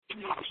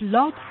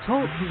Blog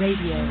Talk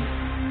Radio.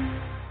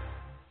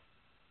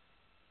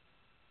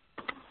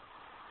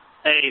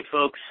 Hey,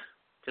 folks.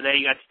 Today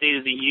you got State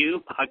of the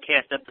U,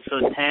 podcast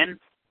episode 10.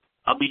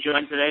 I'll be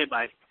joined today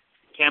by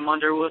Cam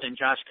Underwood and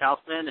Josh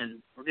Kaufman,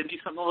 and we're going to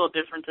do something a little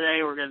different today.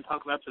 We're going to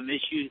talk about some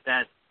issues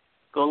that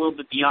go a little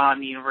bit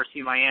beyond the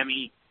University of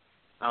Miami.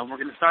 We're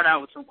going to start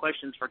out with some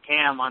questions for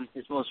Cam on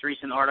his most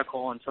recent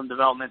article and some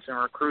developments in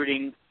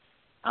recruiting.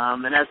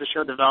 And as the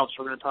show develops,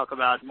 we're going to talk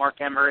about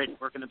Mark Emmert.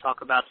 We're going to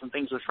talk about some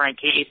things with Frank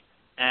Haith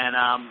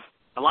and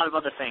a lot of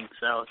other things.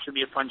 So it should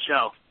be a fun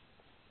show.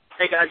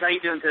 Hey, guys, how you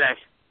doing today?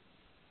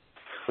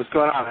 What's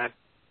going on, man?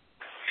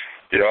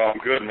 Yeah, I'm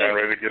good, man.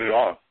 Ready to get it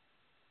on.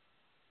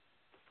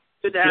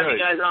 Good to have you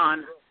guys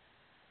on.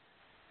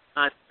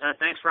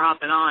 Thanks for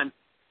hopping on.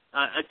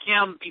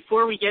 Cam,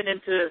 before we get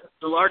into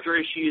the larger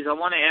issues, I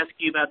want to ask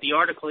you about the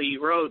article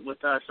you wrote with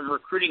some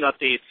recruiting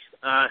updates.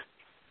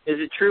 Is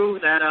it true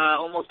that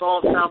almost all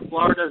of South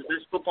Florida's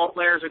best football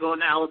players are going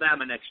to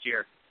Alabama next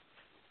year?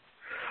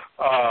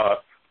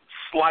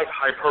 Slight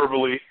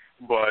hyperbole,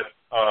 but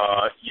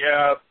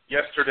yeah,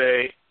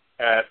 yesterday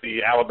at the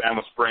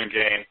Alabama spring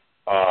game,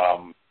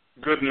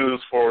 good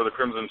news for the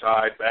Crimson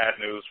Tide, bad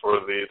news for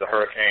the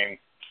Hurricane.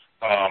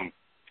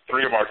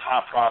 Three of our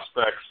top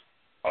prospects,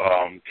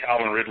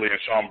 Calvin Ridley and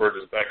Sean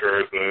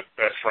Burgess-Becker, the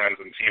best friends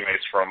and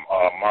teammates from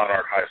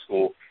Monarch High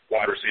School,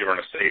 wide receiver and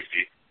a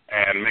safety,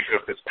 and Micah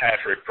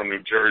Fitzpatrick from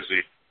New Jersey,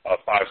 a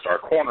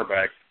five-star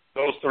cornerback.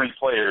 Those three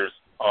players,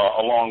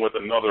 along with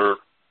another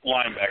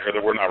linebacker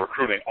that we're not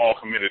recruiting, all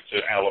committed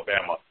to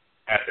Alabama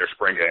at their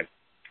spring game.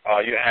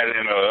 You had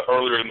in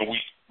earlier in the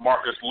week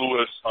Marcus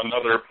Lewis,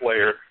 another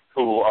player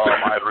who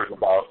I had written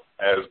about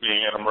as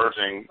being an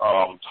emerging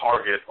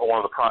target, or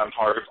one of the prime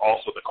targets,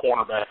 also the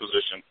cornerback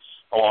position,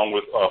 along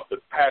with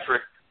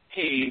Fitzpatrick.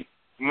 He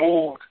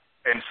moved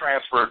and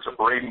transferred to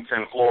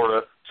Bradenton,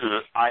 Florida, to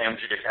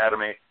IMG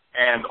Academy,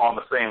 and on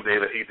the same day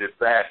that he did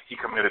that, he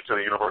committed to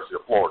the University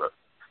of Florida.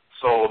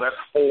 So that's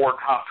four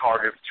top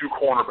targets, two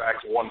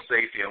cornerbacks, one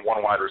safety, and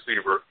one wide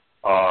receiver,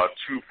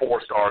 two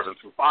 4-stars and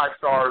two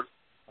 5-stars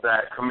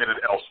that committed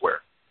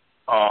elsewhere.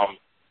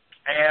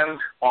 And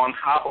on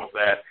top of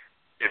that,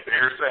 if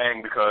they're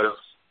saying, because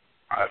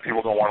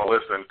people don't want to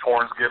listen,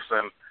 Torrance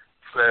Gibson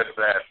said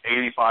that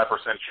 85%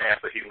 chance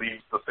that he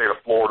leaves the state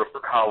of Florida for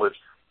college.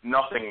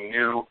 Nothing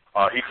new.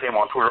 He came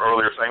on Twitter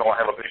earlier saying, I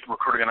have a big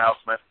recruiting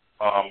announcement.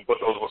 But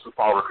those of us who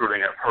follow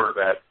recruiting have heard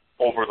that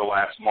over the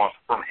last month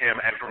from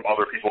him and from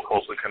other people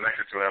closely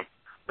connected to him.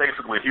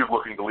 Basically, he's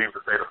looking to leave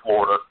the state of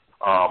Florida.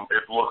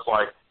 It looks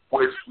like,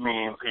 which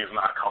means he's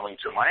not coming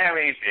to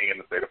Miami, he's being in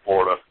the state of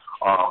Florida.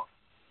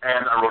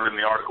 And I wrote in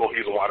the article,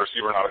 he's a wide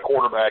receiver, not a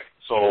quarterback,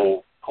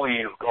 so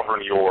please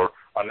govern your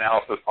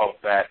analysis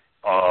of that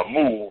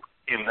move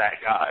in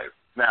that guise.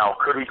 Now,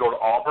 could he go to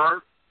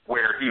Auburn,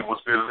 where he was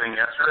visiting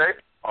yesterday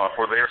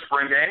for their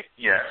spring game?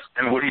 Yes.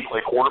 And would he play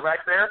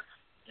quarterback there?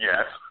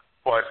 Yes,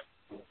 but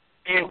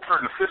in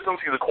certain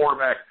systems, he's a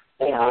quarterback.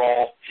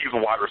 Overall, he's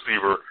a wide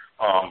receiver,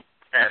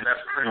 and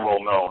that's pretty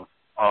well known.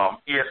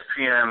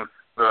 ESPN,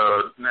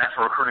 the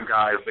national recruiting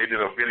guys, they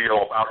did a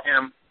video about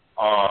him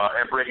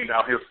and breaking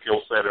down his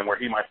skill set and where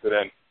he might fit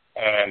in.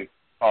 And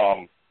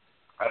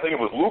I think it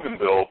was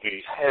Luganville,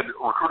 the head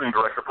recruiting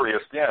director for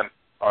ESPN,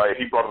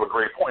 he brought up a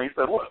great point. He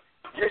said, look,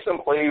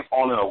 Gibson plays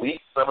on an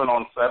elite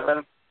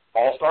 7-on-7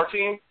 all-star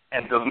team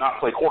and does not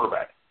play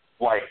quarterback.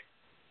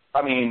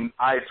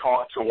 I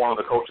talked to one of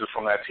the coaches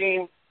from that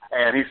team,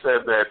 and he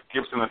said that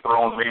Gibson had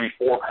thrown maybe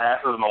 4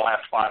 passes in the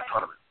last 5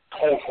 tournaments.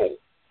 Total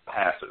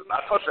passes.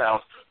 Not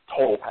touchdowns,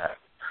 total passes.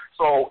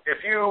 So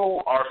if you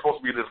are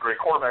supposed to be this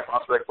great quarterback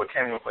prospect but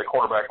can't even play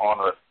quarterback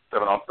on a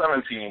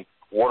 7-on-7 team,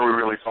 what are we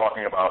really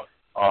talking about?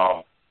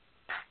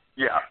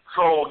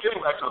 So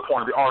getting back to the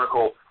point of the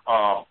article,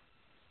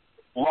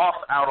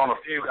 lost out on a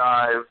few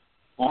guys.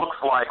 Looks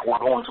like we're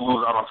going to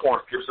lose out on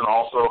Torrance Gibson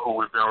also, who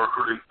we've been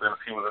recruiting since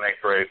he was in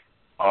 8th grade.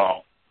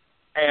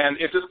 And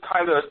it just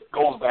kind of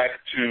goes back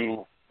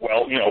to,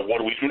 what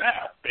do we do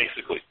now,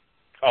 basically?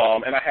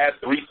 And I had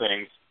 3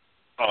 things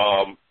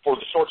for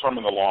the short term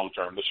and the long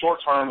term. The short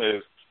term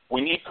is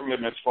we need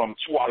commitments from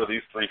 2 out of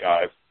these 3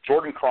 guys,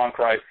 Jordan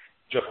Cronkrite,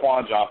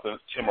 Jaquan Johnson,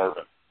 Tim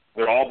Irvin.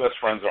 They're all best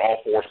friends. They're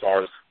all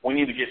 4-stars. We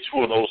need to get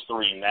 2 of those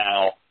 3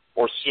 now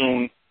or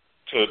soon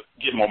to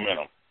get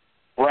momentum.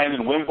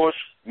 Brandon Wimbush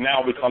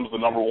now becomes the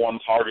number 1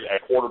 target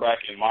at quarterback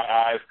in my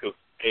eyes because,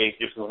 A,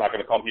 Gibson's not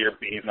going to come here,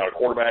 B, he's not a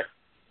quarterback.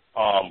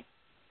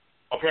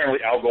 Apparently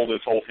Al Golden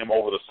told him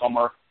over the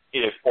summer,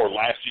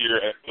 last year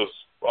at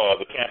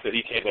the camp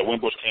that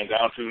Wimbush came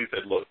down to, he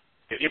said, look,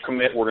 if you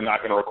commit, we're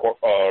not going to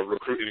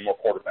recruit any more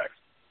quarterbacks.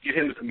 Get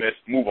him to commit,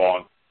 move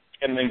on,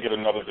 and then get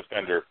another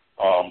defender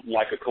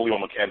like a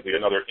Khalil McKenzie,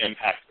 another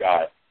impact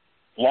guy.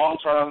 Long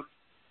term,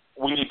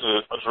 we need to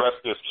address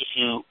this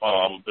issue,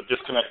 the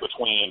disconnect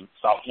between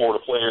South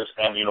Florida players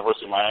and the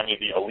University of Miami,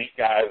 the elite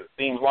guys, it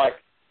seems like.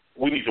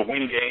 We need to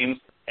win games,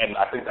 and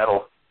I think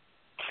that'll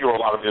cure a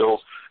lot of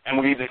ills. And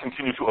we need to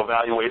continue to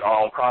evaluate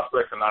our own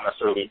prospects and not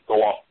necessarily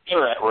go off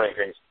internet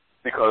rankings,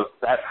 because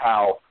that's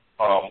how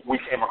we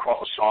came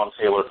across a Sean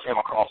Taylor, came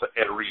across an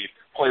Ed Reed,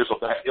 players of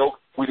that ilk.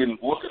 We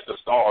didn't look at the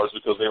stars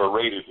because they were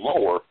rated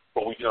lower,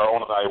 but we did our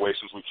own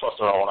evaluations. We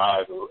trusted our own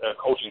eyes as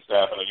a coaching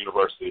staff and a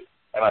university,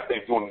 and I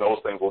think doing those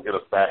things will get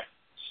us back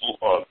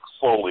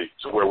slowly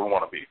to where we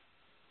want to be.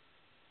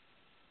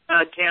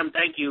 Cam,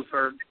 thank you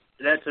for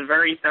that's a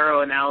very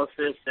thorough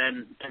analysis,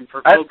 and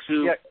for folks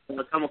who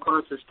come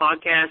across this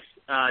podcast,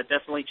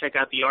 definitely check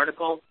out the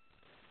article.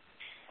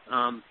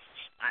 And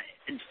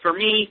for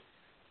me,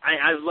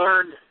 I've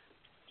learned,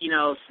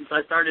 since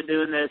I started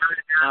doing this,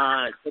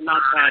 to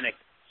not panic.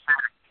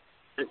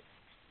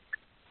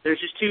 There's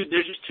just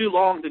too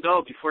long to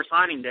go before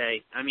signing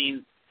day. I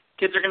mean,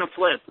 kids are going to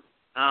flip.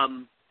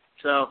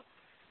 So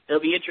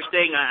it'll be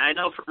interesting. I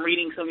know from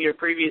reading some of your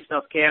previous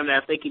stuff, Cam,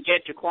 that if they could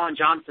get Jaquan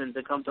Johnson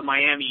to come to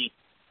Miami,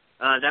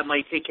 that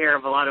might take care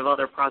of a lot of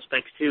other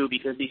prospects too,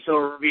 because he's so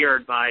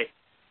revered by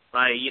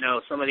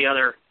some of the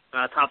other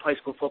top high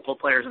school football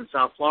players in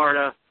South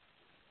Florida.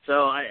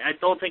 So I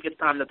don't think it's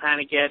time to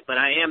panic yet, but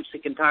I am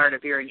sick and tired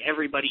of hearing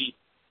everybody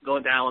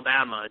going to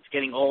Alabama. It's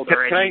getting old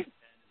already.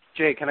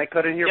 Jay, can I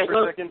cut in here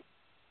for a second?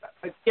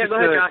 Go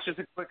ahead, Josh.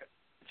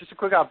 Just a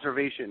quick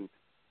observation,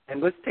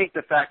 and let's take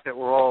the fact that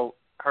we're all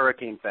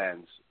Hurricane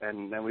fans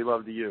and we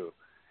love the U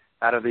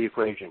out of the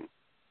equation.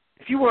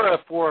 If you were a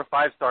 4- or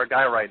 5-star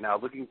guy right now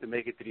looking to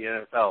make it to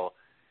the NFL,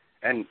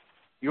 and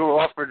you were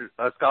offered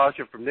a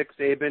scholarship from Nick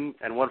Saban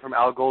and one from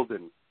Al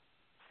Golden,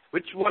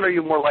 which one are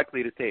you more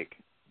likely to take?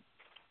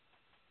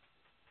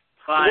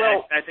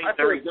 I think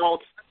the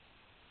results.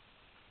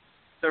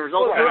 The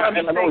results. Well, I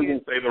know you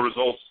can say the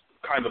results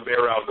kind of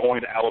bear out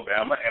going to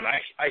Alabama, and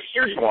I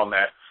hear you on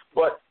that.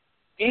 But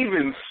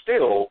even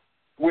still,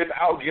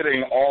 without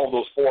getting all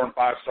those 4- and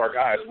 5-star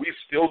guys, we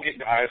still get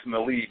guys in the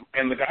league,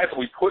 and the guys that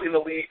we put in the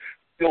league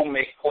still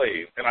make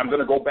plays. And I'm going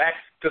to go back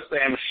to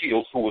Sam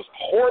Shields, who was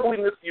horribly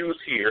misused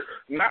here,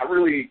 not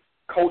really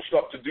coached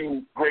up to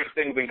do great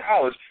things in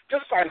college,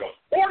 just signed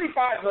a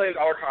 $45 million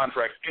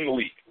contract in the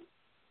league.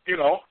 So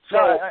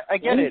no, I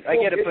get it,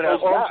 but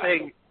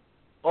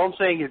all I'm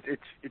saying is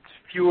it's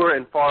fewer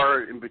and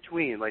far in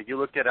between. Like, you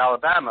look at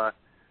Alabama,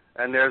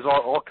 and there's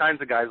all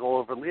kinds of guys all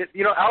over.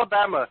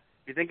 Alabama,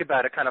 if you think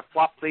about it, kind of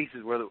flopped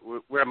places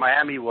where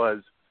Miami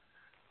was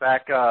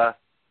back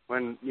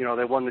when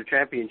they won the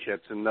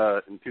championships in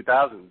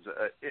 2000s.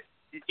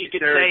 You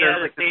could say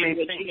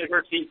the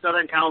University of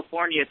Southern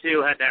California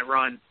too had that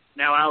run.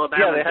 Now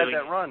Alabama, they had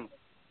that run.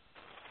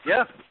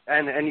 Yeah,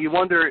 and you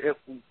wonder if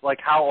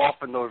how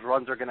often those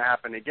runs are going to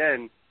happen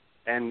again.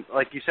 And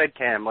like you said,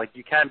 Cam,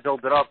 you can't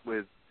build it up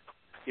with,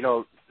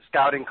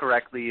 scouting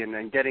correctly and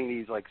then getting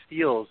these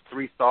steals,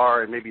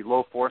 3-star and maybe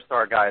low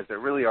 4-star guys that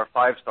really are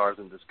 5-stars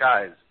in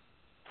disguise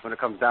when it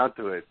comes down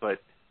to it. But,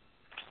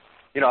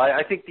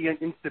 I think the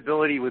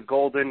instability with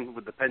Golden,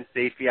 with the Penn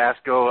State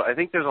fiasco, I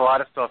think there's a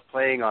lot of stuff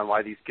playing on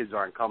why these kids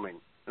aren't coming.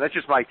 And that's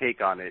just my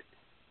take on it.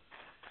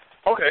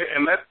 Okay,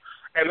 and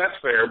that's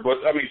fair, but,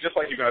 just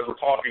like you guys were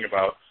talking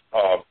about,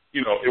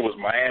 it was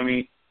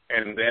Miami,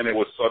 and then it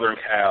was Southern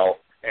Cal,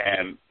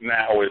 and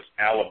now it's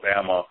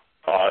Alabama,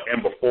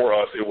 and before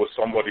us it was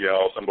somebody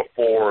else, and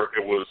before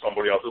it was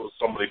somebody else, it was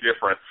somebody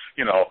different,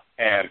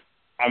 and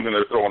I'm going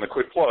to throw in a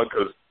quick plug,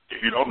 because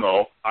if you don't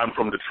know, I'm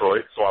from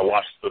Detroit, so I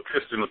watched the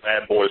Pistons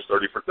Bad Boys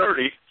 30 for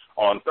 30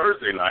 on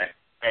Thursday night,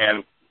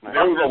 and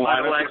there was a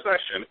line of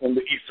succession in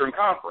the Eastern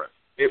Conference.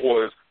 It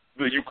was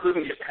you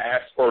couldn't get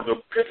past, or the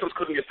Pistons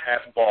couldn't get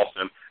past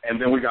Boston,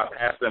 and then we got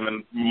past them,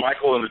 and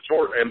Michael and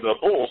the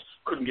Bulls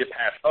couldn't get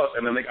past us,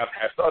 and then they got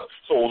past us.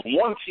 So it was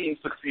one team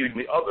succeeding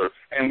the other,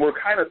 and we're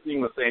kind of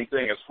seeing the same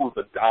thing as who's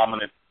the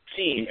dominant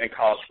team in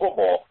college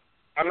football.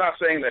 I'm not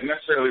saying that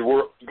necessarily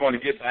we're going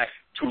to get back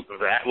to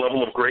that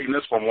level of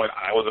greatness from when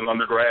I was an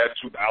undergrad,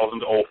 2000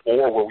 to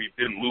 2004, where we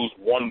didn't lose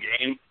one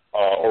game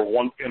or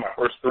one in my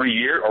first 3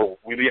 years, or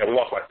we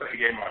lost my second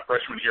game in my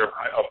freshman year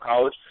of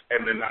college,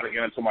 and then not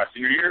again until my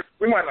senior year.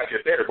 We might not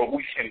get there, but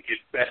we can get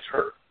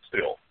better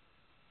still.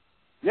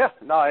 Yeah,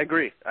 no, I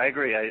agree.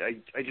 I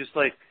just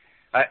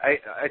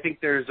I think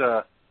there's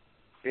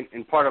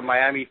in part of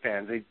Miami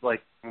fans, they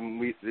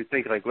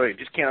think wait,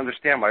 just can't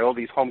understand why all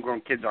these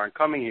homegrown kids aren't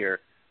coming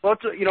here. Well,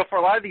 it's, for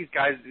a lot of these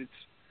guys, it's,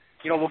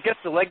 we'll get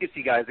the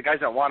legacy guys, the guys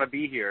that want to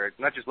be here,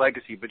 not just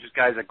legacy, but just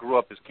guys that grew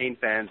up as Cane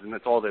fans and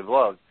that's all they've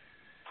loved.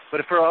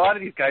 But for a lot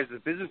of these guys,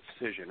 it's a business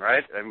decision,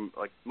 right? And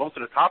most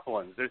of the top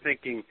ones, they're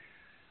thinking,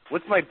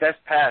 what's my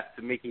best path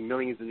to making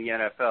millions in the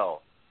NFL?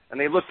 And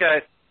they look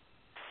at,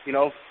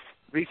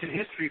 recent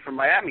history from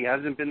Miami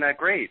hasn't been that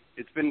great.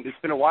 It's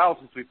been a while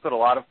since we've put a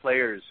lot of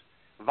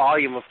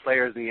volume of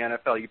players in the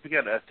NFL. You pick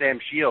out Sam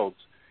Shields.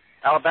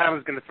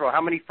 Alabama's going to throw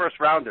how many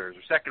first-rounders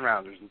or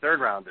second-rounders and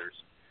third-rounders?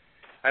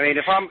 I mean,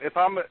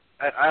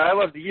 I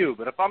love the U,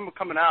 but if I'm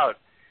coming out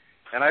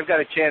and I've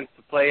got a chance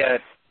to play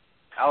at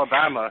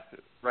Alabama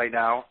right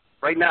now,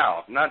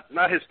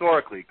 not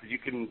historically, because you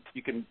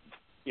can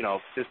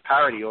there's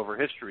parity over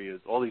history of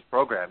all these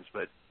programs,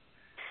 but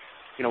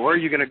where are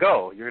you going to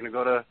go? You're going to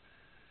go to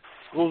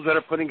schools that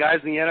are putting guys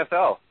in the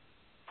NFL.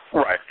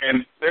 Right,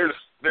 and there's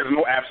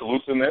no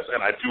absolutes in this,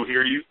 and I do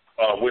hear you.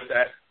 with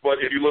that. But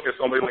if you look at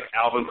somebody like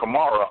Alvin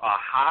Kamara, a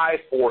high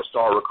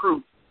 4-star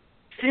recruit,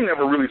 he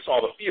never really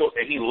saw the field,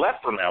 and he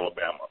left from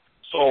Alabama.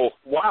 So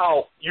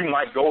while you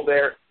might go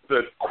there,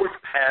 the quick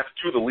path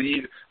to the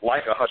league,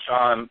 like a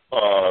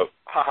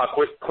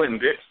Clinton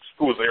Dix,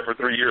 who was there for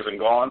 3 years and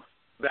gone,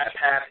 that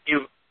path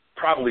is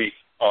probably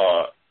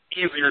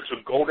easier to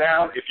go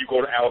down if you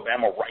go to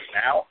Alabama right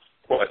now,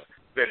 but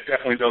that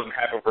definitely doesn't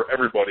happen for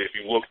everybody if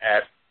you look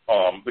at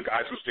the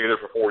guys who stay there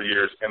for 4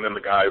 years and then the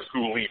guys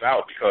who leave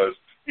out because,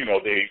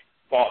 they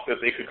thought that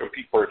they could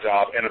compete for a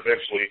job, and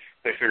eventually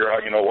they figure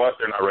out,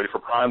 they're not ready for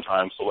prime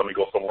time, so let me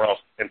go somewhere else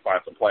and find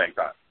some playing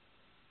time.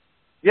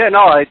 Yeah,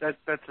 no,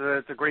 that's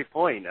a great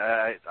point.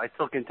 I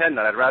still contend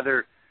that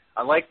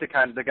I like the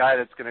guy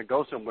that's going to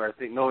go somewhere,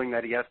 knowing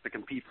that he has to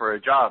compete for a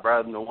job,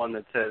 rather than the one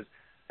that says,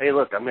 "Hey,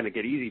 look, I'm going to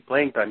get easy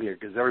playing time here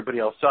because everybody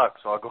else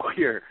sucks, so I'll go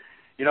here."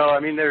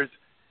 There's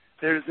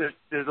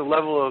a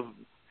level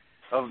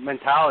of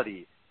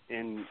mentality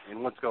in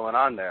what's going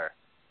on there.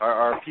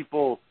 Are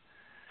people,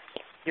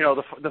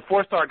 the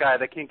 4-star guy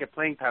that can't get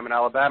playing time in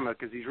Alabama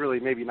because he's really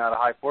maybe not a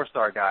high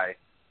 4-star guy.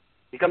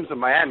 He comes to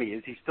Miami.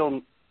 Is he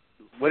still?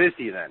 What is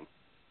he then?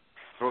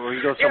 Or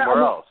he goes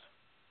somewhere else?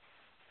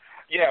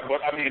 Yeah,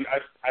 but I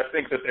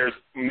think that there's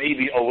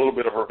maybe a little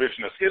bit of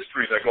revisionist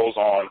history that goes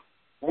on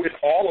with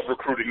all of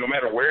recruiting, no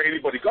matter where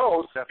anybody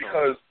goes,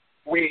 because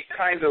we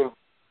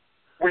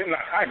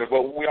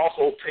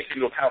also take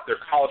into account their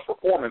college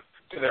performance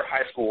to their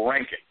high school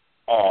ranking,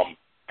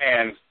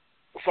 and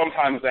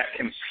sometimes that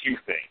can skew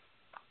things.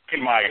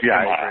 In my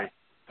I agree.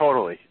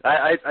 Totally.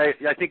 I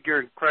think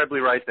you're incredibly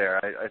right there.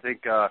 I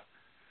think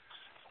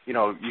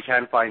you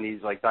can find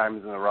these like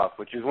diamonds in the rough,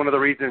 which is one of the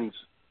reasons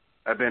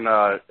I've been.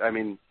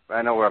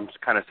 I know I'm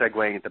kind of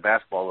segueing into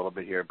basketball a little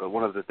bit here, but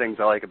one of the things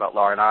I like about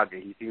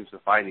Larranaga, he seems to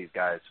find these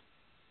guys,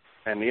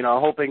 and I'm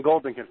hoping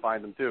Golden can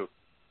find them too.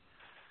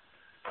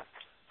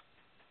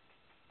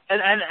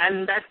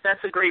 And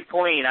that's a great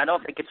point. I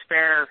don't think it's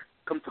fair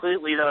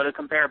completely, though, to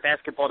compare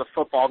basketball to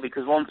football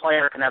because one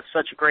player can have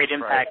such a great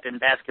impact in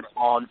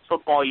basketball. In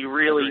football, you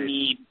really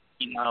need,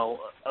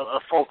 a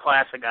full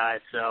class of guys.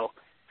 So,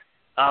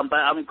 but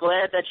I'm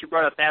glad that you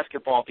brought up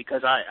basketball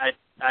because I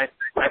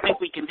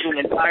think we can do an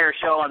entire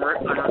show on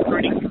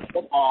recruiting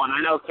football, and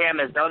I know Cam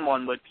has done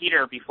one with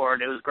Peter before,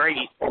 and it was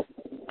great.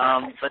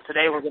 But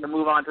today we're going to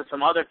move on to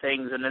some other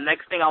things, and the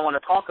next thing I want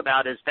to talk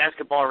about is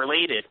basketball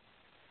related.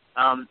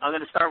 I'm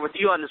going to start with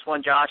you on this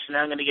one, Josh, and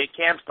then I'm going to get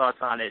Cam's thoughts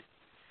on it.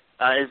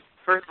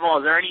 First of all,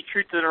 is there any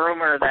truth to the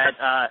rumor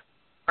that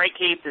Frank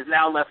Haith has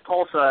now left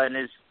Tulsa and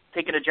is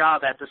taking a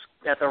job at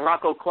the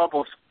Rocco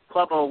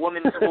Clubbo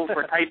Women's School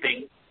for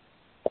Typing?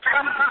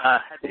 I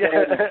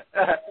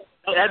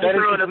had to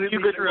throw in a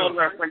few good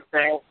reference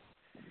there.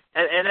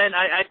 And then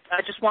I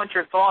just want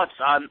your thoughts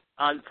on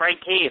Frank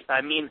Haith.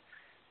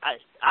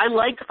 I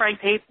liked Frank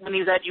Haith when he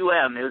was at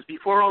UM. It was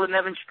before all the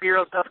Nevin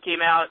Shapiro stuff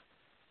came out.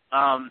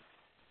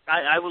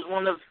 I was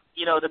one of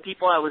the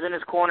people that was in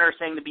his corner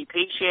saying to be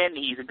patient.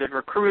 He's a good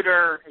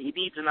recruiter. He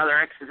needs another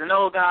X's and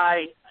O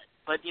guy.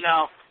 But,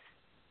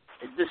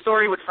 the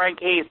story with Frank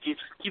Haith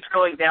keeps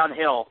going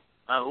downhill.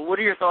 What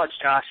are your thoughts,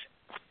 Josh?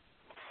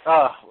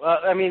 I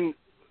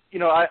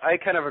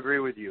kind of agree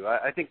with you.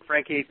 I think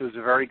Frank Haith was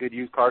a very good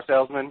used car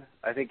salesman.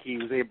 I think he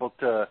was able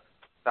to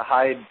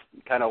hide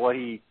kind of what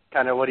he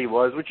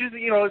was, which is,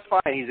 it's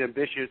fine. He's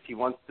ambitious. He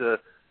wants to,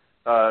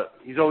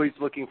 he's always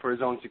looking for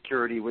his own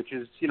security, which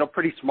is,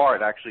 pretty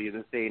smart actually in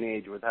this day and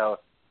age with how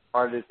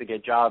hard it is to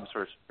get jobs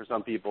for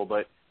some people.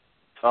 But,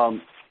 I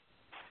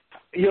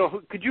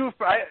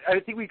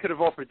think we could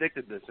have all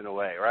predicted this in a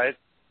way, right?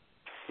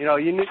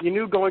 You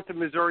knew going to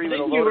Missouri with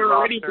a loaded roster. You were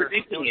already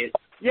predicting it.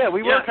 Yeah,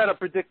 we were kind of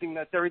predicting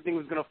that everything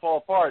was going to fall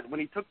apart when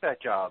he took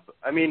that job.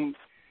 And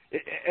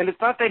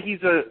it's not that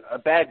he's a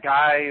bad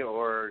guy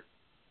or,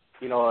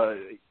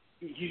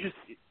 he's just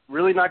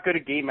really not good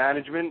at game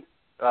management.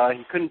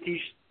 He couldn't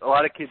teach a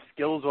lot of kids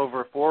skills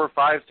over 4 or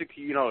 5, 6,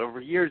 over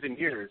years and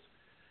years.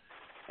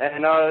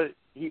 And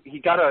he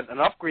got an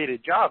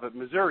upgraded job at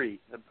Missouri,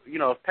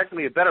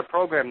 technically a better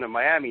program than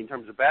Miami in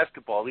terms of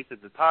basketball, at least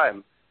at the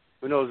time.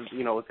 Who knows,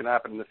 what's going to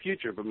happen in the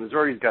future. But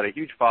Missouri's got a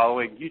huge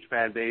following, huge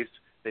fan base.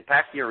 They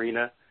packed the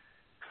arena.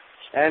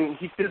 And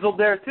he fizzled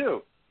there,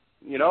 too,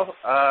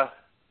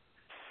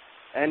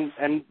 And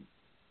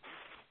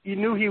you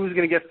knew he was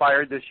going to get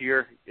fired this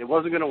year. It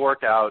wasn't going to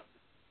work out.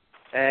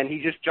 And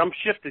he just jumped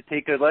ship to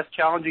take a less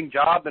challenging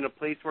job in a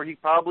place where he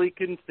probably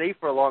couldn't stay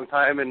for a long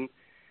time. And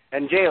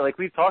Jay, like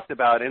we've talked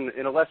about,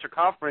 in a lesser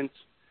conference,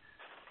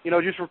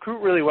 just recruit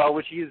really well,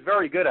 which he is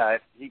very good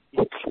at. He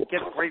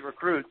gets great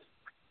recruits.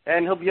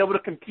 And he'll be able to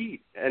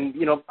compete. And,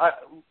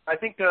 I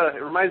think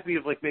it reminds me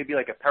of maybe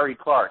a Perry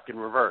Clark in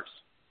reverse,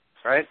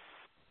 right?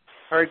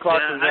 Perry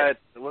Clark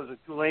was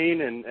at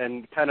Tulane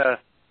and kind of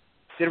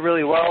did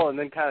really well and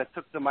then kind of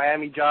took the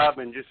Miami job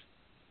and just,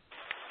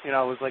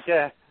 was like,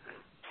 yeah.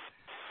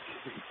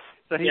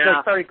 So he's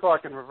like Perry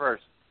Clark in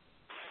reverse.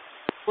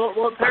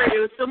 Well, Perry, it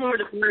was similar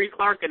to Perry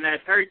Clark in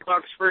that Perry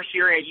Clark's first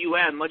year at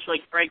UM, much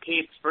like Frank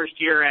Haith's first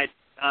year at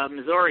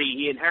Missouri,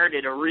 he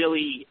inherited a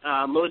really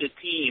loaded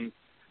team.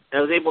 that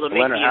was able to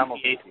make Leonard the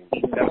Hamilton NBA.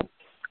 team.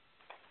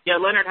 Yeah,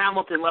 Leonard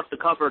Hamilton left the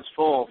cupboards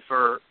full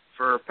for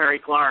Perry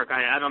Clark.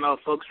 I don't know if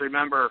folks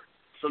remember,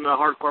 some of the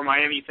hardcore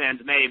Miami fans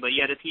may, but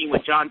you had a team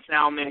with John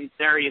Salmon,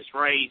 Darius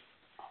Wright,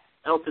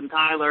 Elton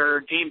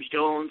Tyler, James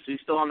Jones, who's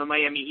still on the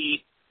Miami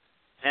Heat,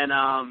 and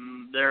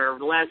their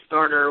last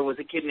starter was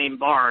a kid named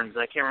Barnes.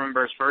 I can't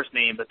remember his first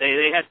name, but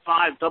they had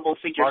 5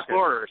 double-figure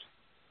scorers.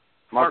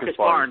 Marcus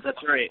Barnes,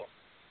 that's right.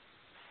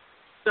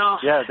 So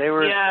yeah, they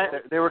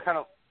were kind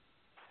of.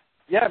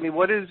 Yeah, I mean,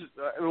 what's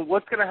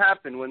going to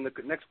happen when the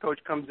next coach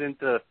comes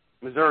into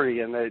Missouri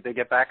and they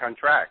get back on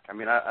track? I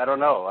mean, I don't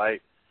know. I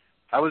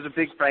was a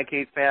big Frank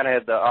Haith fan. I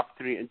had the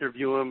opportunity to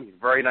interview him. He's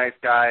a very nice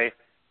guy.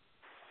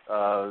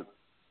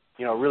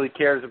 Really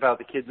cares about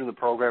the kids in the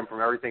program from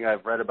everything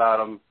I've read about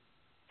him.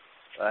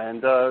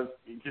 And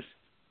he just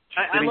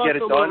didn't get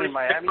it done in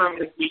Miami.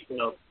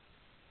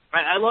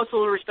 I lost a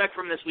little respect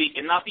from this week,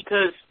 and not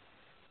because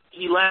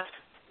he left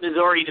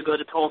Missouri to go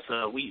to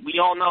Tulsa. We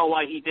all know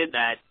why he did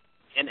that.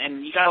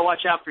 And you got to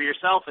watch out for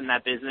yourself in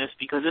that business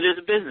because it is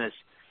a business.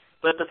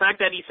 But the fact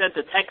that he sent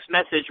a text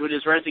message with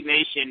his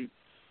resignation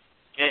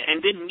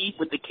and didn't meet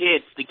with the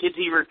kids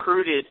he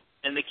recruited,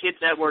 and the kids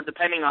that were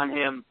depending on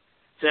him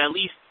to at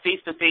least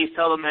face-to-face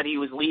tell them that he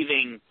was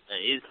leaving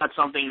is not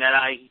something that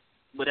I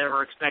would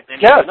ever expect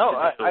anyone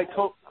to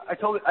do.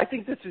 I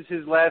think this is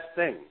his last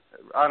thing,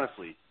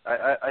 honestly.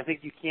 I think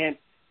you can't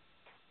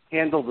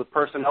handle the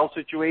personnel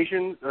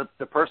situation,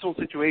 the personal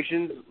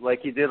situations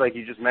like he did, like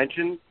you just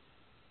mentioned,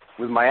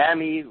 with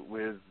Miami,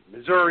 with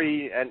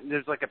Missouri, and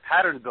there's like a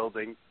pattern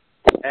building,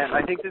 and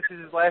I think this is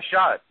his last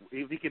shot.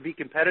 If he could be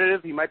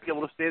competitive, he might be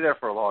able to stay there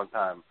for a long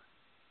time.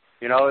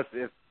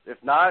 If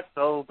not,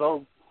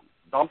 they'll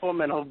dump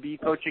him and he'll be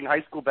coaching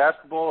high school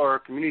basketball or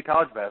community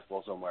college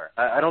basketball somewhere.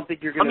 I don't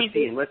think you're going to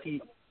see,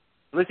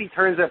 unless he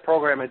turns that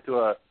program into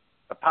a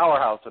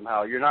powerhouse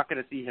somehow, you're not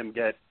going to see him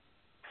get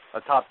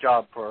a top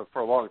job for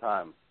a long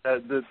time.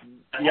 The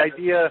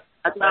idea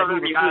that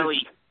he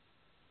recruited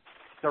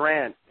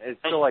Durant is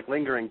still like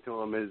lingering to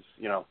him is,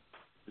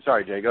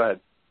 sorry, Jay, go ahead.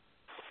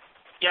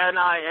 Yeah,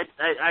 no,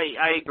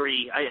 I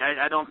agree.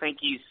 I don't think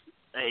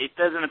it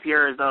doesn't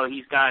appear as though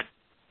he's got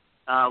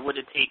what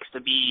it takes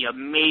to be a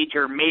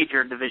major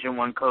Division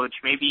I coach,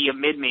 maybe a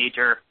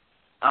mid-major.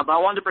 But I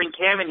wanted to bring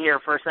Cam in here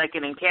for a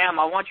second. And Cam,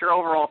 I want your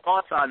overall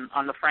thoughts on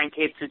the Frank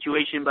Haith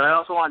situation, but I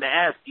also wanted to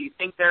ask, do you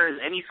think there is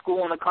any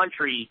school in the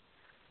country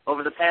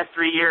over the past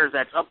 3 years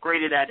that's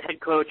upgraded at head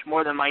coach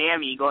more than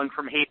Miami, going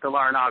from Haith to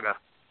Larinaga?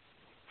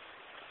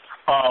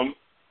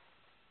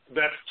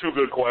 That's 2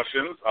 good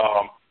questions.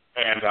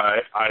 And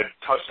I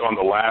touched on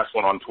the last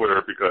one on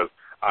Twitter because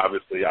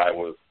obviously I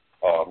was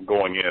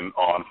going in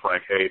on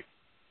Frank Haith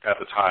at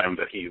the time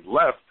that he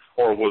left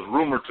or was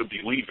rumored to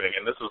be leaving.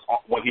 And this is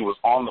when he was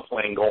on the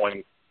plane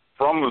going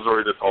from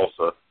Missouri to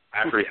Tulsa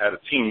after he had a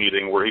team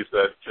meeting where he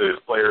said to his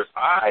players,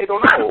 I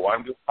don't know,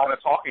 I'm just kind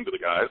of talking to the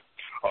guys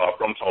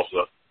from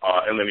Tulsa.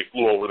 And then he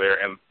flew over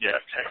there and,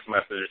 text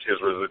messaged his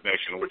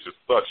resignation, which is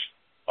such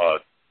a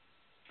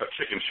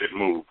chicken shit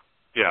move.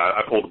 Yeah,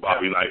 I pulled the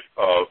Bobby Knight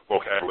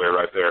vocabulary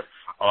right there.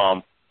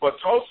 But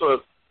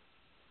Tulsa,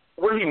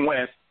 where he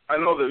went, I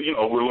know that,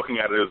 we're looking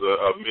at it as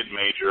a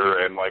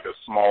mid-major and like a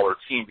smaller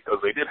team because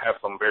they did have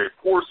some very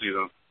poor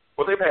seasons,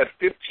 but they've had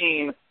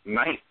 15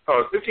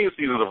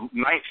 seasons of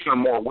 19 or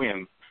more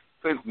wins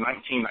since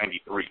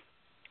 1993.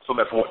 So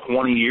that's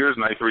 20 years,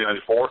 93,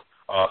 94.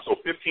 So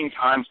 15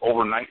 times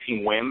over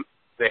 19 wins.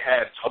 They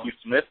had Tubby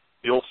Smith,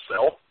 Bill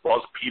Self,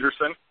 Buzz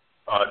Peterson,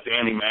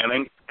 Danny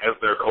Manning as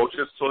their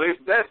coaches. So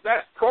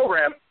that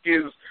program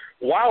is,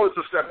 while it's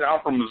a step down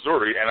from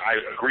Missouri, and I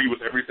agree with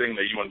everything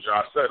that you and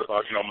Josh said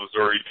about,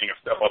 Missouri being a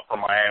step up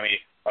from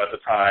Miami at the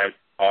time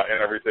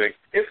and everything,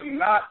 it's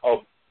not a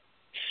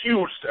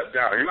huge step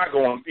down. You're not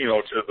going,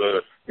 to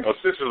the,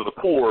 Sisters of the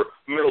Poor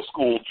middle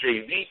school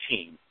JV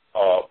team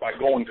by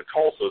going to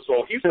Tulsa.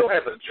 So he still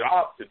has a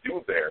job to do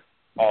there.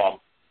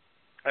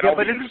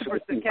 But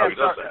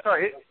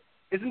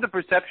isn't the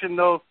perception,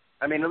 though,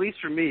 I mean, at least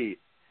for me,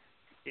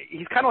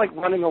 he's kind of like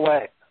running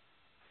away,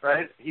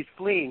 right? He's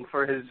fleeing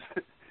for his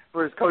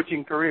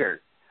coaching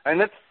career, and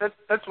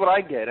that's what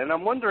I get. And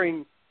I'm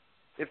wondering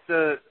if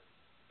the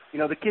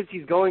kids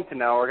he's going to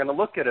now are going to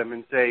look at him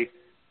and say,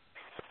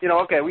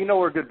 okay, we know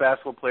we're good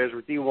basketball players.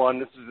 We're D1.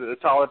 This is a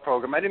solid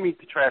program. I didn't mean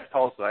to trash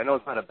Tulsa. I know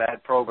it's not a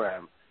bad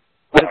program,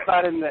 but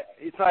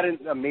it's not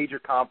in a major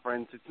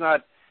conference. It's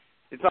not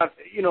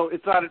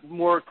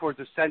more towards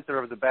the center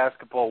of the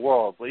basketball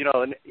world.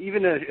 And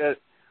even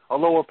a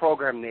lower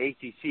program in the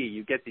ACC,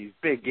 you get these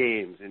big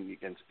games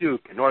against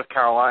Duke and North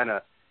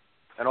Carolina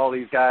and all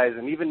these guys,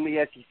 and even in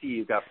the SEC,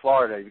 you've got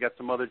Florida, you've got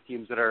some other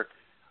teams that are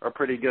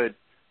pretty good.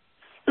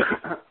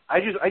 I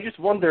just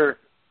wonder,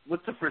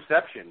 what's the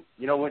perception?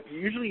 When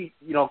usually,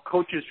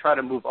 coaches try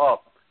to move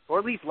up, or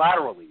at least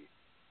laterally.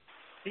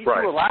 He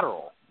threw a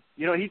lateral.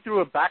 He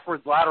threw a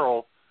backwards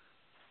lateral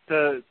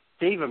to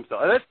save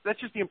himself. That's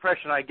just the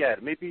impression I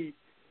get. Maybe,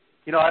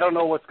 I don't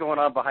know what's going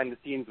on behind the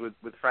scenes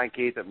with Frank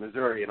Haith at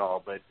Missouri and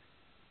all, but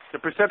the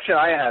perception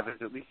I have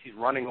is at least he's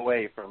running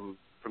away from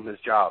this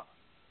job.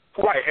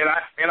 Right,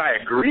 and I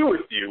agree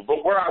with you,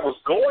 but where I was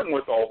going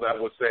with all that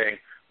was saying,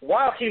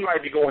 while he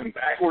might be going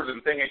backwards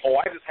and thinking,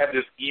 I just have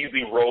this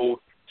easy road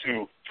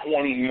to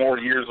 20 more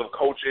years of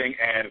coaching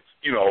and,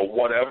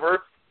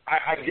 whatever,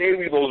 I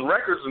gave you those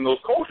records and those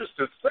coaches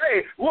to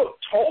say, look,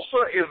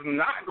 Tulsa is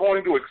not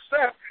going to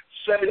accept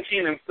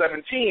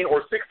 17-17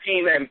 or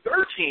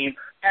 16-13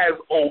 as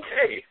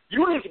okay.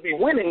 You need to be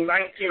winning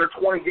 19 or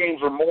 20 games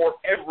or more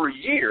every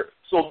year.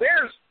 So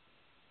there's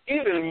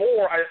even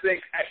more, I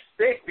think, at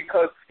stake,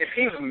 because if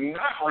he's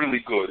not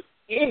really good,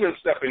 even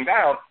stepping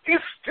down, he's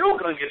still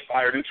going to get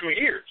fired in 2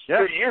 years,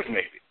 3 years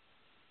maybe.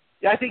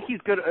 Yeah, I think he's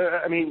good.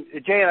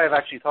 Jay and I have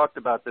actually talked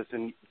about this,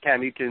 and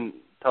Cam, you can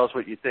tell us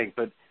what you think,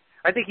 but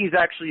I think he's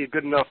actually a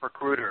good enough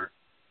recruiter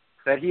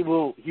that he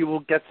will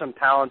get some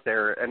talent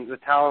there, and the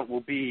talent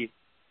will be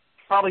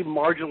probably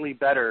marginally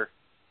better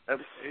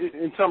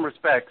in some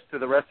respects to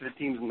the rest of the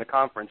teams in the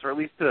conference, or at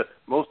least to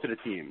most of the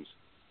teams.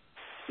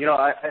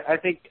 I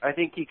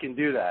think he can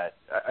do that.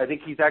 I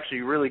think he's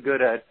actually really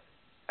good at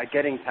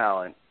getting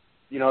talent.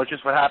 It's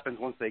just what happens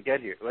once they get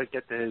here,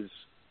 get to his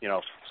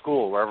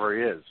school, wherever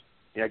he is.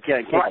 I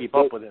can't keep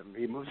up with him.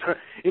 He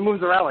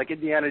moves around like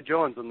Indiana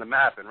Jones on the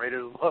map and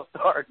Raiders of the Lost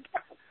Ark.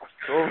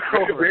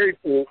 Very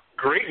cool,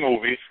 great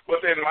movie. But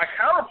then my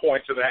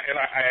counterpoint to that,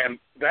 and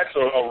that's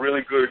a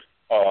really good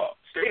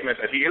statement,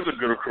 that he is a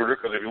good recruiter,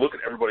 because if you look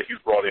at everybody he's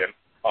brought in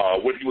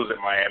when he was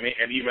in Miami,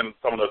 and even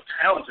some of the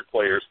talented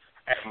players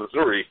at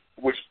Missouri,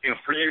 which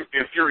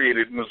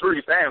infuriated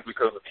Missouri fans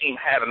because the team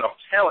had enough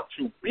talent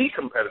to be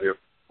competitive,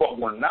 but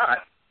were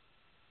not.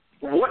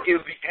 What is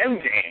the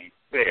end game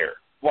there?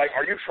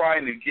 Are you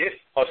trying to get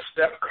a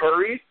Steph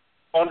Curry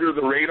under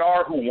the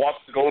radar who wants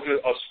to go to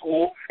a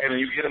school, and then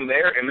you get him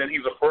there, and then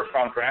he's a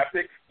first-round draft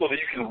pick so that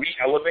you can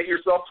re-elevate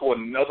yourself to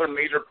another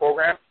major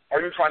program?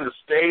 Are you trying to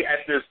stay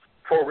at this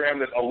program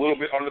that's a little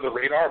bit under the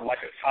radar,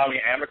 like a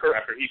Tommy Amaker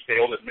after he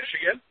failed at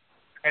Michigan,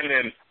 and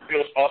then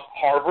build up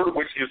Harvard,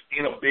 which is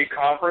in a big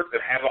conference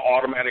and has an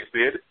automatic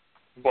bid?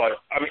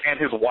 And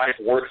his wife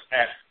works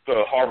at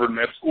the Harvard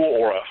Med School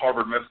or a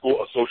Harvard Med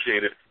School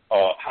associated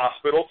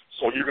hospital,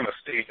 so you're going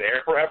to stay there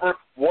forever?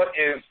 What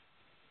is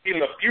in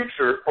the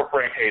future for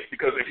Frank Hayes?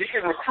 Because if he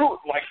can recruit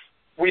like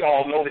we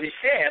all know that he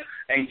can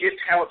and get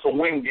talent to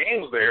win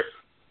games there,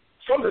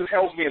 something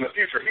tells me in the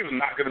future he's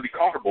not going to be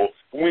comfortable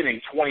winning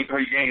 23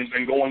 games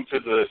and going to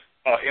the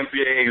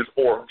NCAAs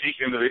or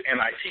deep into the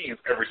NITs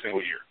every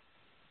single year.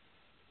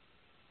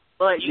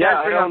 But you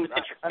guys bring up an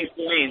interesting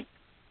point,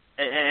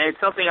 and it's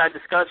something I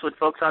discussed with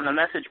folks on the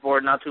message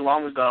board not too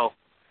long ago.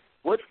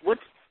 What's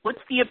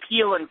the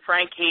appeal in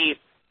Frank Hayes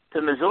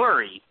to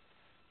Missouri,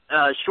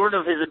 short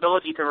of his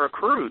ability to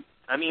recruit?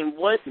 I mean,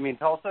 what? You mean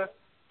Tulsa?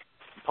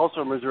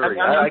 Tulsa, Missouri.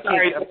 I'm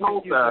sorry,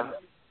 Tulsa.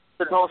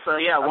 To Tulsa,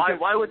 yeah.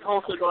 Why would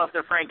Tulsa go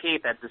after Frank Hayes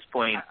at this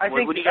point?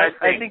 What do you guys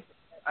think?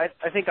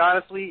 I think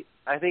honestly,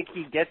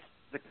 he gets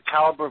the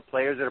caliber of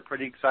players that are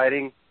pretty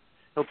exciting.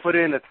 He'll put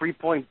in a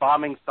 3-point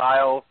bombing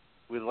style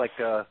with like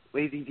a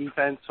lazy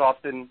defense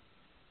often.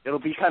 It'll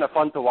be kind of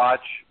fun to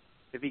watch.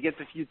 If he gets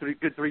a few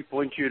good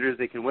 3-point shooters,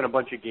 they can win a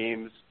bunch of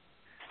games.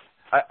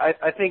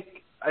 I think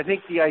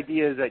the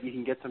idea is that you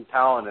can get some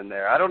talent in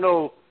there. I don't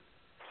know.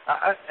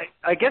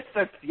 I guess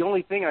that's the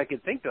only thing I can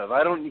think of.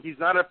 He's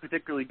not a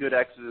particularly good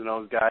X's and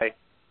O's guy.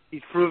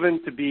 He's proven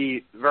to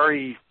be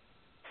very,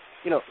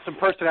 some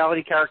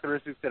personality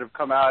characteristics that have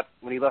come out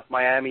when he left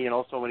Miami and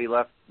also when he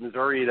left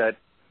Missouri that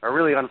are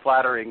really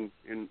unflattering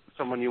in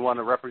someone you want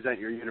to represent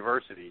your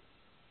university.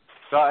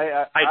 So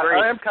I agree.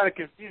 I am kind of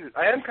confused.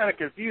 I am kind of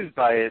confused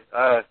by it.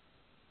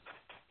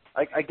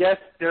 I guess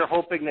they're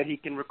hoping that he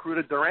can recruit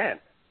a Durant.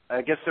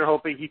 I guess they're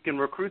hoping he can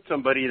recruit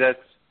somebody that's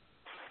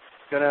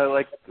gonna,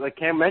 like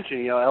Cam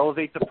mentioned,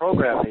 elevate the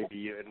program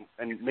maybe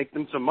and make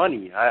them some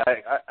money.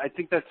 I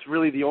think that's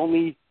really the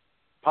only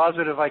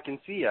positive I can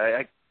see.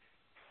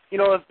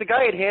 If the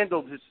guy had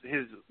handled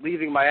his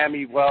leaving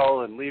Miami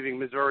well and leaving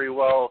Missouri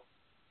well,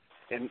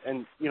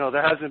 and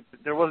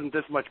there wasn't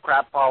this much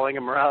crap following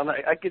him around,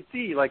 I could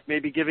see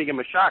maybe giving him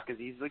a shot because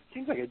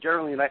seems like a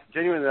genuinely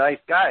nice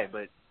guy.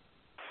 But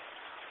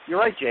you're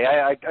right, Jay.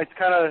 It's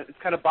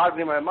kind of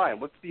boggling my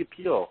mind. What's the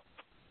appeal?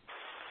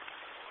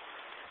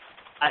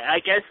 I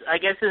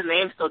guess his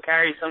name still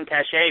carries some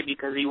cachet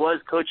because he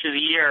was Coach of the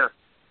Year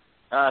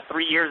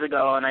 3 years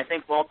ago, and I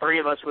think all three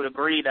of us would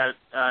agree that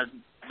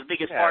the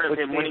biggest part of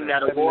him winning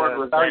that award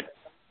was that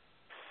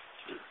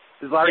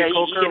he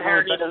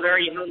inherited a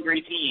very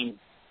hungry team.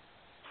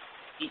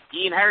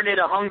 He inherited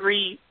a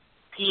hungry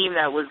team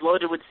that was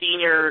loaded with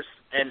seniors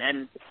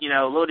and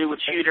loaded with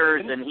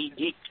shooters, and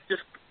he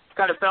just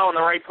kind of fell in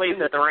the right place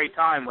at the right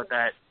time with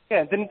that.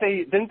 Yeah, didn't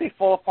they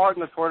fall apart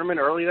in the tournament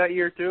early that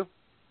year too?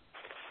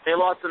 They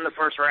lost in the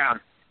first round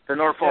to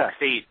Norfolk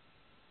State.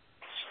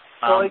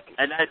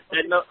 And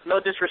no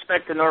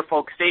disrespect to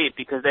Norfolk State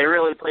because they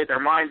really played their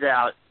minds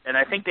out, and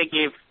I think they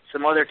gave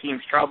some other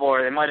teams trouble,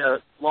 or they might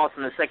have lost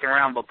in the second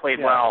round but played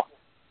well.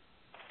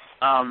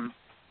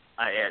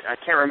 I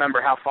can't remember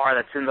how far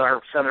that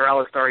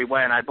Cinderella story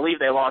went. I believe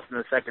they lost in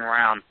the second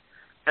round.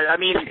 I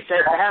mean,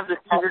 to have the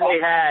season they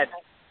had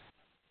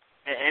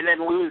and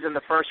then lose in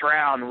the first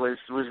round was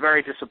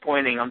very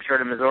disappointing, I'm sure,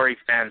 to Missouri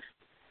fans.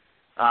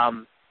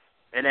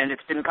 And then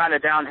it's been kind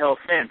of downhill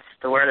since,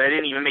 to where they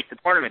didn't even make the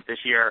tournament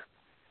this year.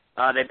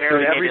 They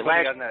barely made it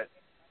last year.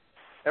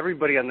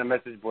 Everybody on the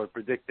message board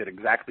predicted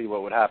exactly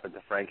what would happen to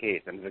Frank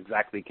Haith, and it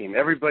exactly came.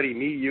 Everybody,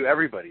 me, you,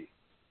 everybody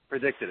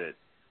predicted it.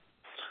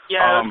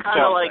 Yeah, it's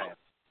kind of like...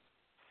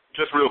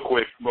 Just real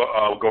quick,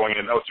 going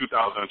in, that was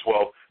 2012.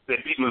 They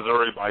beat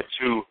Missouri by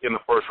 2 in the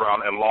first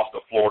round and lost to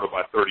Florida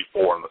by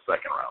 34 in the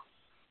second round.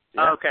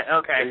 Yeah. Okay.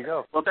 There you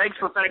go. Well, thanks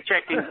for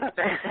fact-checking.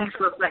 Thanks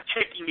for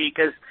fact-checking me,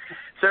 because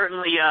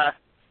certainly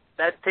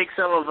that takes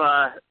some of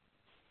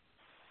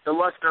the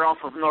luster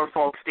off of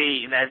Norfolk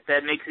State, and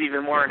that makes it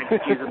even more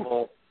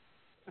inexcusable.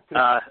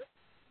 Yeah,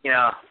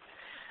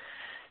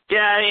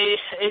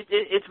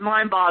 it's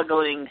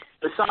mind-boggling.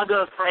 The saga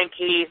of Frank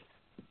Haith.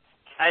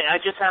 I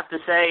just have to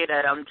say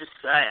that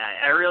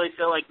I really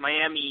feel like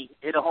Miami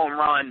hit a home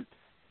run.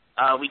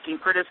 We can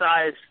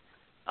criticize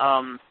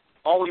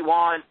all we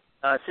want,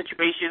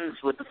 situations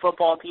with the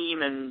football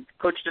team and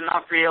Coach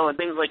D'Onofrio and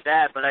things like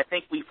that, but I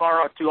think we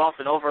far too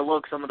often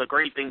overlook some of the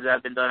great things that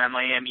have been done at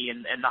Miami,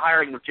 and the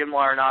hiring of Jim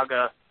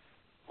Larranaga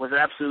was an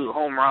absolute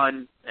home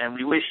run, and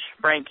we wish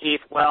Frank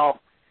Haith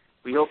well.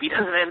 We hope he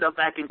doesn't end up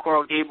back in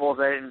Coral Gables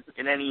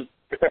in any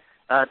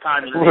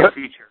time in the near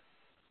future.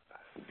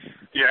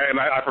 Yeah, and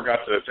I forgot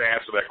to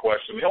answer that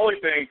question. The only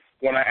thing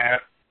when I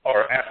asked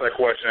that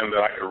question that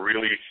I could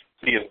really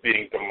see as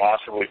being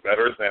demonstrably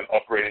better than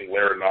upgrading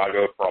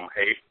Larranaga from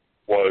Haith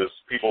was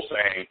people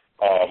saying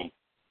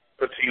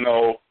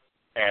Pitino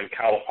and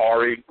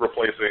Calipari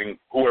replacing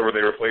whoever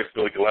they replaced,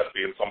 Billy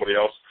Gillespie and somebody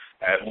else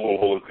at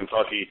Louisville and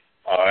Kentucky.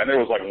 And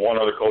there was like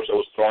one other coach that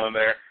was thrown in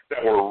there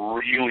that were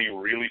really,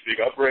 really big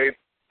upgrades.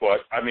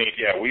 But, I mean,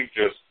 yeah, we've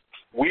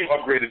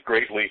upgraded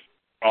greatly.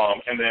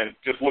 And then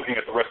just looking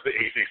at the rest of the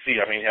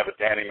ACC, I mean, you have a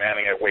Danny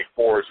Manning at Wake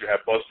Forest. You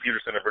have Buzz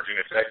Peterson at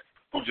Virginia Tech,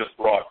 who just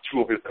brought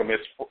 2 of his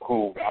commits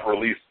who got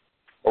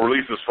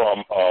releases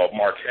from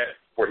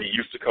Marquette, where he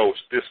used to coach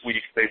this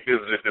week. They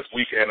visited this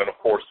weekend and, of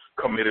course,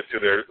 committed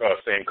to their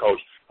same coach.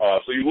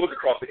 So you look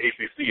across the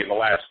ACC in the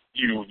last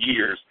few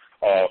years,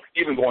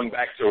 even going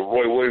back to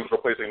Roy Williams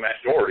replacing Matt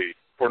Doherty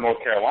for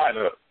North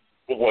Carolina,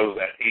 what was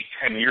that,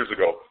 8-10 years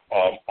ago.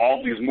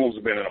 All these moves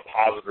have been in a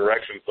positive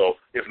direction. So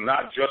it's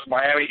not just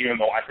Miami, even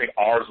though I think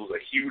ours was a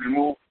huge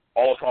move.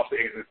 All across the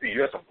ACC,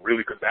 you have some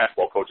really good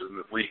basketball coaches in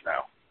this league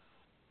now.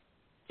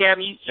 Cam,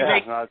 you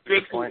make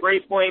some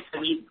great points,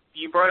 and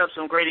you brought up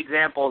some great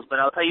examples, but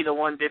I'll tell you the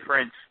one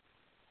difference.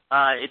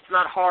 It's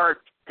not hard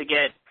to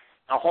get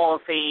a Hall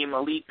of Fame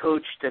elite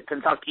coach to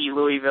Kentucky,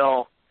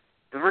 Louisville.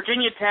 The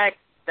Virginia Tech,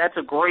 that's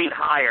a great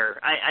hire.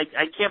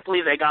 I can't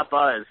believe they got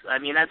Buzz. I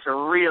mean, that's a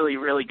really,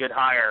 really good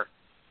hire.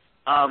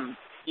 And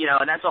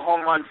that's a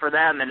home run for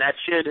them, and that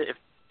should, if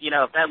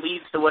that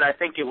leads to what I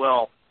think it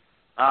will,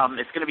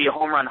 it's going to be a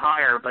home run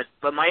hire.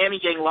 But Miami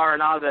getting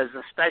Larranaga is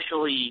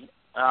especially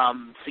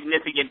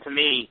significant to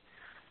me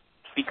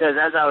because,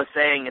 as I was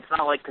saying, it's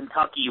not like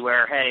Kentucky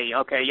where, hey,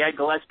 okay, you had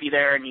Gillespie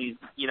there and you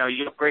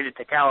upgraded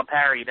to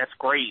Calipari. That's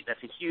great.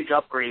 That's a huge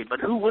upgrade.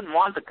 But who wouldn't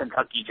want the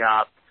Kentucky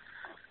job?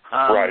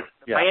 Right.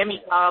 Yeah.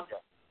 Miami job,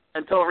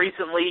 until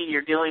recently,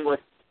 you're dealing with,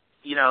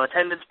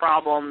 attendance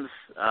problems,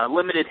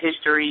 limited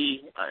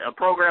history, a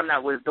program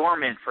that was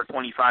dormant for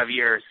 25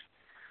 years.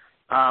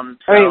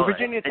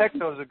 Virginia Tech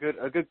though is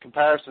a good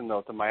comparison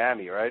though to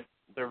Miami, right?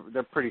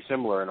 They're pretty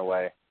similar in a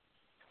way.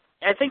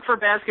 I think for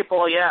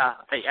basketball, yeah,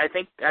 I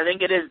think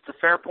it is. It's a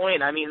fair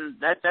point. I mean,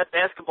 that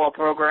basketball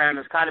program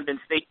has kind of been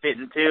snake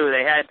bitten too.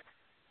 They had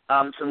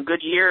some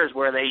good years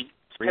where they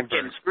kept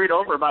getting screwed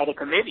over by the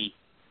committee.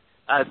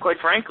 Quite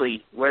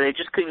frankly, where they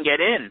just couldn't get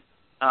in.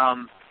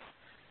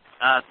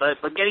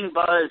 But getting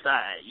Buzz,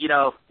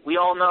 we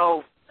all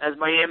know as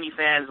Miami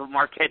fans what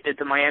Marquette did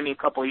to Miami a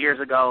couple of years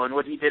ago, and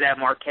what he did at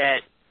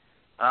Marquette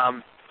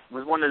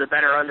was one of the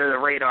better under the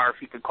radar,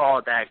 if you could call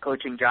it that,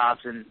 coaching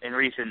jobs in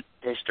recent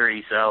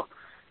history. So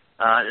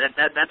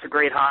that's a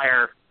great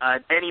hire.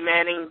 Danny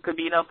Manning could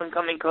be an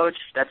up-and-coming coach.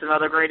 That's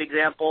another great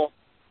example.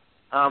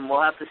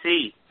 We'll have to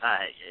see.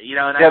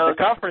 The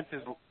conference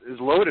is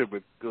loaded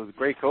with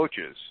great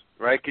coaches,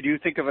 right? Could you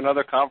think of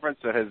another conference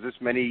that has this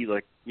many,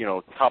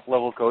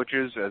 top-level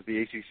coaches as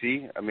the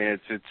ACC? I mean,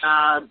 it's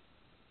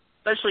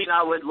especially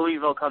not with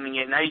Louisville coming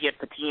in. Now you get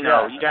Pitino.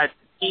 Yeah. You got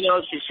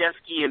Pitino,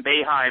 Krzyzewski, and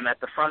Boeheim at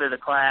the front of the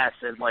class,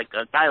 and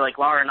a guy like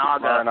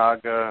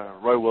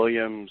Larranaga, Roy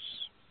Williams.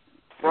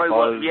 Roy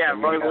Williams.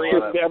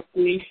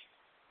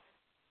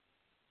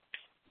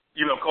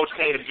 Coach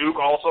K at Duke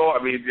also.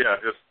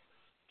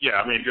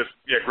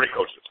 Great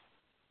coaches.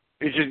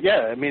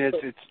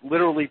 It's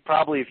literally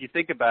probably, if you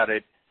think about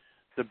it,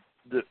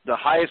 the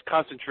highest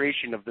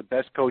concentration of the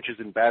best coaches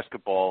in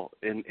basketball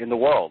in the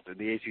world, in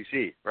the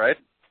ACC, right?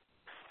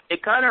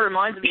 It kind of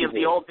reminds me of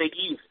the old Big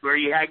East, where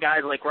you had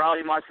guys like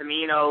Raleigh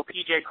Massimino,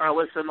 P.J.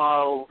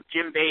 Carlesimo,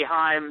 Jim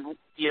Boeheim,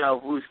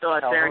 who still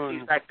at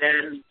Syracuse back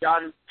then,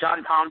 John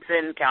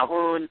Thompson,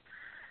 Calhoun.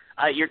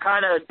 You're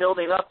kind of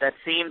building up that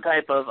same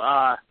type of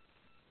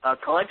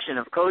collection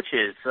of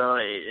coaches, so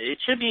it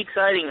should be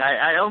exciting.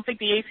 I don't think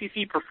the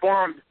ACC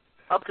performed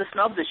up to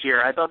snub this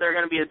year. I thought they were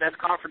going to be the best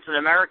conference in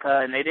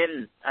America, and they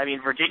didn't. I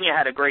mean, Virginia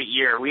had a great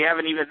year. We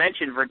haven't even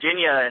mentioned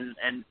Virginia and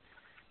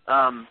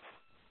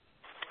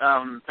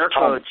their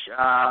coach.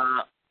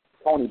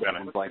 Tony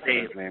Bennett. Like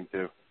his name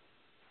too.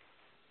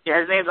 Yeah,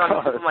 his name's on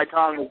the tip of my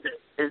tongue.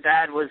 His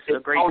dad was a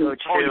great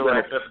coach Tony too.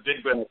 Bennett, that's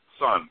Dick Bennett's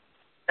son.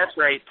 That's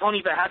right,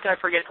 Tony. How can I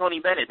forget Tony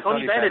Bennett?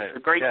 Tony Bennett's a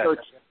great yeah.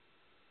 coach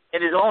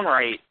in his own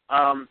right.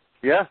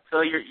 Yeah.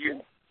 So you're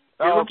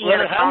looking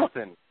at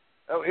Hamilton.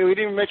 Oh, we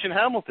didn't even mention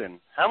Hamilton.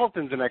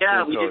 Hamilton's an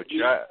excellent coach.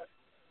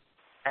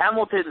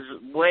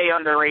 Hamilton's way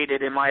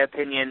underrated in my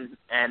opinion,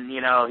 and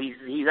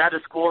he's at a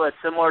school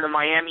that's similar to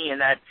Miami in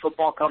that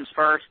football comes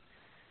first,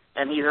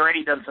 and he's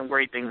already done some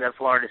great things at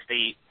Florida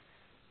State.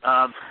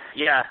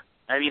 Yeah,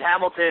 I mean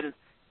Hamilton.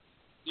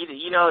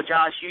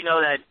 Josh, you know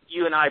that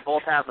you and I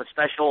both have a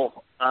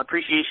special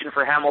appreciation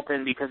for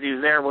Hamilton because he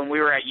was there when we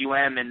were at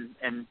UM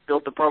and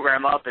built the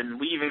program up, and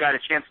we even got a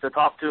chance to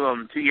talk to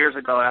him 2 years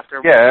ago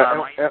after.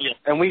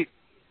 And we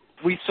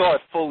saw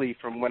it fully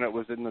from when it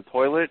was in the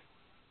toilet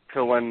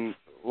to when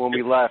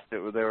we left. They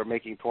were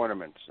making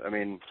tournaments. I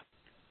mean,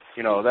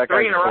 that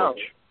guy's a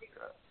coach.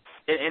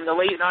 In the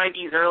late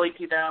 90s, early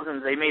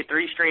 2000s, they made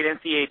 3 straight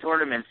NCAA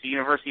tournaments at the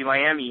University of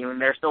Miami, and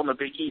they're still in the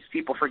Big East.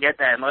 People forget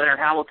that. And Leonard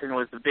Hamilton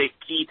was the big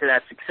key to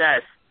that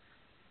success.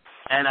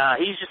 And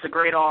he's just a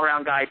great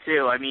all-around guy,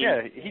 too. I mean,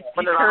 he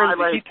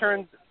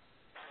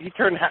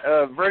turned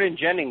Vernon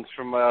Jennings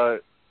from a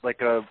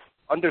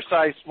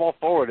undersized small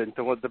forward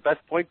into one of the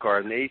best point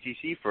guard in the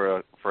ACC for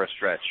a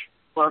stretch.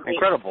 Well,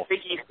 incredible.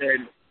 Big East,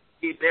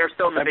 they're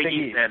still in the Big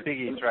East.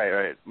 Big East,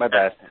 right. My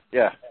bad.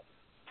 Yeah.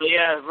 So,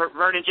 yeah,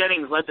 Vernon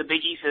Jennings led the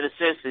Big East in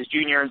assists his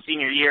junior and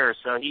senior years,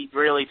 so he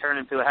really turned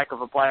into a heck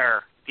of a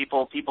player.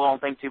 People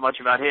don't think too much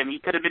about him. He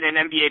could have been an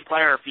NBA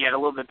player if he had a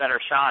little bit better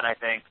shot, I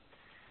think.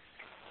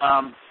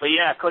 But,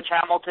 yeah, Coach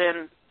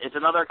Hamilton is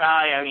another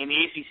guy. I mean,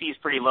 the ACC is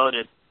pretty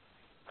loaded.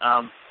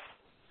 Okay.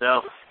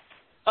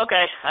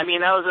 I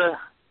mean, that was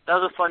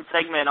a fun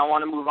segment. I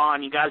want to move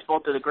on. You guys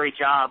both did a great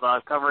job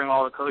covering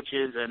all the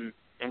coaches and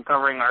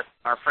covering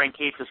our Frank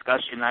Cates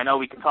discussion. I know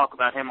we can talk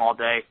about him all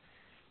day.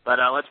 But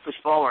let's push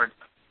forward.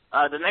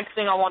 The next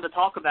thing I wanted to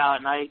talk about,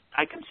 and I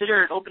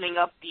considered opening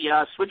up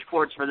the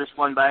switchboards for this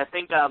one, but I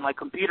think my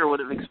computer would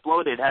have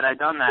exploded had I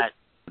done that.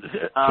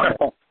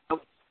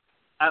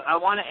 I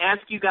want to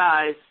ask you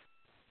guys,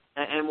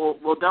 and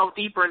we'll delve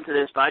deeper into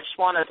this, but I just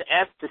wanted to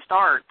ask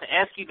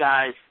you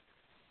guys,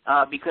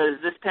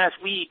 because this past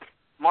week,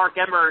 Mark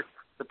Emmert,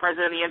 the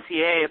president of the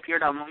NCAA,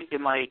 appeared on Mike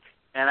and Mike,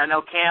 and I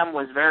know Cam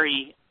was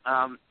very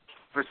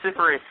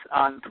vociferous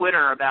on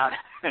Twitter about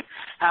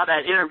how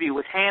that interview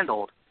was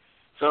handled.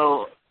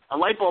 So a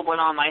light bulb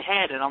went on my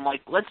head, and I'm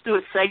like, let's do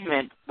a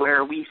segment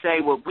where we say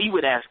what we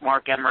would ask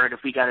Mark Emmert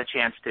if we got a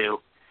chance to.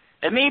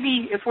 And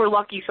maybe, if we're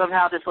lucky,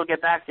 somehow this will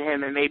get back to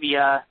him, and maybe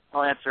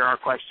he'll answer our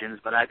questions,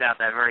 but I doubt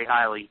that very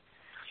highly.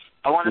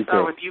 I want to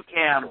start with you,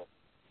 Cam.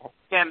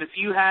 Cam, if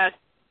you had,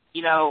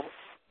 a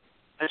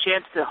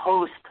chance to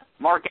host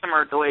Mark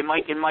Emmert the way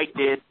Mike and Mike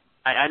did,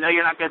 I know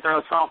you're not going to throw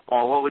a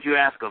softball. What would you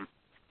ask him?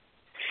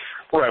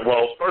 Right.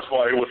 Well, first of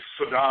all, it was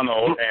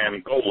Sedano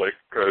and Golick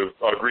because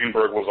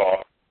Greenberg was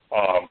off,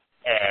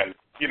 and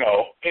it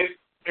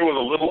was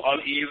a little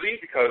uneasy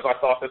because I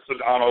thought that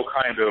Sedano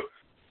kind of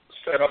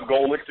set up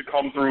Golick to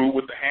come through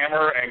with the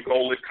hammer, and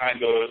Golick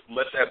kind of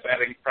let that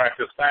batting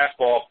practice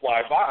fastball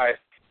fly by,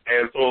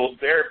 and so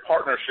their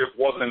partnership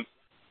wasn't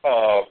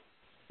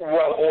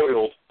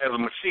well-oiled as a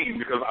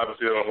machine because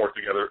obviously they don't work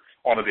together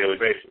on a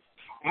daily basis.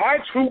 My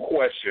 2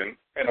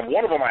 questions, and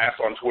one of them I asked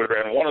on Twitter,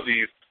 and one of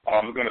these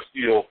I'm going to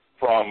steal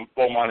from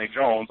Bomani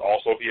Jones,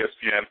 also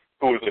ESPN,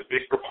 who is a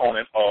big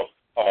proponent of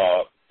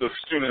the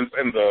students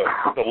and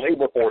the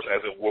labor force,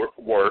 as it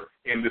were,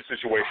 in this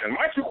situation.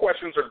 My 2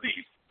 questions are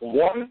these.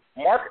 1,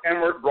 Mark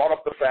Emmert brought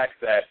up the fact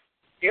that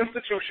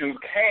institutions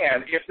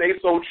can, if they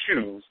so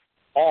choose,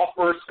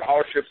 offer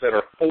scholarships that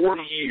are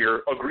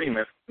 40-year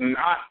agreements,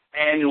 not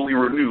annually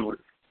renewed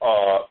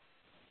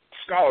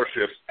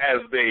scholarships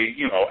as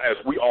as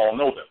we all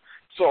know them.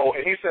 So,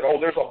 and he said,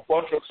 there's a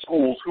bunch of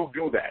schools who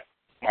do that.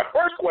 My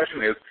first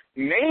question is,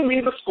 name me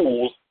the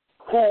schools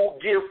who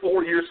give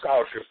 4-year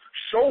scholarships.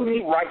 Show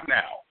me right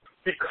now.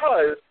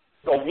 Because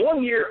the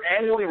 1-year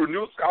annually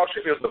renewed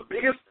scholarship is the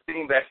biggest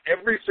thing that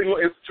every single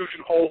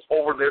institution holds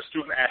over their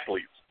student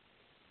athletes.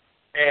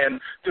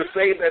 And to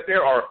say that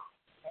there are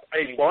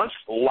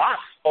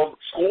lots of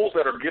schools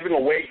that are giving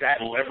away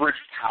that leverage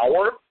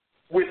power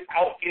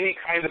without any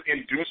kind of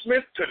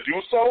inducement to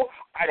do so,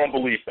 I don't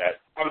believe that.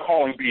 I'm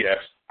calling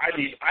BS. I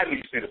need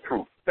to see the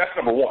proof. That's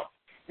number 1.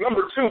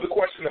 Number 2, the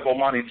question that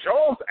Bomani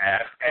Jones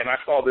asked, and I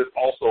saw this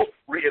also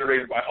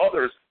reiterated by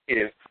others,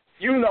 is,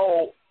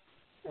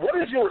 what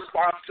is your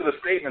response to the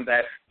statement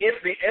that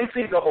if the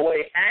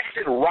NCAA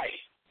acted right,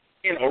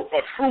 in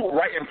a true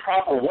right and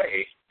proper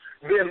way,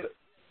 then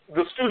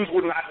the students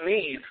would not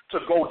need to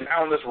go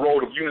down this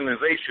road of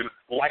unionization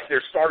like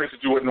they're starting to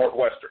do at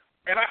Northwestern?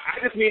 And I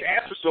just need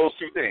answers to those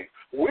 2 things.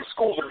 which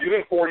schools are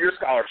giving 4-year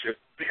scholarships,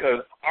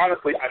 because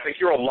honestly, I think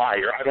you're a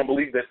liar. I don't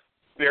believe that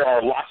there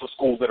are lots of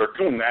schools that are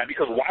doing that,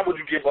 because why would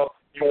you give up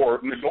your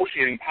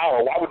negotiating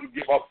power? Why would you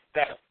give up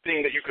that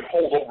thing that you can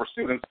hold over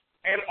students?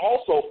 And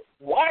also,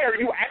 why are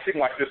you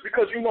acting like this?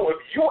 Because,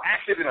 if you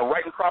acted in a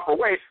right and proper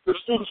way, the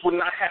students would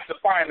not have to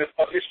find this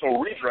additional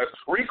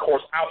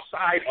recourse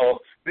outside of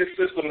this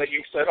system that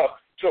you've set up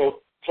to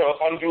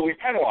unduly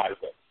penalize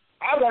them.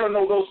 I want to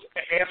know those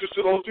answers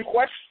to those two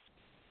questions.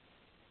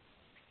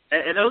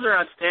 And those are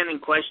outstanding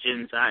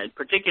questions,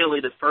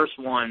 particularly the first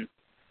one.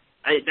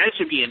 That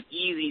should be an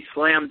easy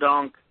slam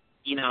dunk,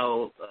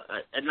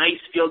 a nice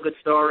feel-good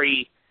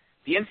story.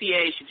 The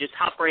NCAA should just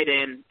hop right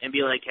in and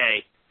be like,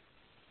 hey,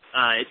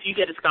 if you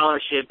get a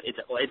scholarship,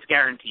 it's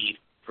guaranteed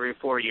for your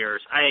 4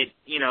 years.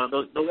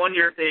 The 1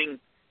 year thing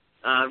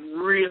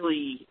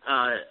really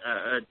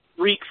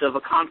reeks of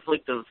a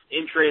conflict of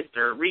interest,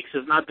 or reeks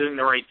of not doing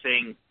the right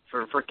thing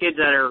for kids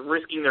that are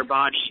risking their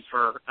body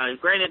for.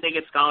 Granted, they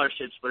get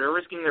scholarships, but are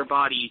risking their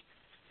body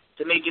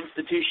to make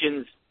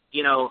institutions,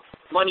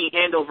 money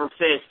hand over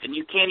fist, and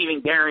you can't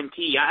even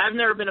guarantee. I've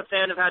never been a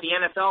fan of how the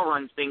NFL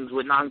runs things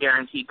with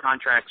non-guaranteed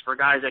contracts for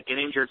guys that get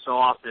injured so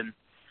often.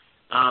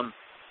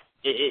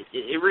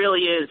 It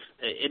really is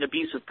an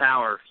abuse of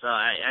power. So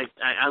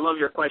I love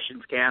your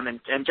questions, Cam.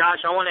 And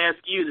Josh, I want to ask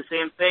you the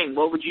same thing.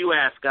 What would you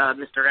ask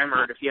Mr.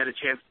 Emmert if you had a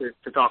chance to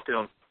talk to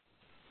him?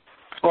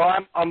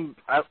 Well,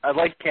 I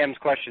like Cam's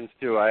questions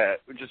too.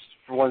 Just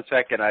for 1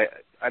 second, I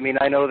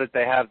know that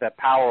they have that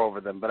power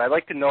over them, but I'd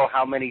like to know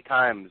how many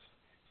times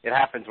it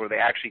happens where they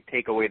actually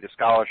take away the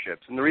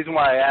scholarships. And the reason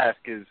why I ask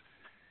is,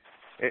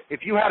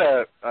 if you had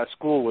a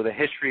school with a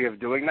history of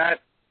doing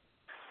that,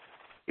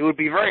 it would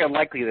be very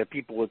unlikely that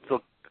people would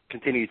still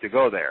continue to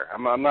go there.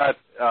 I'm not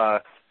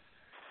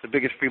the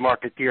biggest free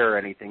marketeer or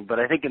anything, but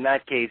I think in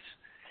that case,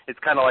 it's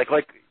kind of like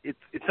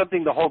it's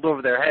something to hold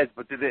over their heads.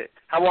 But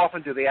how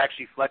often do they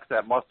actually flex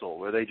that muscle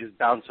where they just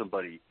bounce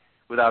somebody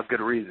without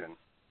good reason?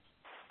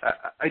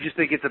 I just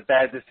think it's a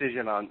bad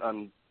decision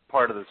on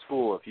part of the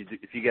school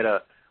if you get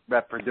a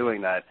rep for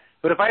doing that.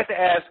 But if I had to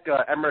ask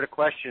Emmert a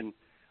question,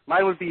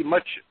 mine would be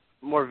much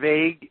more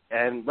vague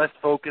and less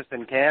focused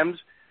than Cam's.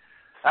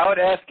 I would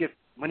ask if,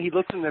 when he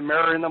looks in the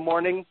mirror in the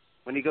morning,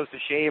 when he goes to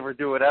shave or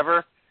do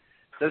whatever,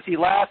 does he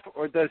laugh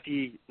or does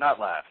he not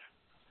laugh?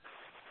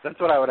 That's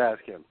what I would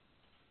ask him.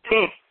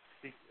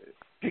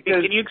 Because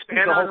can you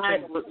expand on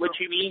that, what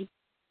you mean?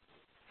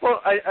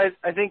 Well,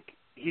 I think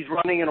he's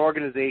running an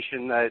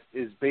organization that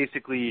is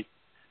basically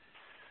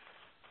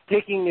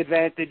taking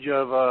advantage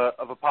of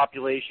a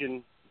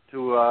population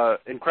to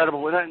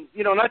incredible,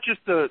 not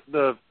just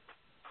the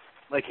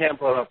like Cam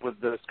brought up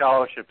with the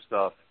scholarship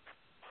stuff,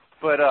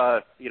 but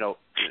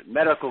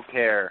medical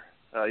care.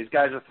 These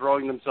guys are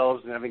throwing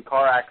themselves and having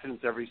car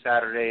accidents every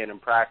Saturday and in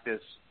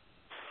practice.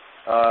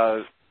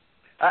 I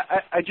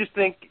just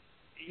think,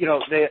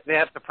 they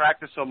have to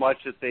practice so much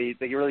that they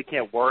really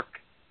can't work,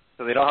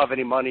 so they don't have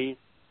any money.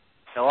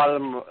 And a lot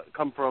of them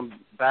come from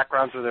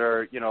backgrounds where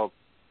they're,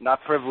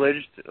 not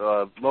privileged,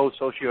 low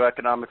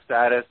socioeconomic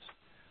status.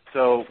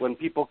 So when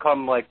people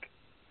come,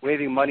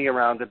 waving money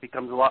around, it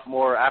becomes a lot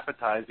more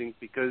appetizing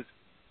because,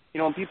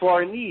 when people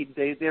are in need,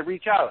 they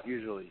reach out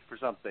usually for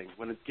something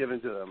when it's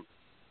given to them.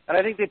 And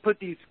I think they put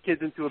these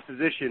kids into a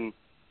position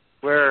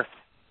where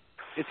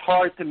it's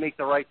hard to make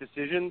the right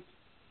decisions.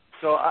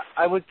 So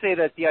I would say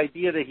that the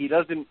idea that he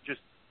doesn't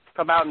just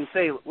come out and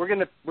say, we're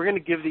gonna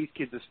give these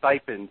kids a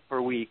stipend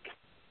per week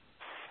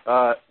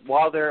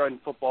while they're in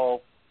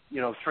football,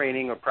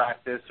 training or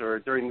practice or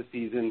during the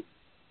season,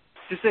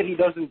 just that he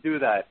doesn't do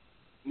that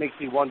makes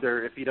me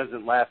wonder if he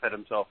doesn't laugh at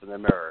himself in the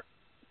mirror.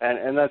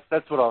 And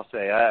that's what I'll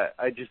say.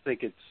 I just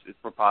think it's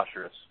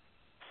preposterous.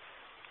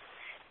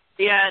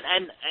 Yeah,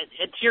 and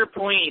to your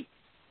point,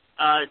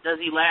 does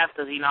he laugh?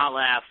 Does he not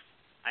laugh?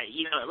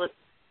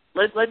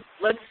 Let's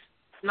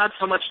not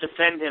so much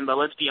defend him, but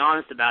let's be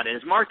honest about it.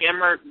 Is Mark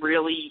Emmert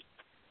really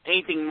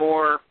anything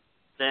more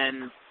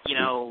than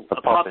a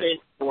puppet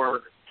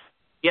for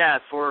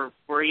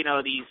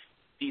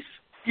these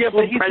yeah,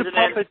 but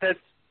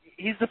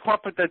he's the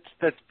puppet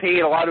that's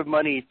paid a lot of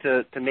money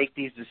to make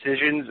these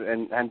decisions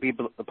and be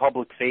the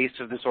public face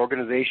of this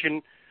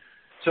organization.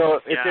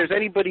 So if there's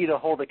anybody to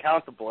hold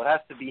accountable, it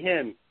has to be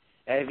him.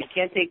 And if he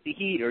can't take the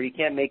heat or he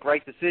can't make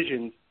right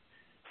decisions,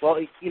 well,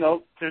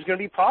 there's going to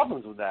be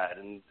problems with that.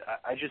 And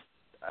I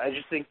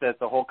just think that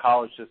the whole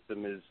college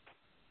system is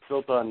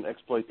built on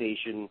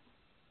exploitation,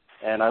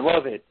 and I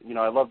love it.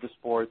 I love the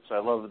sports. I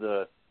love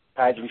the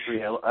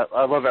pageantry.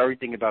 I love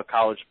everything about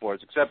college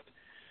sports, except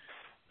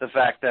the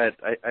fact that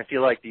I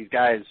feel like these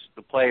guys,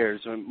 the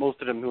players,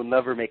 most of them will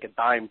never make a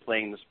dime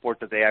playing the sport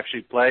that they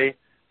actually play,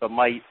 but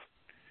might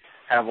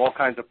have all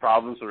kinds of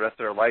problems the rest of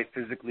their life,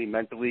 physically,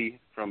 mentally,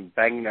 from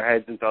banging their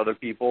heads into other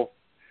people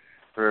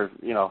for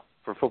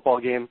a football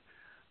game.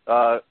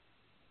 I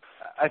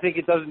think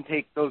it doesn't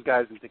take those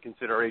guys into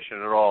consideration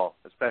at all,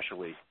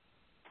 especially.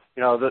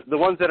 The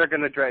ones that are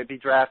going to be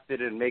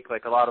drafted and make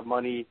a lot of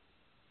money,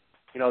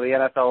 the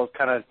NFL is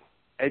kind of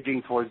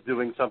edging towards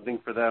doing something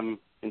for them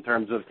in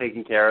terms of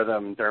taking care of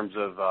them, in terms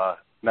of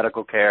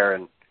medical care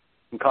and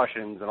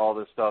concussions and all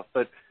this stuff.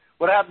 But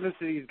what happens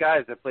to these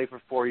guys that play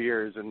for 4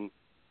 years and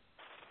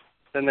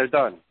then they're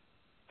done?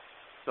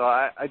 So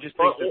I just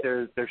think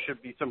that there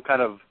should be some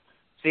kind of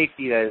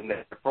safety in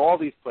there for all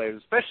these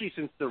players, especially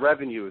since the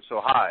revenue is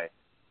so high.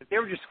 If they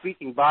were just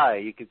squeaking by,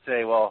 you could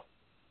say, well,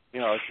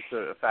 it's just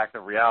a fact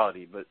of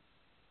reality. But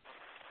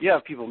you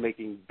have people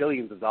making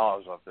billions of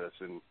dollars off this,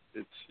 and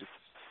it's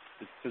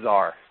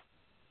bizarre.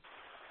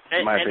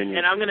 In my opinion.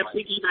 And I'm going to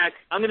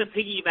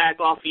piggyback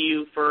off of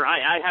you for.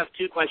 I have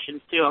two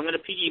questions too. I'm going to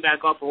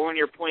piggyback off of one of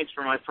your points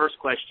for my first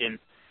question.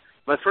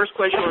 My first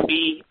question would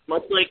be,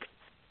 much like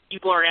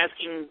people are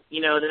asking, the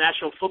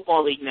National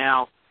Football League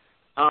now,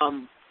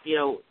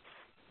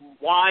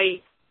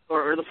 why,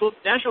 or the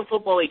National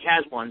Football League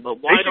has one, but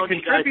why don't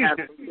you guys have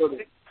some sort of,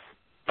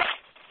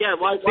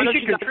 why don't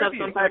you guys have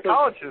some type of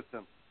college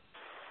system?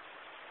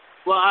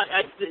 Well,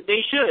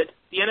 they should.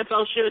 The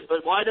NFL should,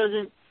 but why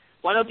don't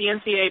the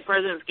NCAA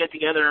presidents get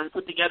together and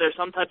put together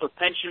some type of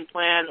pension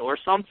plan or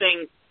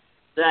something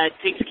that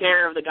takes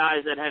care of the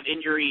guys that have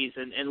injuries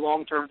and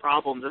long-term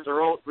problems as a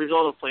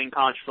result of playing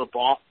college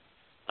football?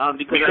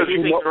 Because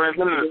you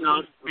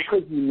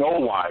know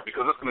why.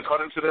 Because it's going to cut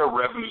into their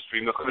revenue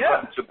stream. It's going to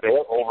cut into their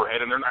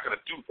overhead, and they're not going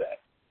to do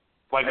that.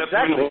 Like, that's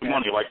exactly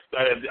money. Like,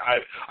 I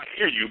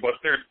hear you, but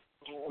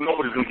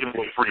nobody's going to give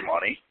away free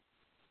money.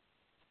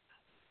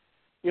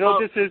 You know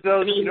what this is,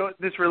 though? You know what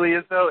this really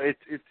is, though?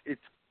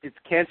 It's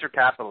cancer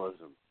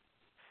capitalism.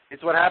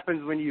 It's what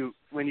happens when you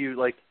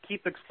like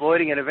keep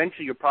exploiting, and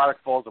eventually your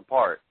product falls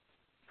apart.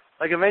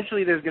 Like,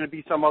 eventually there's going to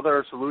be some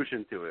other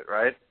solution to it,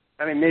 right?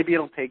 I mean, maybe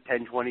it'll take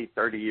 10, 20,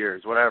 30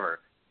 years, whatever.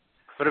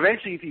 But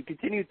eventually, if you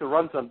continue to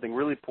run something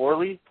really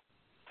poorly,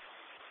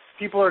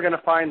 people are going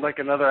to find, like,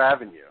 another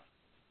avenue.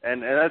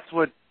 And that's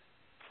what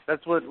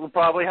will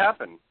probably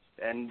happen.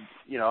 And,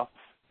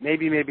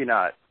 maybe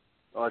not.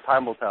 Well,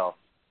 time will tell.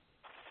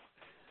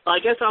 Well, I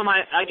guess I'm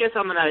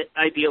an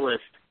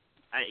idealist.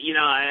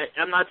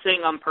 I'm not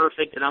saying I'm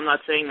perfect, and I'm not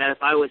saying that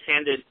if I was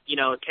handed,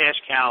 a cash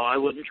cow, I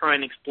wouldn't try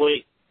and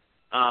exploit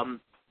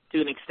to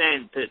an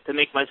extent to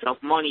make myself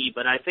money.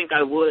 But I think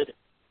I would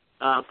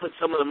put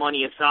some of the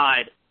money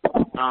aside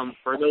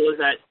for those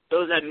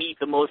that meet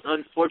the most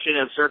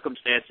unfortunate of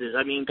circumstances.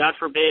 I mean, God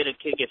forbid a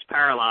kid gets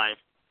paralyzed.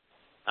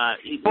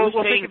 Well,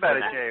 think about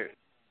it, Jay.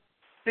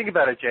 Think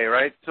about it, Jay.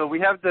 Right? So we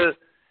have the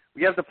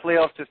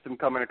playoff system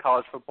coming to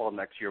college football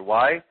next year.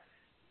 Why?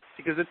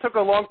 Because it took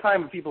a long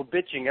time of people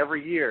bitching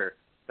every year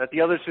that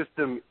the other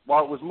system,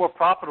 while it was more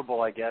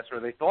profitable, I guess, or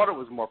they thought it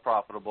was more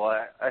profitable,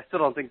 I still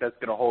don't think that's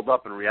going to hold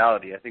up in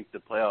reality. I think the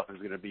playoff is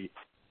going to be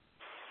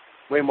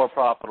way more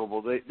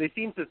profitable. They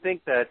seem to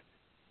think that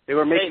they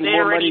were making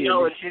more money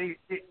in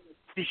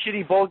these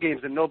shitty bowl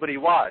games that nobody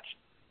watched.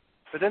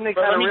 But then they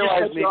kind of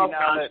realized maybe now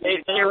that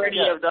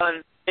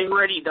they've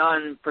already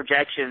done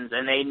projections,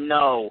 and they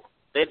know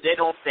they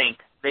don't think.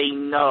 They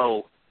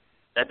know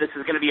that this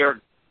is going to be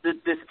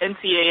this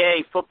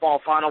NCAA football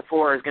Final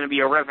Four is going to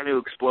be a revenue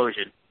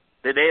explosion.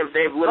 They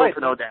have little to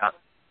no doubt.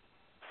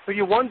 So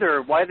you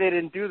wonder why they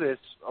didn't do this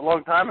a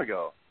long time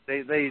ago.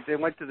 They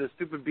went to the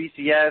stupid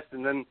BCS,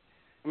 and then,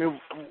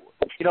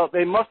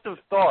 they must have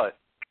thought,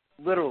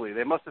 literally,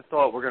 we're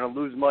going to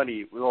lose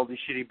money with all these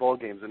shitty bowl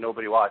games that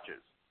nobody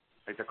watches.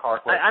 Like the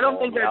Carquest I don't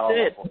think that's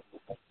it.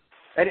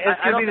 And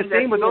it's going to be the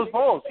same with those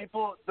bowls.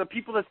 The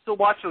people that still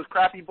watch those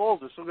crappy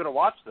bowls are still going to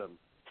watch them.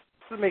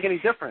 It doesn't make any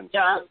difference.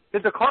 Yeah,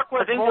 Did the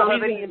Carquest Bowl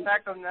have any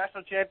impact on the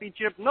national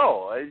championship?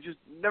 No. It just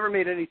never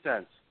made any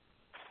sense.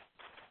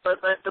 But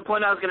the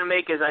point I was going to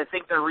make is I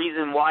think the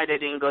reason why they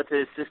didn't go to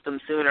the system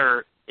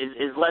sooner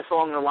is less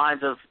along the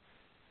lines of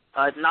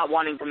not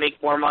wanting to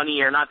make more money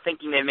or not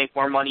thinking they'd make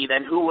more money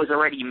than who was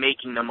already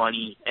making the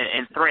money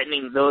and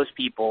threatening those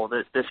people.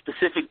 The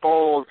specific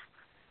bowls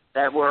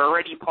that were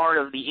already part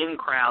of the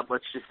in-crowd,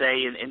 let's just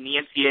say, in the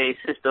NCAA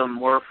system,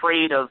 were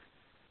afraid of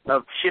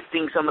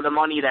shifting some of the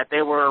money that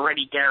they were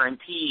already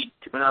guaranteed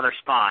to another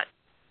spot,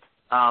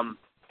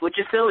 which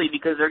is silly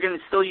because they're going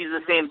to still use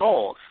the same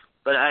bowls.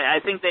 But I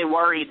think they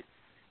worried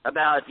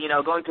about,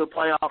 going to a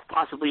playoff,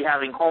 possibly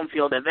having home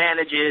field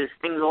advantages,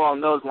 things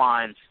along those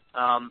lines,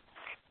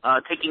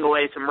 taking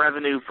away some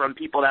revenue from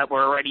people that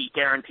were already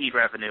guaranteed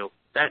revenue.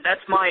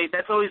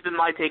 That's always been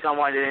my take on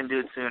why they didn't do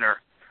it sooner.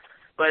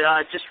 But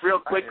just real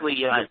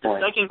quickly, the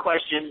second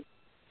question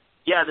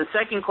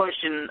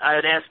I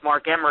would ask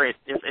Mark Emmert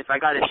if I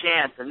got a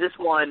chance, and this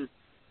one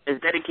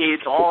is dedicated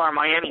to all our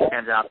Miami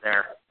fans out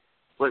there.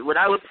 What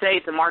I would say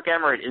to Mark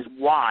Emmert is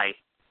why?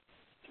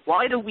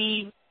 Why do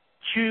we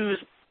choose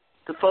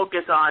to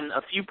focus on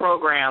a few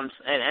programs?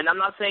 And I'm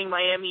not saying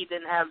Miami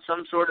didn't have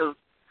some sort of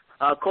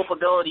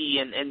culpability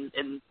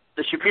in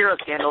the Shapiro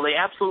scandal. They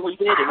absolutely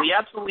did, and we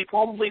absolutely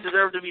probably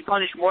deserve to be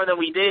punished more than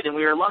we did, and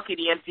we were lucky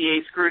the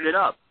NCAA screwed it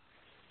up.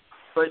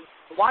 But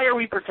why are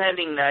we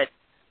pretending that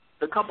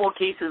the couple of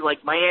cases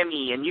like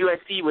Miami and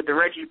USC with the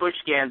Reggie Bush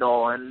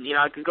scandal, and,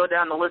 I can go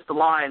down the list of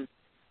lines,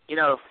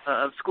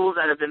 of schools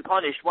that have been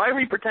punished, why are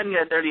we pretending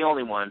that they're the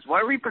only ones?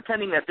 Why are we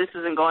pretending that this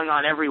isn't going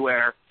on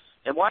everywhere?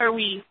 And why are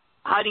we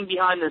hiding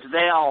behind this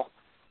veil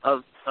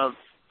of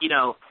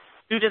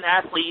student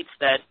athletes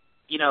that,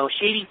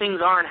 shady things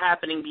aren't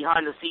happening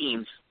behind the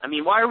scenes. I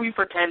mean, why are we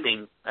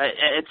pretending?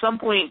 At some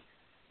point,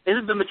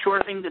 isn't the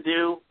mature thing to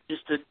do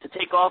just to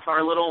take off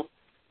our little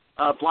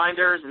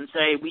blinders and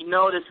say, we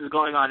know this is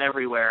going on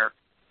everywhere?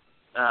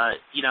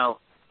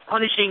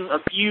 Punishing a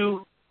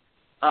few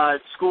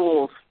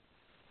schools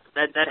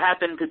that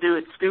happen to do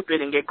it stupid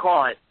and get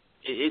caught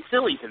is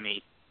silly to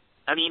me.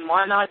 I mean,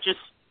 why not just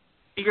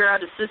figure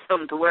out a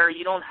system to where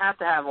you don't have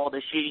to have all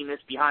this shadiness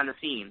behind the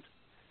scenes?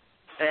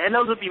 And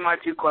those would be my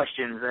two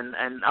questions,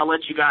 and I'll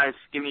let you guys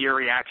give me your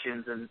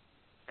reactions and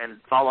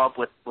follow up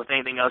with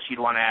anything else you'd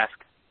want to ask.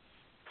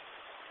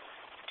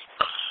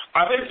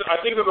 I think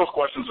that those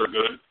questions are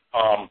good.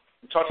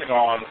 Touching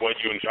on what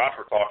you and Josh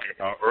were talking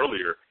about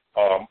earlier,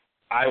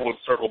 I would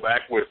circle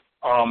back with,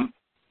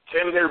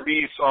 can there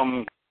be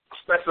some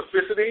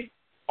specificity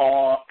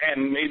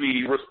and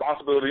maybe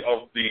responsibility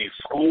of the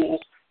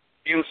schools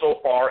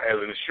insofar as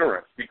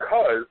insurance?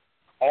 Because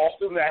all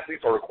student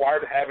athletes are required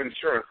to have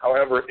insurance.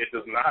 However, it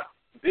does not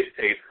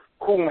dictate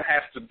whom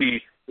has to be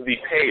the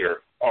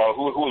payer,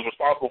 who is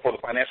responsible for the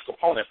financial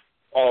component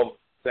of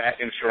that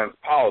insurance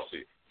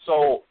policy.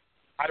 So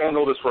I don't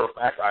know this for a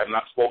fact. I have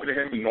not spoken to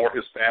him nor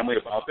his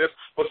family about this,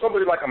 but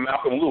somebody like a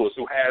Malcolm Lewis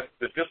who had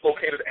the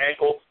dislocated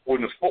ankle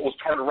when his foot was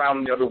turned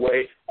around the other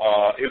way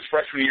his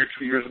freshman year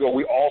 2 years ago,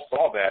 we all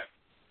saw that.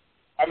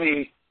 I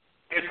mean,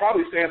 it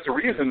probably stands to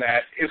reason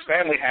that his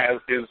family has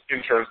his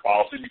insurance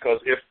policy,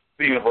 because if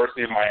the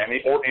University of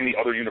Miami or any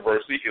other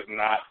university is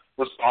not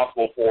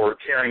responsible for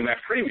carrying that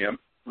premium,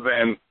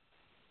 then,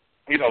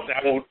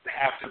 that will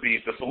have to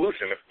be the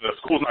solution. If the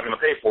school's not going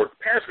to pay for it,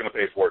 the parents are going to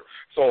pay for it.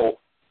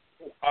 So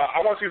I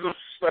want to see some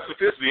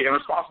specificity and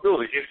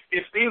responsibility.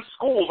 If these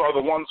schools are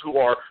the ones who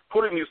are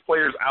putting these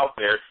players out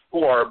there,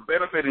 who are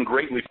benefiting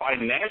greatly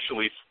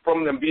financially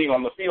from them being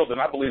on the field,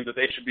 then I believe that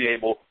they should be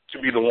able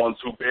to be the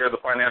ones who bear the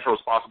financial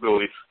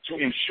responsibility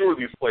to insure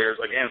these players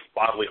against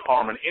bodily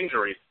harm and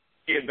injury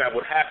if that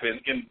would happen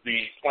in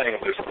the playing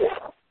of this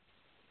sport.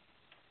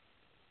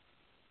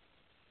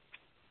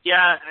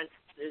 Yeah,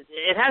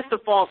 it has to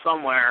fall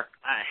somewhere.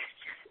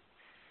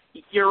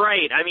 You're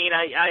right. I mean,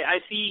 I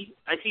see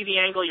the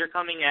angle you're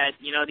coming at.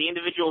 The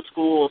individual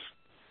schools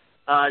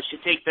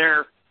should take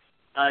their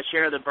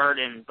share of the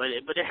burden, but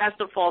it has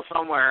to fall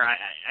somewhere.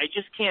 I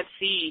just can't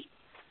see,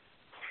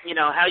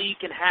 how you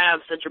can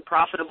have such a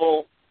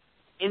profitable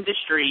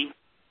industry,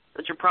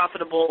 such a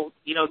profitable,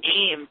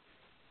 game,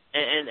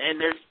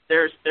 and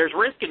there's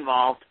risk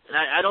involved, and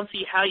I don't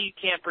see how you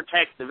can't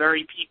protect the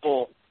very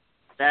people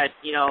that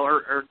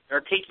are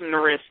taking the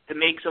risk to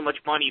make so much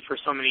money for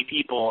so many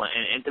people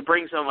and to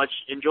bring so much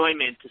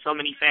enjoyment to so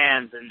many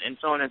fans and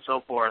so on and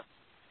so forth.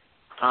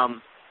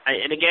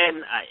 And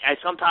again, I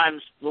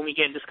sometimes when we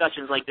get in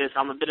discussions like this,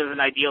 I'm a bit of an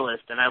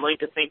idealist, and I like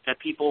to think that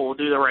people will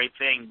do the right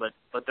thing, but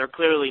they're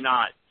clearly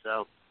not.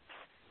 So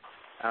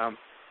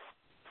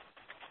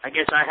I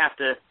guess I have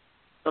to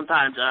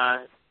sometimes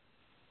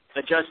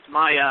adjust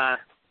my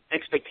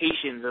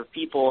expectations of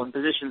people in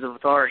positions of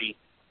authority.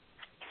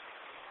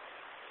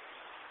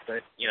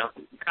 But,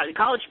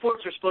 college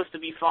sports are supposed to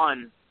be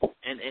fun,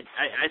 and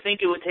I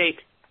think it would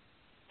take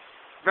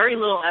very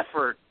little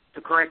effort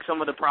to correct some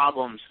of the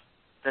problems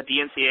that the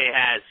NCAA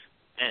has.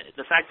 And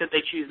the fact that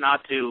they choose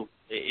not to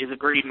is a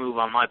great move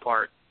on my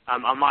part,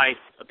 on my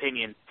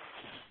opinion.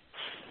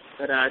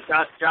 But,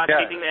 Josh,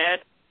 anything to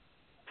add?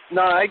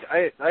 No,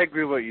 I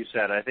agree with what you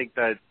said. I think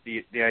that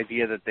the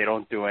idea that they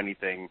don't do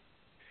anything,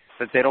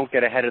 that they don't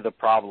get ahead of the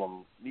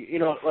problem,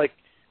 like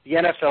the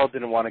NFL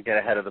didn't want to get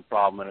ahead of the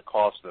problem and it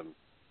cost them.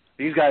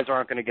 These guys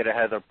aren't going to get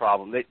ahead of the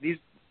problem.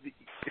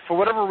 For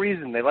whatever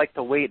reason, they like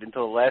to wait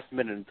until the last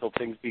minute until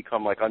things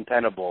become like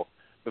untenable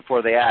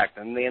before they act,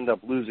 and they end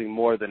up losing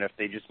more than if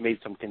they just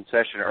made some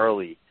concession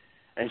early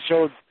and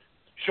showed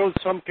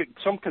some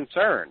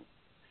concern.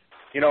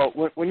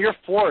 When you're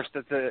forced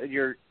that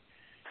your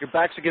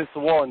back's against the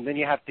wall and then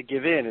you have to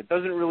give in, it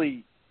doesn't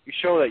really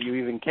show that you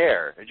even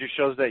care. It just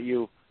shows that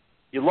you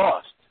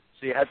lost,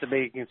 so you had to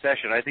make a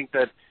concession. I think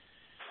that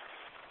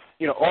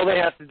all they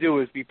have to do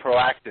is be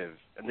proactive,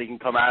 and they can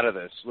come out of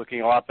this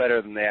looking a lot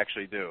better than they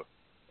actually do.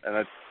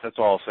 And that's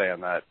all I'll say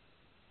on that.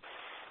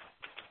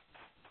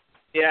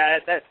 Yeah,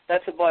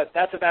 that's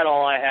about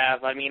all I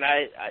have. I mean,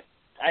 I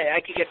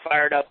could get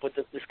fired up with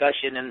this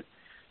discussion, and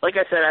like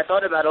I said, I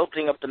thought about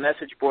opening up the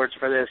message boards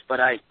for this, but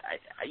I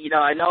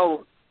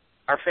know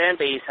our fan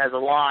base has a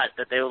lot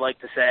that they would like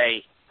to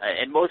say,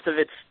 and most of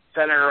it's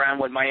centered around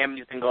what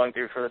Miami's been going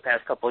through for the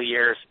past couple of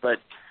years. But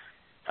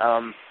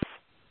the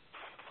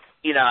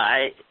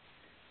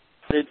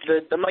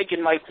Mike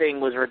and Mike thing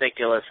was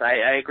ridiculous.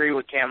 I agree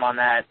with Cam on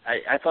that.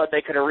 I thought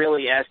they could have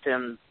really asked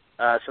him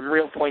some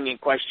real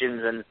poignant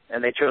questions,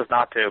 and they chose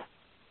not to.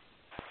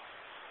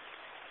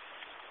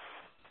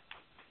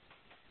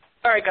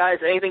 All right, guys,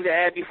 anything to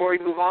add before we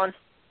move on?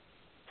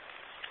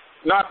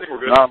 No, I think we're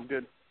good. No, I'm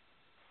good.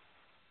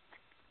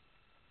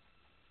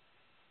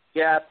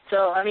 Yeah,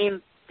 so, I mean,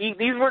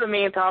 these were the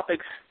main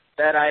topics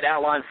that I'd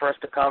outlined for us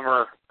to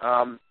cover.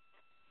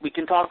 We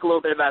can talk a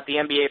little bit about the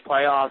NBA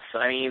playoffs.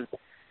 I mean,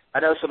 I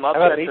know some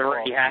upsets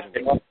already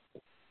happened.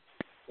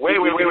 Wait.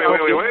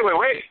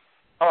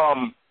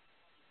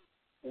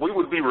 We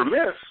would be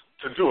remiss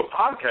to do a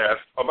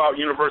podcast about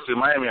University of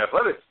Miami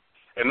athletics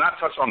and not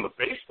touch on the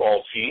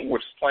baseball team,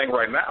 which is playing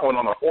right now and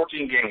on a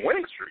 14-game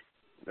winning streak.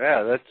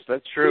 Yeah,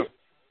 that's true.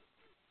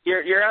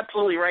 You're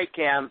absolutely right,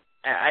 Cam.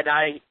 And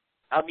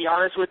I'll be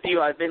honest with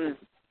you, I've been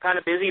kind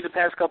of busy the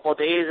past couple of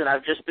days, and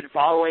I've just been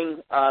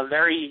following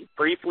very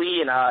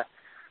briefly. And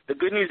the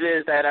good news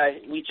is that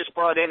we just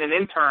brought in an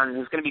intern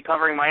who's going to be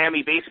covering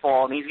Miami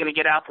baseball, and he's going to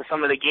get out to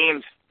some of the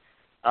games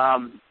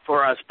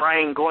for us,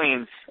 Brian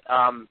Goins.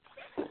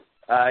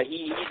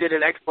 He did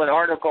an excellent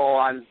article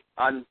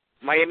on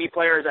Miami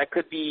players that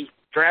could be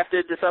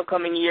drafted this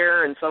upcoming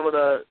year and some of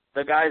the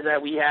guys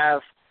that we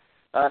have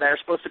that are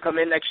supposed to come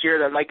in next year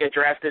that might get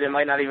drafted and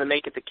might not even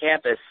make it to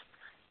campus.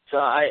 So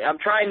I'm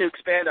trying to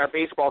expand our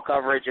baseball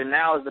coverage, and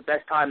now is the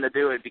best time to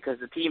do it because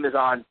the team is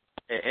on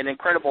an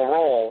incredible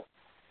roll.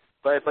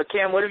 But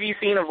Cam, what have you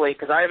seen of late?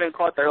 Because I haven't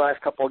caught their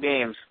last couple of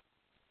games.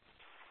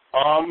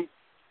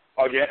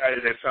 Again,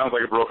 it sounds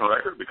like a broken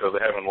record because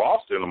they haven't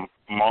lost in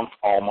a month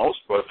almost,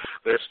 but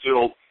they're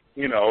still,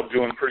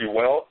 doing pretty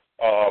well.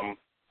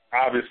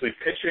 Obviously,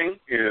 pitching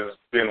has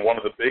been one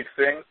of the big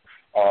things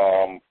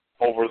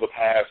over the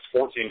past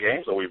 14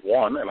 games that we've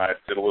won, and I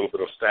did a little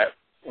bit of stat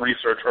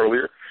research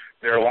earlier.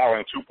 They're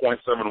allowing 2.71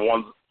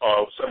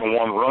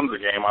 runs a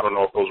game. I don't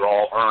know if those are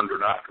all earned or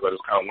not because I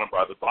just kind of went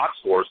by the box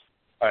scores.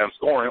 I am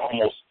scoring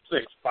almost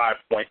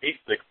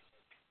 5.86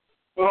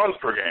 runs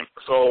per game.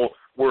 So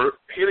we're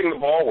hitting the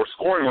ball, we're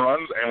scoring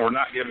runs, and we're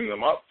not giving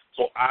them up.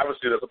 So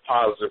obviously that's a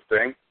positive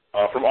thing.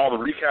 From all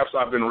the recaps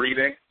I've been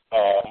reading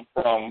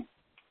from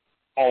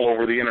all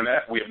over the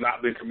Internet, we have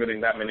not been committing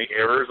that many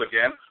errors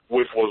again,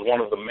 which was one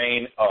of the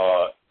main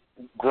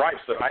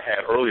gripes that I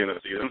had early in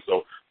the season.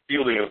 So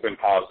fielding has been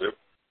positive.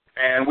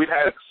 And we've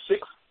had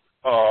six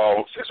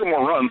or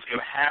more runs in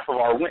half of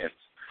our wins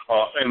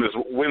in this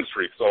win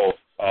streak. So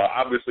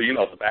obviously,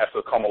 the bats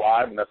have come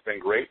alive, and that's been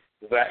great.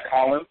 Zach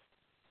Collins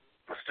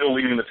still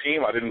leading the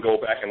team. I didn't go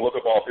back and look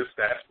up all his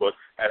stats, but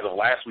as of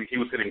last week, he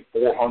was hitting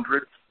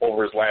 400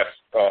 over his last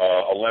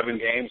 11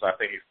 games. I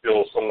think he's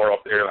still somewhere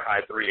up there in the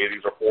high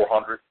 380s or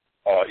 400,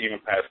 even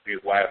past these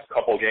last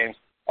couple of games.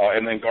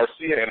 And then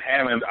Garcia and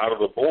Hammond out of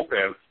the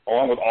bullpen,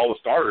 along with all the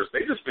starters,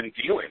 they've just been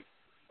dealing.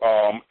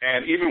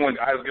 And even when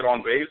guys get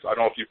on base, I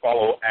don't know if you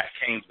follow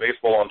 @Canes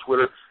Baseball on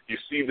Twitter, you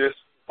see this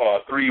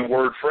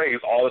 3-word phrase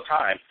all the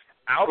time,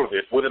 out of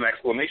it with an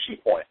exclamation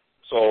point.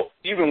 So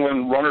even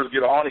when runners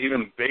get on,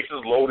 even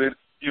bases loaded,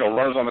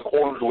 runners on the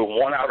corners with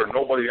one out or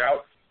nobody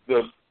out,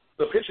 the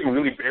pitching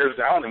really bears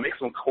down and makes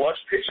some clutch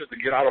pitches to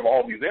get out of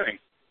all these innings.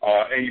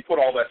 And you put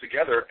all that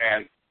together,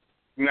 and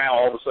now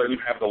all of a sudden you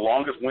have the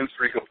longest win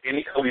streak of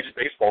any collegiate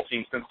baseball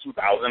team since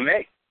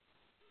 2008.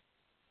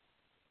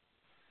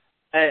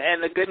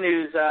 And the good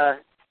news,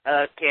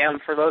 Cam,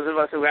 for those of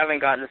us who haven't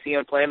gotten to see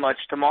them play much,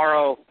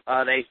 tomorrow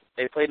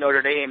they play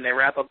Notre Dame. They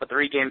wrap up a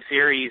 3-game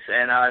series,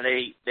 and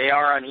they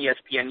are on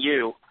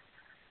ESPNU.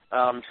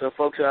 So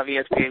folks who have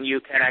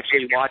ESPNU can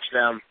actually watch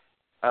them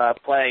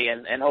play,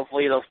 and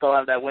hopefully they'll still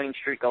have that winning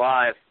streak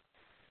alive.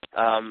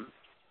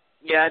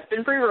 Yeah, it's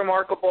been pretty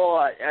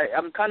remarkable.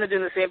 I'm kind of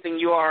doing the same thing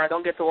you are. I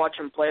don't get to watch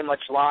them play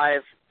much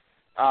live,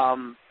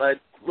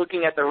 but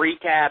looking at the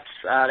recaps,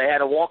 they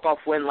had a walk-off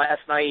win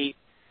last night.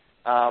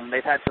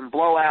 They've had some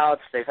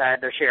blowouts. They've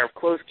had their share of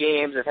close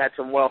games. They've had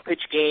some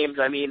well-pitched games.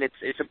 I mean,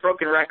 it's a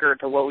broken record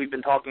to what we've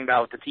been talking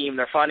about with the team.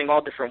 They're finding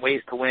all different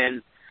ways to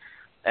win.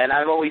 And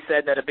I've always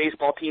said that a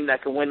baseball team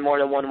that can win more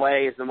than one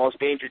way is the most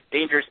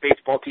dangerous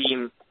baseball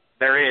team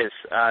there is.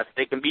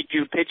 They can beat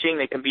you pitching.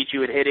 They can beat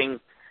you at hitting.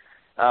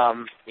 That's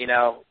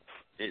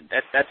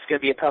going to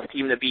be a tough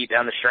team to beat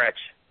down the stretch.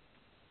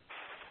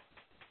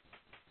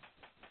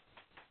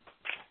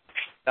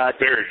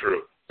 Very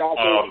true.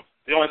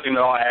 The only thing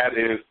that I'll add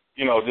is,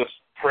 just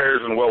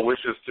prayers and well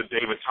wishes to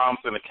David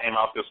Thompson. It came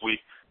out this week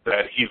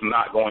that he's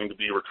not going to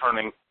be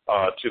returning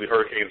to the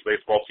Hurricanes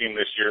baseball team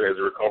this year as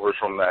he recovers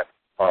from that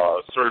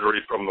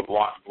surgery from the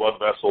blocked blood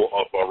vessel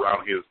up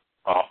around his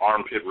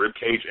armpit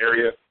ribcage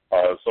area.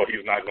 So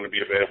he's not going to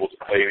be available to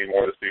play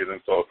anymore this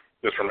season. So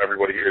just from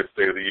everybody here at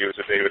State of the U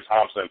to David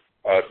Thompson,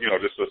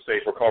 just a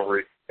safe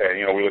recovery. And,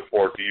 we look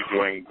forward to you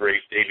doing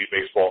great Davy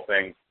baseball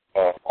things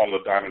on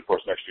the Diamond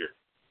Course next year.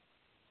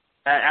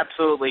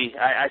 Absolutely.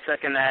 I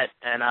second that,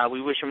 and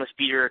we wish him a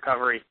speedy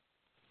recovery.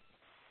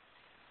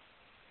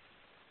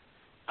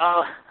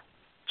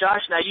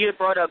 Josh, now you had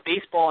brought up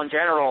baseball in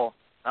general.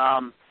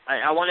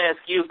 I want to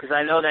ask you, because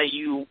I know that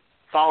you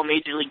follow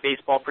Major League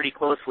Baseball pretty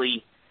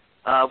closely.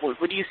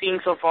 What are you seeing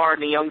so far in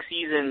the young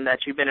season that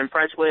you've been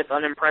impressed with,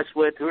 unimpressed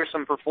with? Who are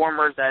some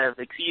performers that have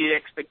exceeded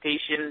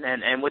expectation,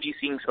 and what are you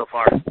seeing so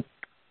far?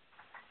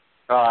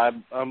 I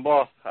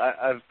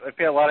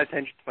pay a lot of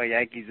attention to my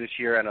Yankees this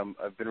year, and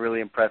I've been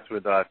really impressed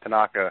with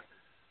Tanaka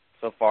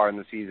so far in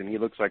the season. He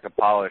looks like a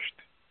polished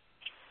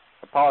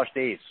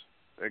ace.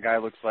 The guy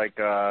looks like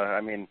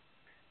you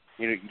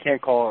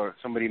can't call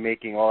somebody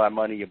making all that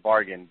money a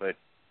bargain, but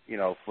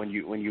when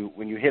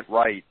you hit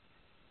right,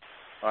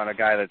 on a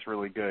guy that's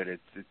really good.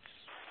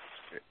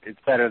 It's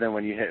better than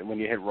when you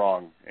hit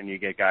wrong and you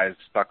get guys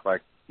stuck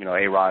like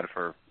A-Rod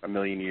for a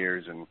million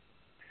years and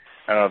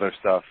other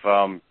stuff.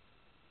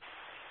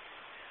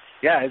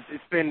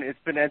 It's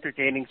been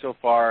entertaining so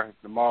far.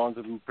 The Marlins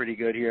have been pretty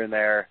good here and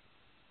there.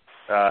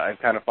 I've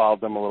kind of followed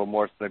them a little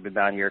more since I've been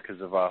down here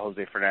because of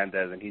Jose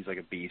Fernandez, and he's like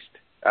a beast.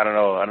 I don't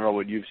know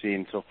what you've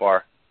seen so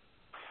far.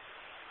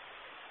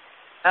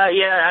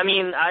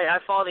 I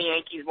follow the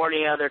Yankees more than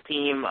any other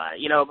team.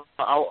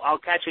 I'll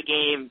catch a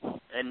game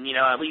and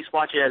at least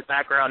watch it as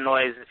background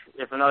noise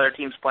if another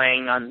team's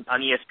playing on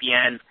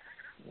ESPN.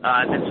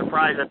 I've been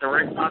surprised that the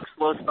Red Sox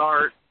slow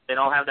start. They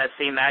don't have that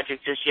same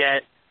magic just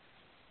yet.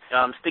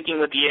 Sticking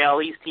with the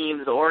AL East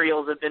teams, the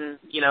Orioles have been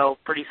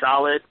pretty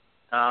solid.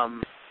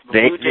 The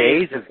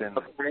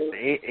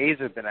A's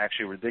have been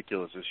actually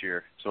ridiculous this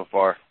year so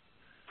far.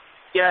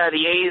 Yeah,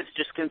 the A's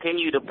just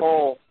continue to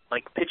pull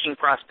like pitching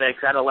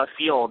prospects out of left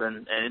field,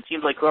 and it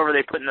seems like whoever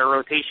they put in their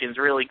rotation is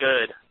really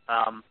good.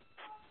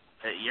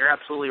 You're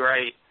absolutely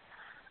right.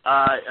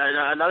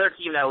 Another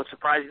team that was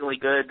surprisingly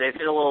good, they've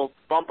hit a little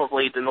bump of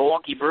late, the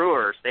Milwaukee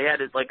Brewers. They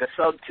had like a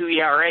sub-2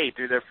 ERA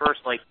through their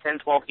first 10,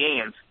 12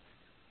 games.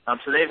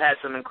 So they've had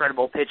some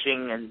incredible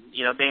pitching, and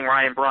being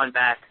Ryan Braun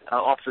back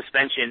off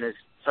suspension has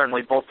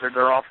certainly bolstered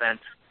their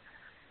offense.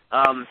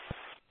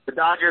 The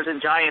Dodgers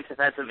and Giants have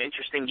had some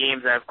interesting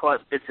games that I've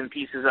caught bits and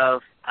pieces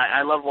of.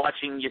 I love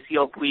watching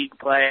Yasiel Puig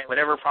play.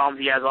 Whatever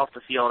problems he has off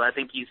the field, I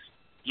think he's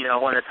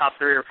one of the top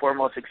 3 or 4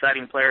 most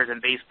exciting players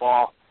in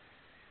baseball.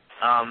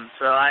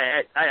 So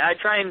I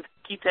try and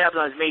keep tabs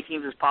on as many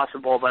teams as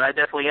possible, but I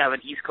definitely have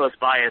an East Coast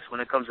bias when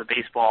it comes to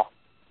baseball.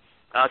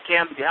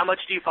 Cam, how much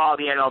do you follow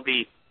the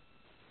MLB?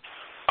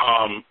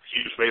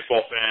 Huge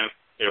baseball fan.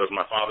 It was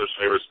my father's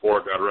favorite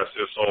sport, God rest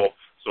his soul.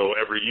 So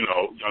every,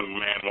 young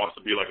man wants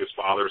to be like his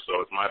father,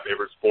 so it's my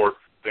favorite sport.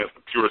 I think it's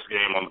the purest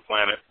game on the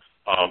planet.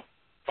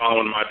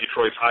 Following my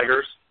Detroit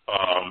Tigers,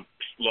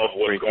 love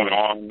what's going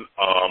on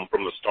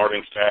from the starting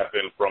staff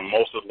and from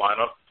most of the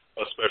lineup,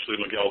 especially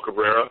Miguel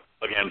Cabrera.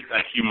 Again,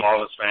 thank you,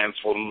 Marlins fans,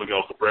 for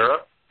Miguel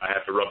Cabrera. I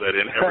have to rub that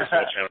in every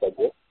single chance I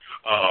get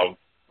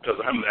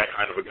because I'm that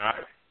kind of a guy.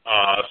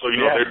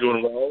 They're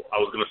doing well. I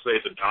was going to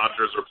say the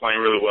Dodgers are playing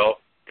really well,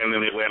 and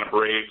then the Atlanta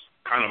Braves,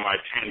 kind of my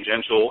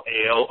tangential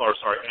NL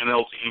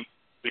team,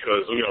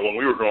 because, when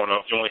we were growing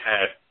up, you only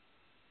had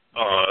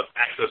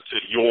access to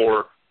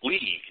your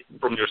league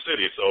from your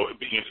city. So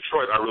being in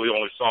Detroit, I really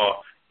only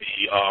saw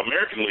the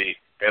American League.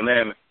 And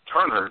then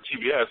Turner,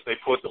 TBS, they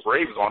put the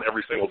Braves on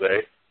every single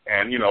day.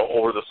 And,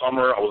 over the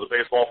summer, I was a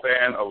baseball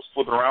fan. I was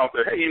flipping around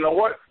and said, hey, you know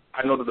what?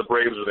 I know that the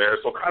Braves are there.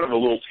 So kind of a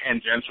little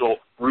tangential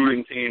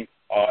rooting team.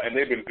 And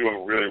they've been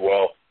doing really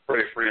well.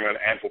 Freddie Freeman,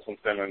 Andrelton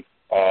Simmons,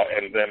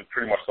 and then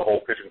pretty much the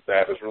whole pitching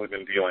staff has really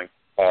been dealing.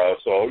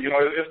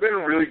 It's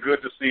been really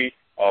good to see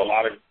a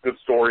lot of good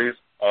stories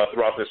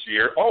throughout this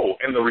year. Oh,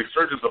 and the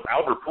resurgence of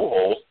Albert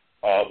Pujols.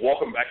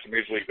 Welcome back to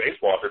Major League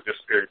Baseball after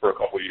disappearing for a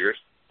couple of years.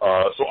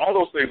 So all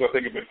those things I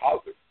think have been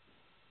positive.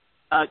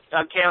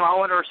 Cam, I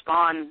want to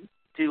respond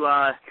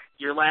to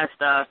your last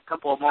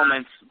couple of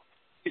moments,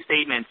 2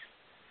 statements.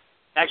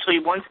 Actually,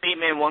 1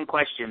 statement and 1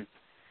 question.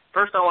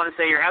 First, I want to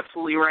say you're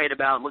absolutely right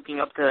about looking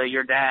up to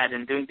your dad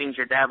and doing things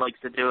your dad likes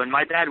to do. And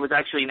my dad was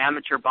actually an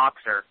amateur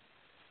boxer.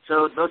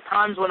 So those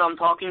times when I'm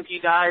talking to you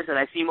guys and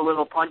I seem a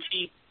little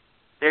punchy,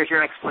 there's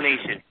your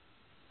explanation.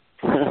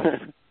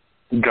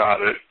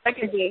 Got it.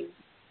 Secondly,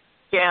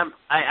 Cam,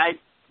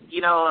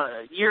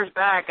 years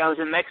back I was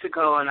in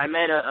Mexico and I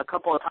met a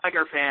couple of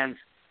Tiger fans,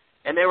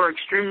 and they were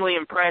extremely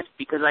impressed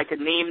because I could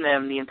name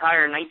them the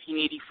entire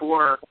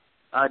 1984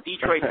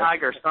 Detroit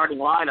Tigers starting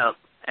lineup.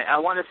 I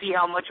want to see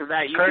how much of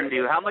that you can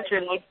do. How much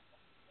in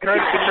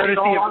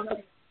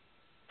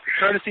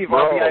courtesy of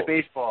RBI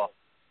Baseball.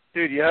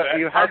 Dude, you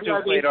had to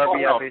have played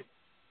RBI Baseball.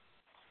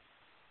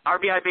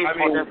 RBI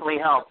Baseball definitely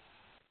helped.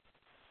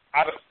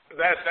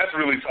 That's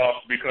really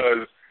tough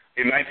because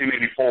in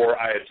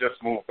 1984 I had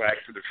just moved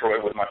back to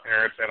Detroit with my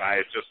parents and I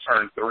had just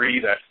turned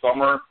 3 that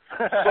summer.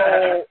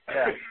 So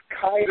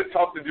kind of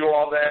tough to do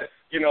all that.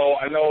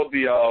 I know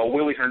the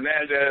Willie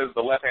Hernandez,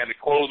 the left-handed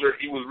closer,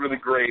 he was really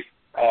great.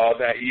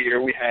 That year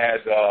we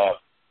had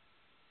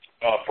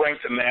Frank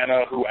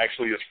Tanana, who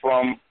actually is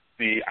from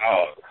the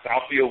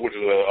Southfield, which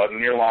is a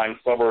nearline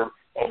suburb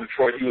of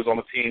Detroit. He was on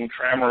the team.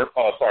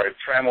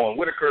 Trammell and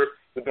Whitaker,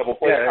 the double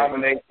play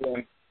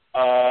combination.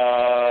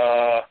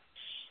 I'm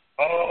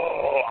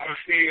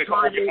seeing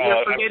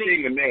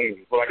the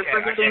names, but I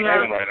can't name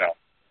them right now.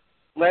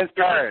 Lance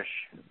Parrish,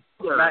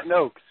 Matt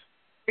Noakes,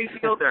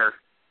 Fielder,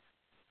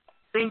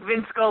 St.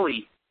 Vince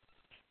Scully.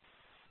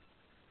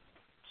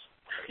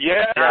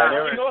 Yeah,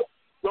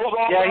 he's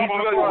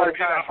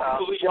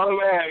young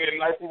man in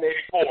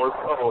 1984.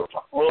 So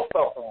real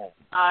tough.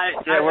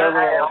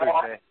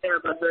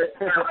 But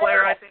the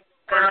player I think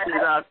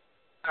is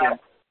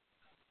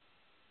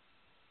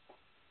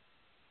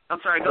I'm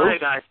sorry. Go ahead,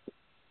 guys.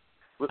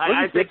 Was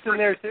Gibson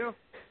there too?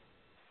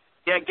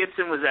 Yeah,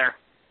 Gibson was there.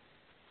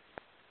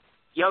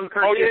 Young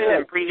Kurt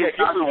Gibson, previous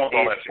Gibson was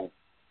on that team.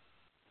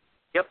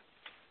 Yep.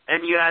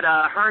 And you had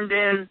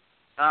Herndon,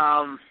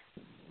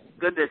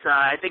 Goodness,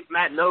 I think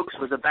Matt Noakes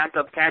was a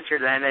backup catcher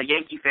then.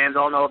 Yankee fans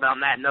all know about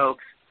Matt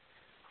Noakes.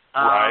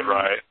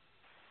 Right.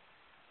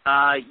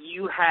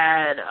 You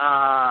had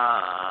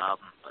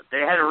they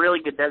had a really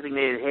good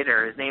designated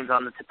hitter. His name's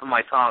on the tip of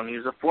my tongue. He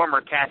was a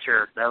former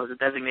catcher that was a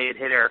designated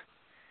hitter.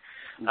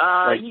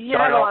 Like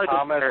Darryl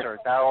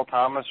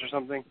Thomas or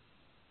something?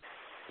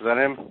 Is that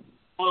him?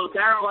 Well,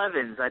 Darrell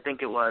Evans, I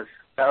think it was.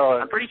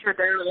 I'm pretty sure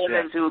Darrell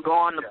Evans, who would go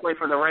on to play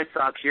for the Red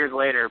Sox years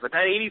later. But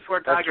that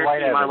 84 Tiger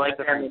team, I like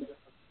that.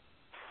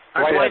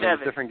 Dwight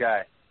Evans, different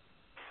guy.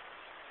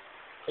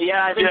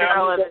 Yeah, I think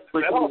Darrell Evans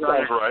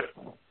was right.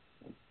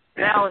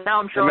 Now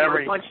I'm showing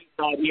the punchy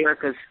side here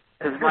because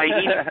my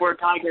 84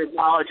 Tigers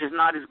knowledge is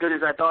not as good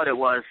as I thought it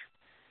was.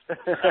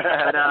 But,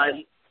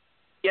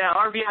 yeah,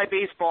 RBI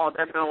baseball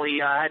definitely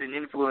had an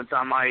influence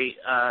on my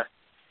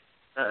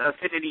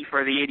affinity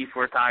for the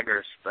 84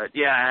 Tigers. But,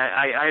 yeah,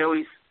 I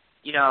always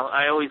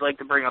like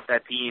to bring up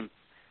that team.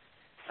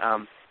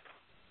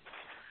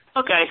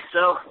 Okay,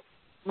 so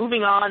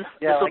moving on.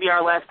 This will be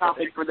our last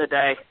topic for the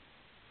day.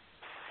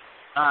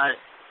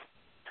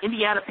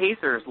 Indiana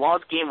Pacers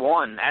lost Game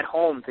 1 at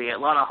home to the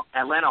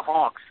Atlanta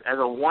Hawks as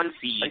a 1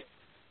 seed.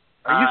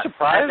 Are you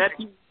surprised?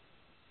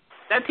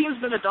 That team's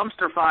been a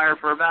dumpster fire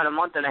for about a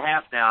month and a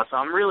half now, so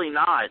I'm really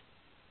not.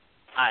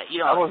 I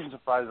wasn't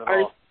surprised at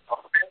all.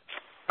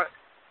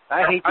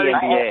 I hate the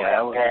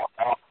NBA.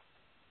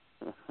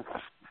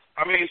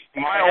 I mean,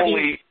 my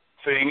only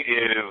thing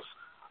is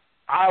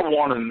I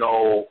want to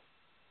know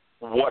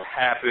what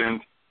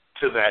happened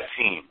to that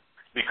team,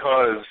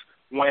 because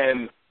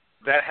when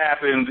that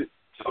happened,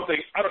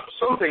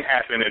 something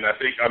happened, and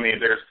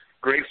there's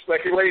great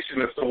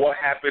speculation as to what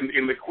happened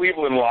in the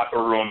Cleveland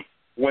locker room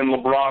when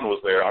LeBron was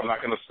there. I'm not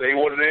going to say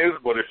what it is,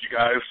 but if you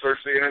guys search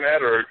the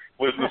internet or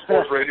listen to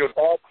sports radio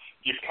talk,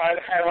 you kind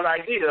of have an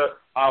idea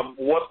of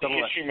what the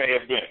issue may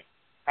have been.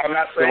 I'm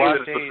not saying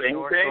that it's the same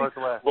thing,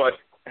 but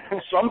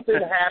something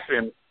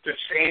happened to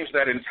change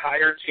that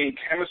entire team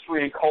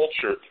chemistry and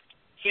culture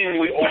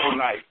seemingly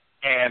overnight.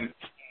 And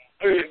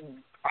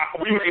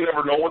we may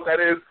never know what that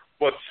is,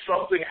 but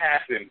something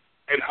happened,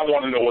 and I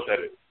want to know what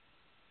that is.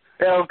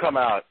 It'll come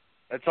out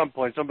at some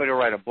point. Somebody will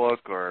write a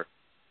book or,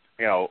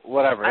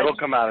 whatever. It'll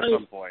come out at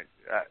some point.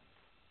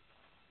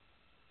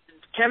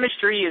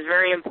 Chemistry is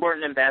very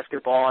important in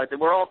basketball.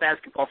 We're all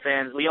basketball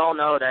fans. We all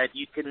know that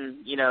you can,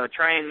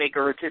 try and make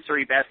a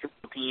rotisserie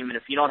basketball team, and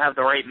if you don't have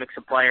the right mix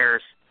of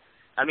players,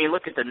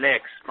 look at the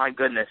Knicks. My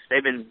goodness,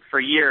 for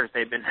years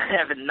they've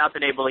not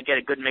been able to get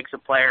a good mix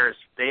of players.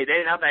 They've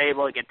not been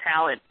able to get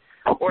talent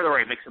or the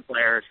right mix of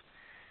players.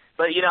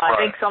 But I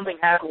think something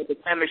happened with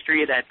the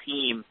chemistry of that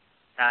team.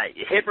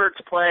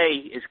 Hibbert's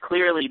play is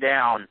clearly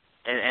down,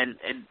 and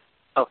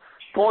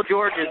Paul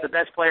George is the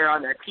best player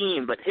on that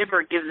team, but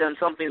Hibbert gives them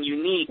something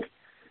unique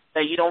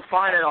that you don't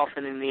find it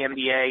often in the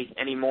NBA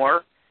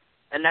anymore,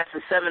 and that's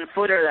a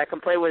 7-footer that can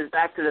play with his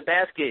back to the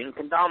basket and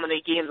can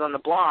dominate games on the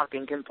block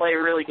and can play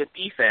really good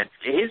defense.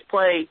 His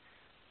play,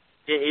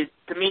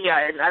 to me,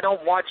 I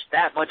don't watch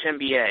that much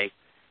NBA,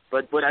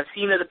 but what I've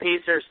seen of the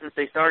Pacers since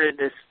they started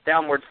this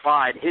downward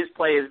slide, his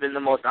play has been the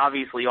most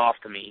obviously off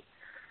to me.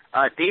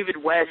 David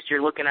West,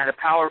 you're looking at a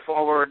power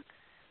forward,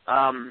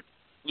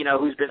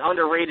 who's been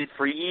underrated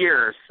for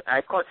years.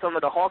 I caught some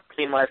of the Hawks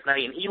game last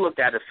night, and he looked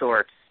out of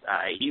sorts.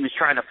 He was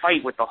trying to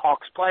fight with the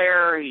Hawks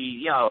player.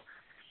 He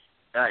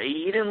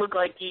didn't look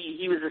like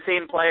he was the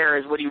same player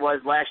as what he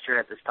was last year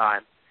at this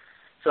time.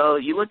 So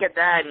you look at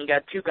that, and you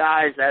got two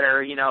guys that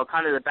are,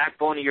 kind of the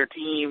backbone of your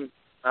team,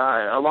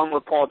 along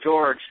with Paul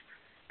George,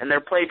 and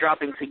their play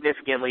dropping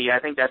significantly. I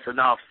think that's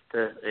enough.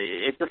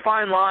 It's a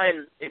fine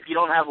line if you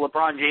don't have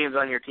LeBron James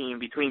on your team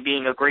between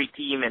being a great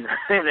team and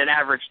an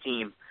average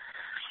team.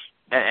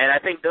 And I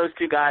think those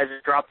two guys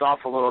have dropped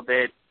off a little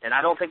bit, and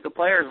I don't think the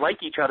players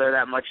like each other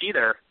that much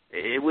either.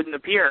 It wouldn't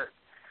appear.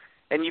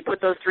 And you put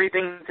those three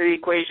things into the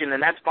equation,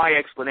 and that's my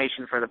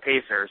explanation for the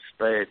Pacers.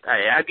 But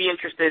I'd be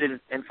interested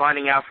in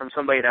finding out from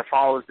somebody that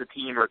follows the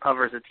team or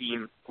covers the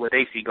team with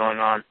AC going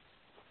on.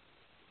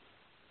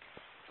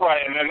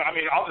 Right, and then,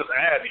 I'll just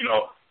add,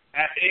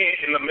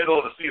 in the middle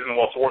of the season,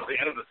 towards the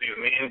end of the season,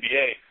 the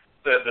NBA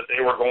said that they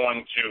were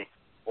going to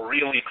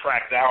really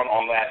crack down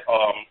on that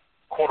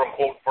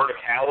quote-unquote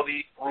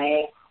verticality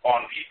rule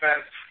on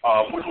defense,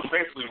 which was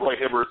basically Roy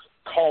Hibbert's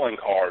calling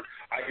card.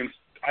 I can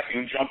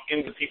jump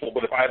into people,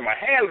 but if I have my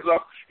hands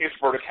up, it's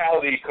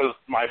verticality because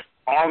my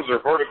arms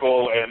are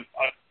vertical and,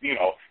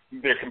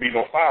 there can be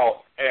no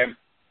foul. And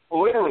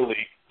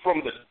literally,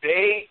 from the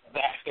day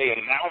that they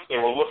announced they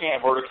were looking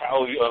at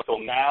verticality until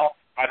now,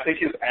 I think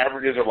his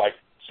averages are like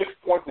 6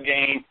 points a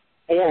game,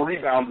 4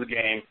 rebounds a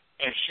game,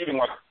 and shooting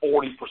like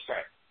 40%.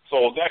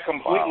 So that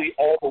completely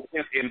altered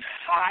his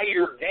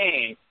entire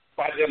game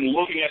by them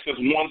looking at this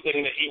one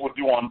thing that he would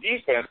do on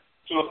defense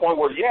to the point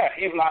where,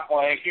 he's not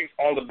playing, he's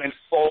on the bench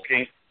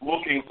sulking,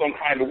 looking some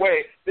kind of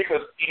way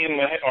because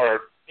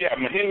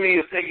Mahinmi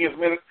is taking his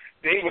minutes.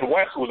 David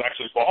West, who was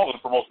actually balling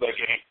for most of that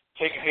game,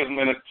 taking his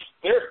minutes.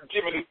 They're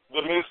giving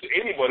the minutes to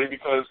anybody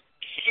because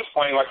he's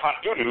playing like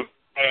hot doo-doo,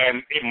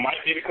 and it might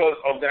be because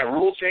of that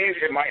rule change.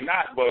 It might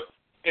not, but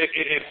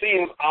it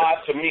seems odd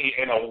to me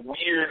and a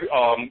weird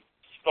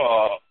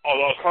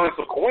occurrence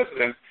of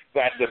coincidence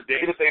that the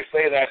day that they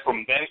say that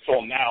from then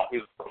till now,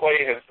 his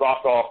play has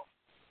dropped off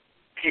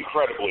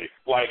incredibly.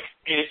 Like,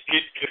 it's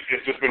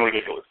just been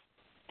ridiculous.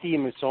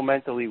 Team is so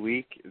mentally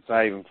weak, it's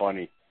not even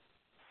funny.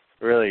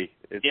 Really,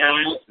 it's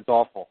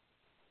awful.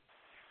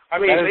 I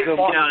mean, they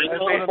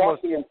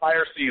fought the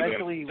entire season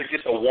to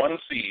get the 1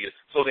 seed,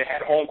 so they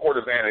had home court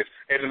advantage,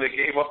 and then they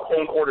gave up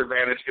home court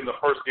advantage in the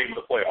first game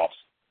of the playoffs.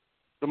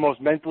 The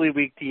most mentally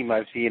weak team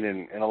I've seen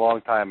in a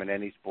long time in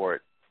any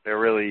sport. They're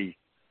really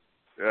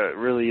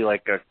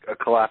like a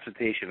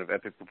collapsification of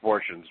epic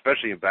proportions,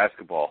 especially in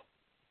basketball.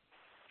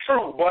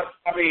 True, but,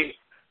 I mean,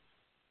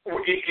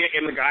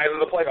 in the guys in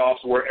the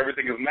playoffs where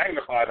everything is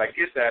magnified, I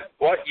get that,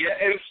 but yeah,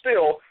 and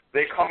still,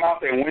 they come out,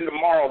 they win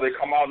tomorrow, they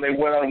come out and they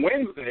win on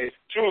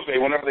Tuesday,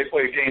 whenever they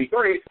play Game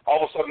 3,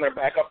 all of a sudden they're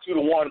back up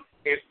 2-1.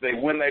 If they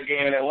win that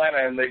game in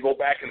Atlanta and they go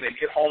back and they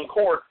get home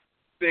court,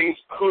 things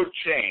could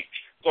change.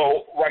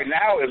 So right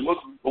now it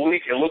looks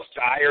bleak, it looks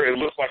dire, it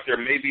looks like there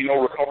may be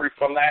no recovery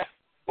from that,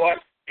 but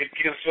it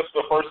is just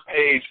the first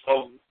page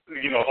of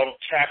a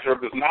chapter of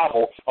this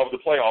novel of the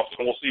playoffs,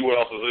 and we'll see what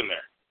else is in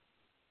there.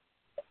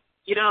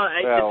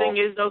 The thing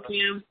is, though,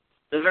 Cam,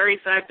 the very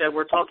fact that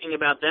we're talking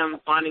about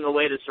them finding a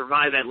way to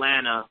survive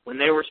Atlanta when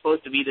they were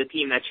supposed to be the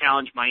team that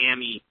challenged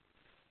Miami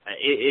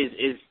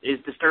is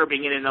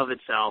disturbing in and of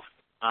itself.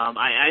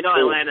 I know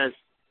Atlanta's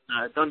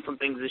done some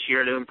things this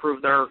year to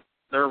improve their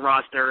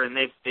roster, and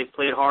they've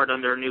played hard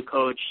under a new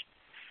coach,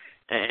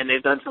 and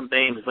they've done some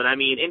things. But, I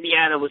mean,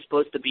 Indiana was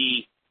supposed to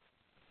be,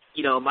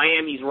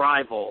 Miami's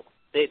rival.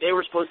 They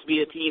were supposed to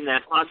be a team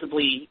that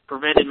possibly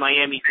prevented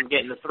Miami from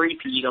getting the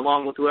 3-peat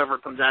along with whoever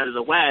comes out of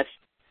the West.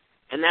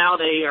 And now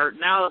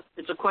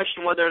it's a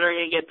question whether they're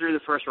going to get through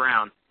the first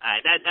round.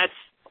 That's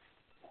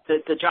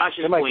to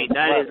Josh's point.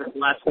 That is a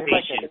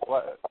classification.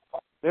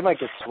 They might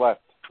get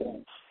swept.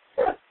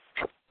 I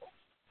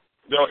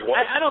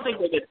don't think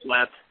they get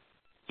swept.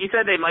 He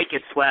said they might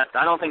get swept.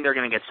 I don't think they're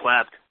going to get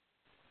swept.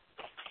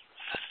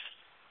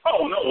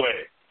 Oh, no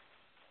way.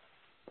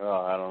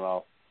 Oh, I don't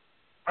know.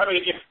 I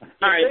mean, if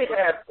they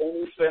had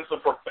any sense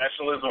of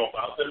professionalism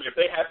about them, if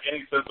they have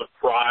any sense of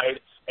pride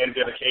and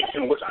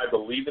dedication, which I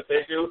believe that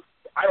they do,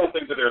 I don't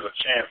think that there's a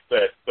chance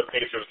that the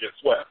Pacers get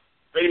swept.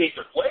 They need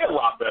to play a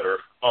lot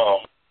better,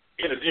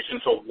 in addition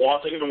to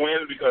wanting to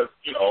win, because,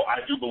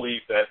 I do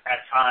believe that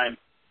at times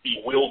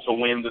the will to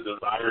win, the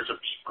desire to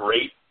be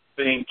great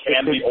thing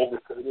can be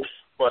overrated,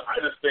 but I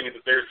just think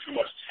that there's too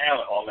much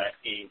talent on that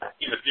team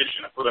in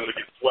addition for them to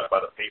get swept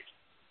by the Pacers.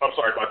 I'm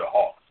sorry, by the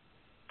Hawks.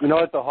 You know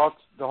what? The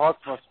Hawks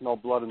must smell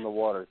blood in the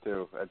water,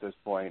 too, at this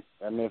point.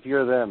 I mean, if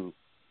you're them,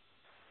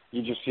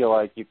 you just feel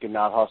like you can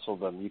out-hustle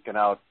them.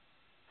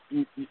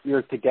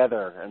 You're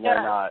together, and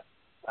they're not.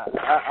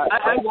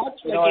 I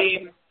watched that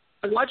game.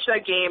 I watched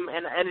that game,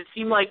 and it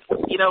seemed like,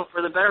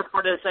 for the better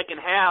part of the second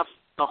half,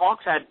 the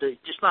Hawks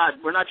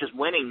we're not just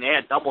winning, they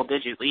had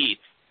double-digit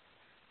leads.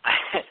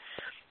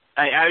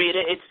 I mean,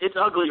 it's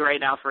ugly right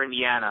now for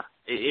Indiana.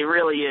 It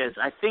really is.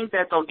 I think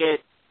that they'll get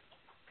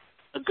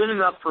a good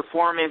enough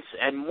performance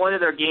and one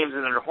of their games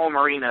in their home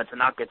arena to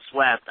not get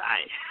swept.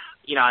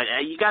 You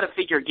got to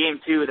figure Game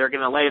 2 they're going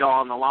to lay it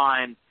all on the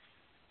line.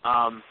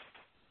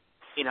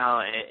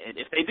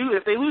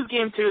 If they lose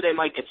Game 2, they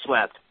might get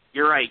swept.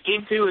 You're right.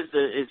 Game 2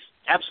 is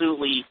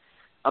absolutely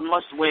a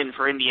must-win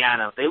for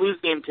Indiana. If they lose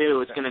Game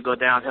 2, it's going to go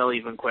downhill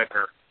even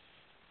quicker.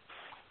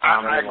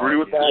 I agree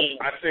with that.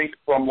 I think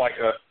from like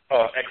a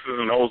X's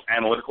and O's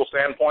analytical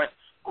standpoint,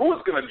 who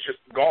is going to just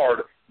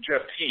guard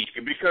Jeff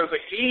Teague? Because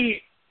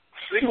he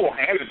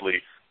single-handedly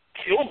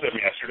killed them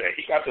yesterday.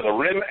 He got to the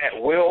rim at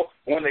will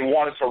when they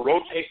wanted to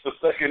rotate the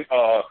second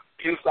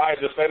inside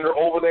defender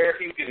over there.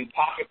 He was getting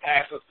pocket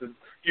passes to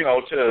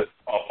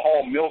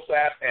Paul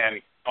Millsap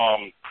and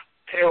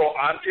Taro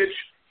Antic,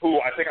 who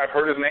I think I've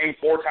heard his name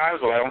 4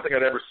 times, but I don't think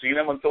I'd ever seen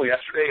him until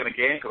yesterday in a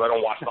game because I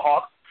don't watch the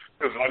Hawks.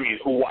 Because,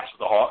 who watches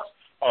the Hawks?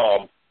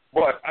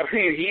 But,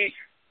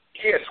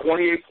 he had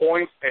 28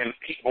 points and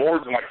 8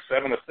 boards and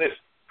 7 assists.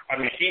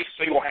 He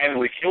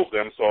single-handedly killed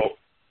them, so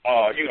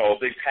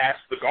they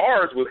tasked the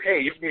guards with,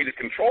 hey, you need to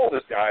control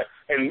this guy.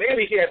 And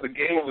maybe he had the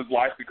game of his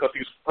life because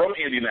he's from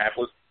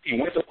Indianapolis. He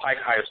went to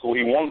Pike High School.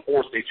 He won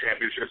 4 state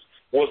championships,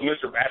 was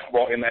Mr.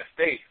 Basketball in that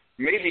state.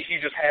 Maybe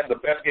he just had the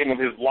best game of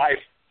his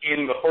life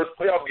in the first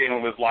playoff game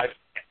of his life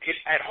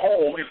at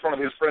home in front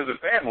of his friends and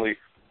family,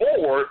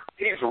 or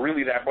he's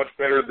really that much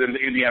better than the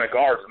Indiana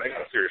guards, and they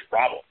got a serious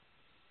problem.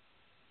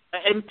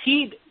 And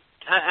Teague,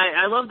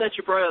 I love that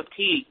you brought up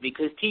Teague,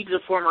 because Teague's a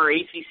former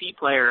ACC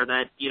player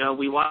that,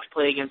 we watched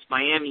play against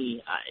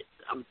Miami.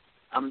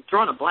 I'm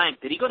drawing a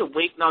blank. Did he go to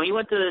Wake? No, he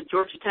went to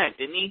Georgia Tech,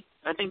 didn't he?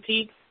 I think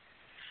Teague?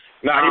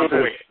 No, he went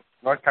to Wake.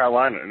 North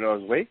Carolina. No,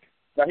 it was Wake?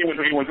 No, he went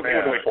to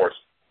Wake Forest.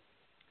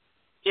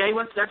 Yeah,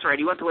 that's right.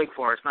 He went to Wake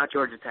Forest, not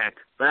Georgia Tech.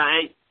 But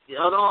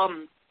although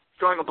I'm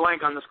drawing a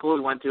blank on the school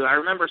he went to, I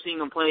remember seeing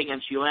him play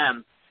against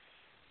UM.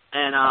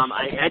 And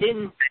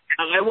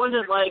I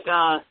wasn't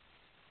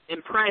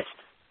impressed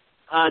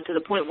to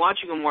the point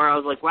watching him where I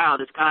was like, wow,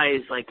 this guy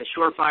is like a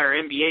surefire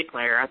NBA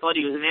player. I thought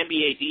he was an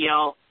NBA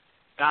DL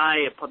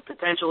guy,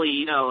 potentially,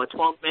 you know, a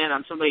 12th man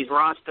on somebody's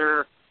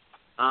roster.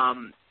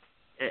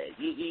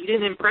 He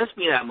didn't impress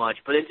me that much,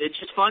 but it's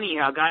just funny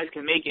how guys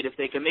can make it if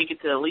they can make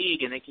it to the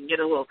league and they can get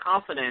a little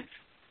confidence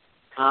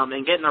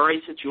and get in the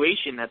right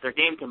situation, that their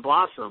game can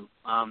blossom.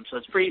 So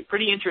it's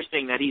pretty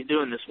interesting that he's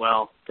doing this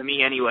well, to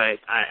me anyway.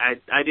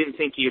 I didn't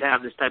think he'd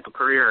have this type of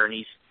career, and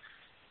he's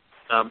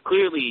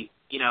clearly,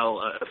 you know,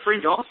 a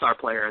fringe all-star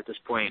player at this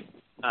point,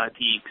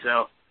 Teague.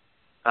 So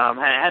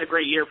had a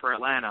great year for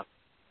Atlanta.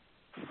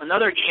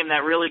 Another game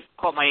that really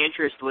caught my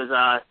interest was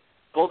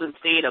Golden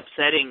State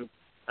upsetting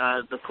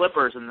the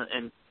Clippers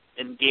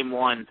in Game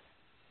 1.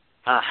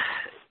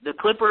 The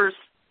Clippers,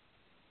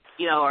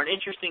 you know, are an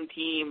interesting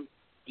team.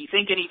 You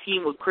think any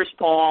team with Chris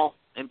Paul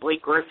and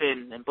Blake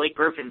Griffin's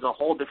a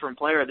whole different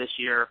player this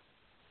year,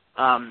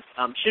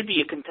 should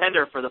be a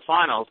contender for the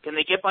finals. Can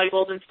they get by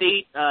Golden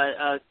State?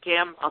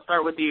 Cam, I'll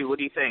start with you. What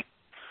do you think?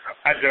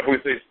 I definitely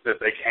think that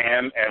they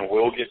can and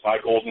will get by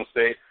Golden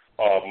State.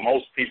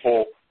 Most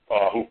people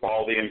who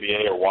follow the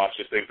NBA or watch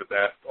it think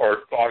that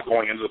or thought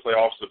going into the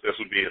playoffs that this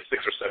would be a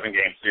 6 or 7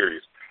 game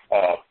series.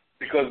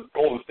 Because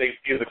Golden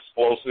State is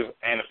explosive,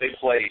 and if they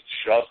play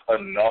just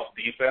enough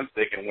defense,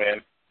 they can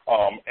win.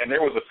 And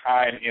there was a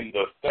time in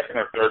the second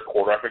or third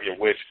quarter, I forget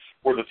which,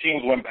 where the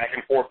teams went back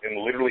and forth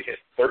and literally hit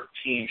 13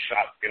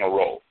 shots in a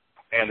row.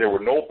 And there were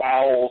no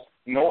fouls,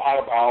 no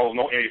out of bounds,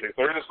 no anything.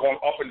 So they're just going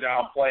up and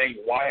down playing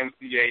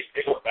YMCA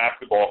pickup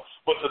basketball,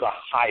 but to the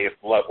highest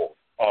level.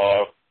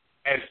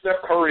 And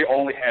Steph Curry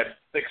only had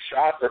 6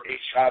 shots or 8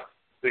 shots.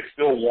 They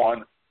still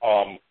won.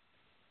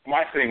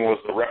 My thing was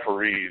the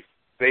referees.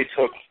 They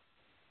took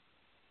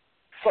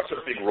such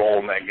a big role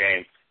in that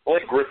game.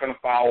 Blake Griffin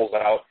fouls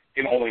out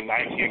in only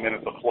 19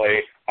 minutes of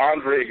play.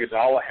 Andre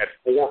Iguodala had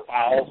 4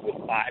 fouls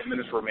with 5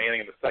 minutes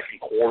remaining in the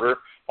second quarter.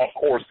 Of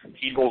course,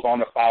 he goes on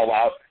to foul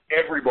out.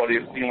 Everybody,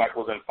 it seemed like,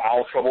 was in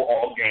foul trouble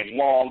all game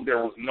long.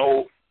 There was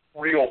no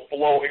real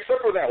flow,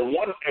 except for that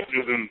one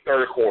incident in the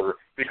third quarter,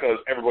 because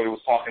everybody was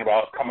talking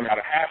about coming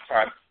out of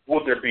halftime,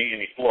 would there be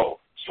any flow?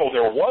 So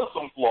there was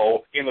some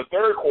flow in the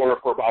third quarter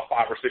for about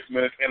 5 or 6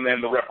 minutes, and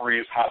then the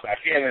referees hopped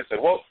back in and said,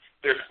 well,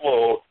 there's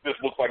flow, this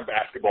looks like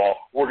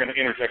basketball, we're going to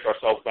interject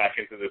ourselves back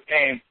into this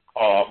game,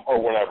 or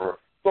whatever.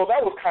 So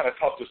that was kind of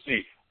tough to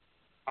see.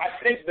 I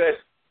think that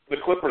the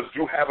Clippers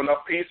do have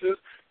enough pieces.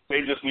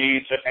 They just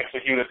need to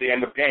execute at the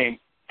end of game.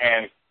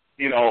 And,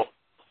 you know,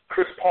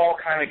 Chris Paul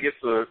kind of gets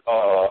a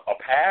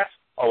pass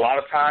a lot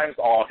of times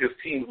on his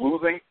team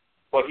losing,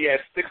 but he had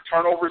 6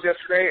 turnovers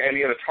yesterday, and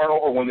he had a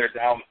turnover when they're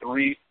down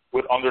 3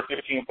 with under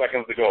 15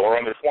 seconds to go or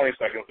under 20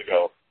 seconds to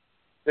go.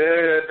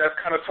 That's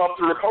kind of tough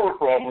to recover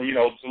from, you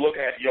know, to look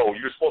at, you're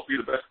supposed to be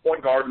the best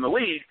point guard in the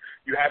league.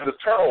 You have this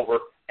turnover,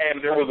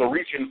 and there was a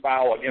reach-in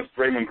foul against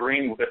Draymond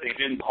Green that they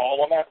didn't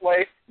call on that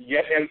play,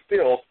 yet and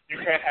still you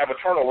can't have a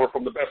turnover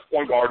from the best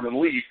point guard in the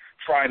league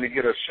trying to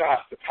get a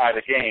shot to tie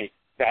the game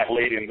that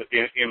late in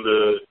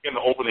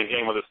the opening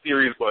game of the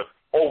series. But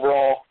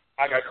overall,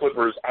 I got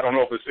Clippers. I don't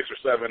know if it's 6 or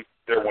 7.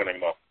 They're winning,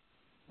 though.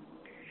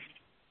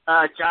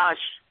 Josh,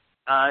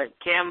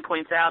 Cam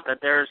points out that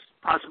there's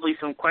possibly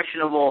some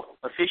questionable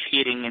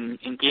officiating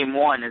in Game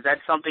 1. Is that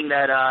something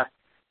that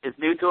is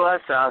new to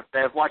us that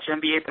have watched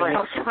NBA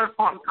playoffs for a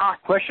long time?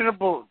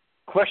 Questionable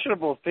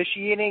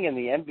officiating in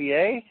the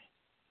NBA?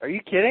 Are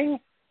you kidding?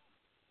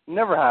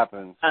 Never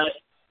happens.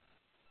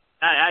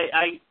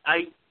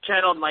 I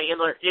channeled my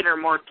inner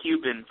Mark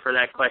Cuban for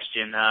that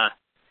question. I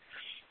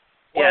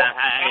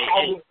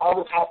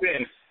will hop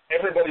in.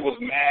 Everybody was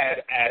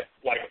mad at,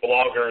 like,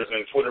 bloggers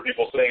and Twitter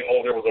people saying,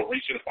 oh, there was a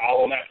reach and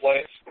foul on that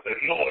play. Said,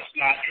 no, it's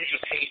not. You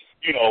just hate,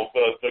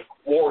 the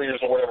Warriors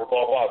or whatever,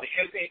 blah, blah. The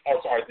NBA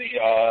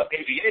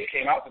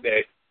came out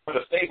today with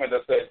a statement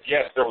that said,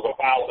 yes, there was a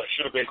foul that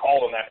should have been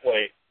called on that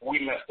play. We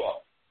messed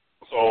up.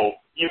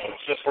 So,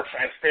 just for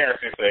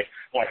transparency's sake,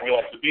 like we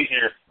like to be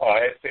here,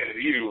 I say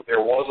to you, there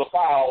was a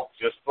foul,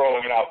 just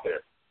throwing it out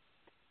there.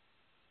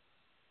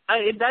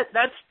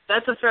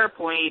 That's a fair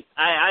point.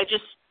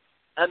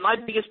 My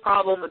biggest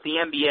problem with the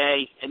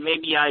NBA, and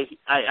maybe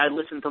I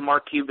listen to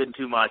Mark Cuban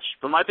too much,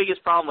 but my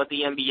biggest problem with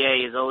the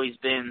NBA has always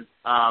been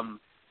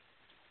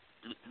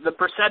the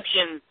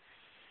perception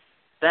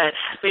that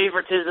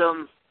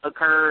favoritism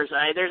occurs.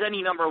 There's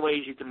any number of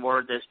ways you can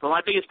word this, but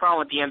my biggest problem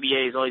with the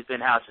NBA has always been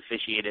how it's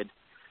officiated.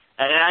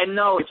 And I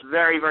know it's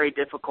very, very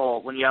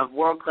difficult when you have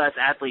world-class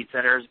athletes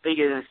that are as big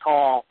and as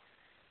tall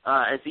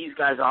as these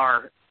guys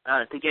are,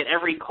 to get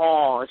every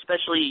call,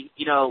 especially,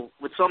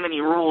 with so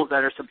many rules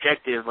that are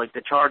subjective, like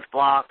the charge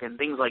block and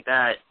things like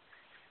that,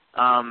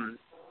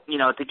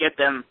 to get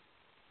them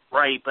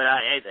right. But,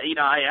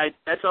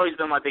 that's always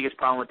been my biggest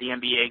problem with the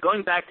NBA.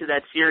 Going back to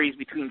that series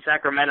between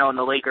Sacramento and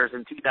the Lakers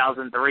in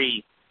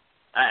 2003,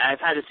 I've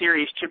had a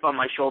serious chip on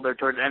my shoulder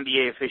towards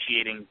NBA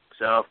officiating.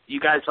 So you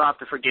guys will have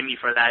to forgive me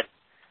for that.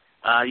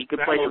 You could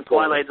play some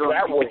Twilight Zone.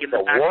 That was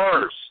the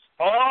worst.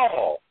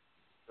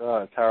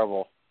 Oh,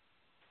 terrible.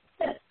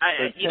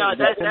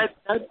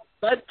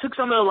 that took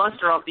some of the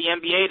luster off the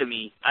NBA to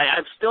me.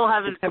 I still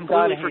haven't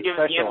completely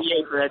forgiven the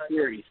NBA for that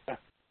series.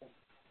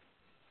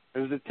 It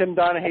was a Tim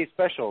Donaghy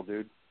special,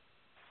 dude.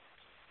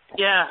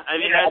 Yeah, I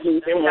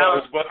mean, it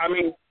was, but I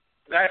mean,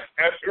 that's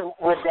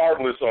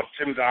regardless of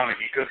Tim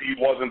Donaghy, because he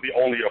wasn't the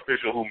only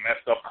official who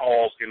messed up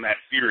calls in that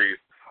series.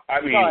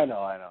 I mean, I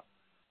know. I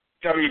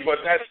mean, but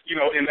that's, you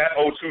know, in that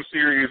 0-2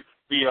 series,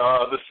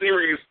 the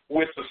series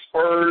with the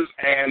Spurs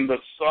and the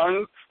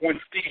Suns, when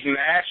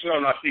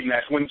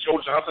when Joe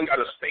Johnson got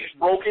his face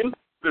broken,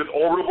 this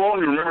orbital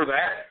bone, you remember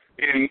that?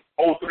 In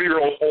 03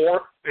 or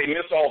 04, they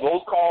missed all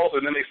those calls,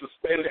 and then they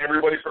suspended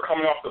everybody for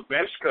coming off the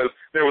bench because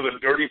there was a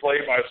dirty play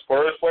by a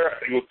Spurs player, I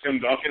think it was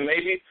Tim Duncan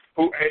maybe,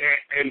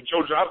 and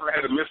Joe Johnson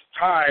had to miss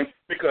time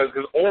because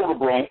his orbital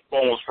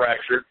bone was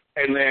fractured.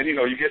 And then, you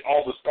know, you get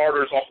all the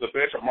starters off the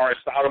bench. Amari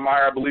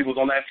Stoudemire, I believe,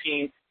 was on that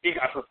team. He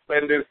got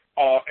suspended.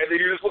 And then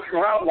you're just looking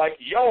around like,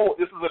 yo,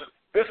 this is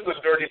a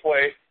dirty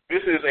play.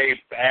 This is a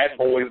bad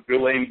boys,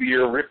 Bill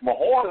Laimbeer, Rick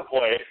Mahorn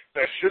play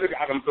that should have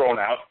got him thrown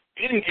out.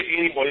 Didn't get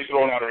anybody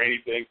thrown out or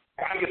anything.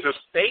 Guy gets his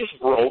face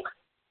broke,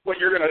 but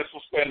you're going to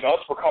suspend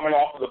us for coming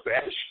off of the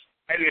bench,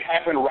 and it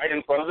happened right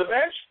in front of the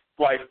bench?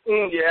 Like,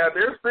 yeah,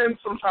 there's been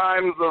some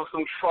times of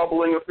some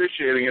troubling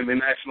officiating in the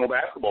National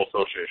Basketball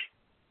Association.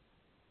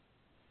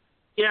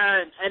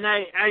 Yeah, and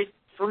I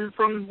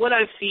from what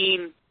I've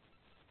seen,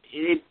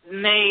 it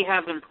may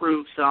have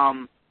improved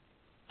some,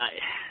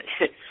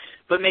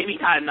 but maybe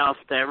not enough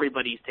to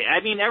everybody's taste.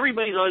 I mean,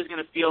 everybody's always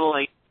going to feel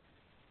like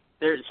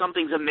there's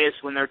something's amiss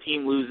when their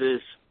team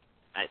loses.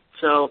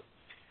 So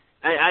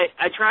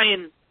I try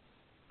and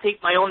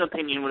take my own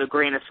opinion with a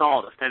grain of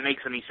salt, if that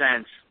makes any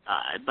sense.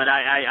 But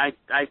I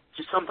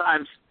just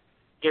sometimes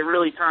get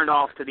really turned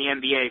off to the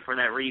NBA for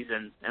that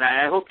reason. And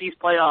I hope these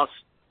playoffs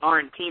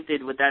aren't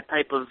tainted with that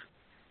type of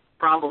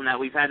problem that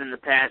we've had in the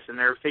past, and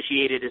they're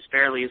officiated as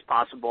fairly as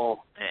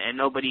possible, and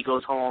nobody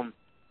goes home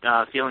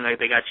feeling like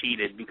they got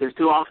cheated, because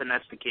too often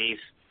that's the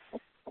case.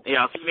 You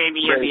know, if you made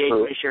me NBA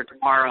commissioner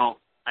tomorrow,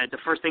 the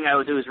first thing I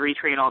would do is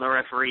retrain all the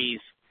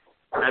referees.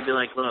 And I'd be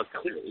like, look,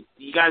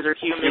 you guys are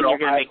human, you're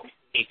going to make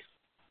mistakes.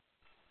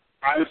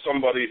 I'm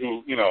somebody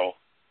who, you know,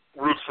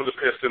 roots for the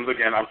Pistons.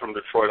 Again, I'm from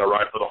Detroit. I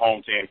ride for the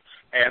home team.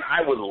 And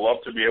I would love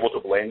to be able to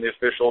blame the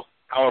officials.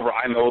 However,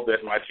 I know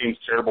that my team's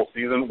terrible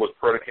season was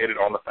predicated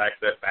on the fact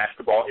that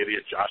basketball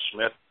idiot Josh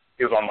Smith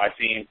is on my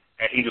team,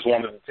 and he just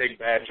wanted to take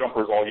bad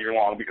jumpers all year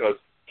long because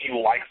he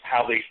likes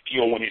how they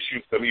feel when he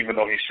shoots them, even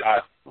though he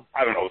shot,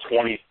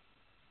 20%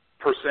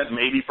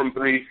 maybe from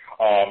three.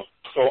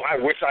 So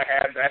I wish I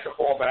had that to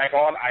fall back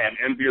on. I am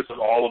envious of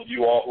all of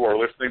you all who are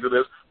listening to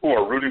this, who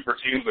are rooting for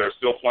teams that are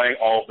still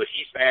playing, all of the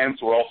Heat fans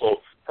who are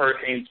also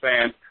Hurricanes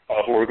fans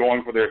who are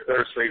going for their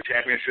third straight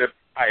championship.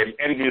 I am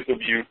envious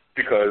of you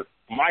because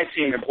my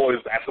team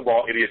employs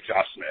basketball idiot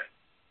Josh Smith.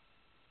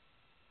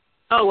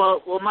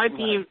 Oh, well, my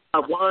team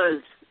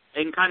was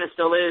and kind of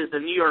still is the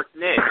New York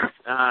Knicks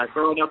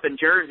growing up in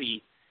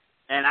Jersey,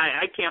 and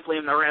I can't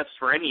blame the refs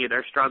for any of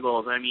their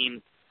struggles. I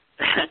mean,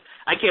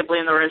 I can't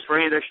blame the refs for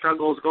any of their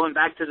struggles going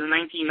back to the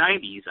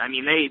 1990s. I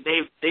mean,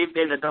 they've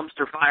been a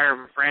dumpster fire of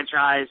a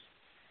franchise.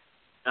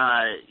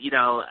 You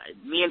know,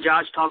 me and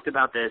Josh talked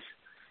about this.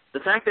 The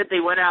fact that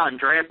they went out and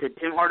drafted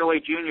Tim Hardaway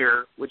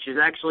Jr., which is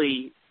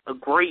actually a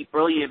great,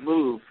 brilliant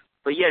move,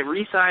 but yet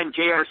re-signed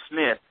J.R.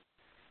 Smith,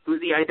 who's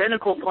the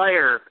identical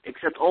player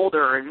except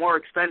older and more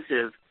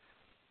expensive,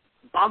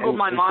 boggled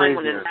my mind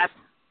when it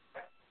happened.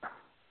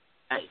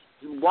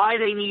 Why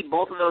they need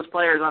both of those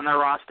players on their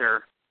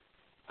roster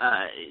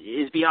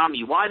is beyond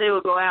me. Why they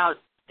would go out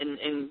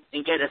and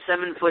get a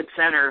 7-foot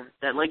center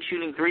that likes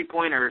shooting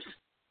 3-pointers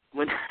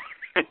when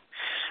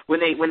when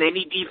they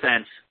need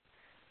defense.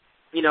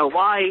 You know,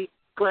 why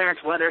Clarence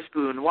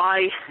Weatherspoon?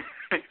 Why?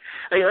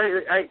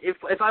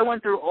 If I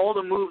went through all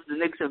the moves the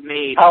Knicks have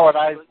made, Howard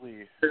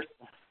Isley,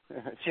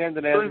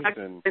 Shandon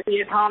Anderson,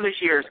 Isaiah Thomas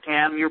years,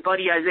 Cam, your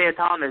buddy Isaiah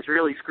Thomas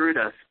really screwed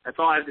us. That's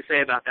all I have to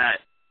say about that.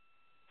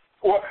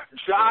 Well,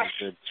 Josh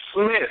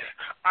Smith,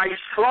 I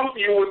trump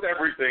you with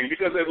everything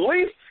because at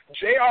least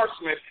J.R.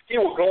 Smith, he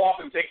will go off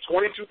and take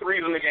 22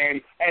 threes in the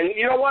game, and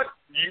you know what?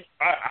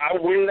 I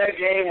win that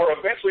game or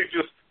eventually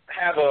just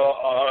have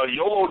a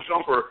YOLO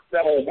jumper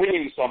that will win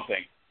him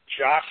something.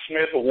 Josh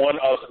Smith won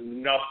us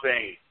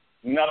nothing.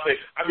 Nothing.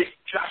 I mean,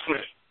 Josh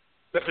Smith.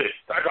 That's it.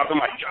 I got the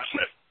mic, Josh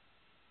Smith.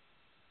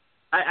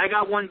 I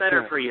got one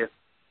better for you,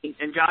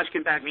 and Josh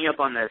can back me up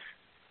on this.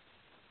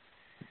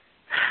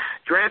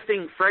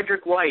 Drafting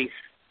Frederick Weiss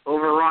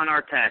over Ron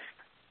Artest.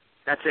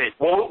 That's it.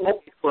 What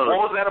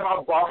was that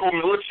about Darko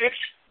Milicic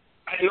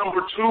at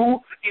number 2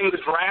 in the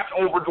draft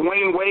over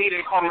Dwayne Wade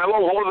and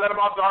Carmelo? What was that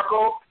about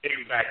Darko?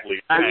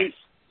 Exactly.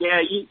 Yeah,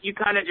 you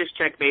kind of just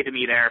checkmated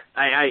me there.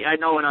 I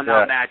know an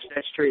unknown match.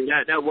 That's true.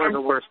 That was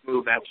the worst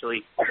move,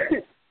 actually.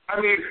 I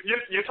mean,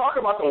 you talk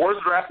about the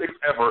worst draft picks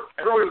ever.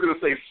 Everybody's going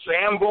to say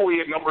Sam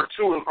Bowie at number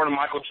 2 in front of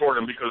Michael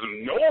Jordan because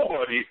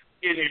nobody,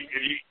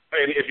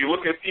 if you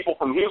look at people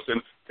from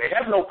Houston, they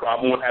have no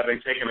problem with having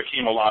taken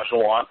Akeem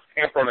Olajuwon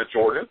in front of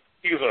Jordan.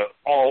 He's a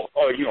Hall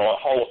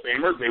of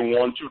Famer. They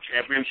won 2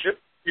 championships.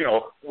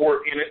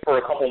 were in it for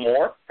a couple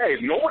more. Hey,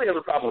 nobody has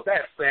a problem with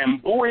that. Sam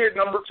Bowie at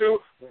number 2,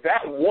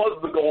 that was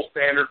the gold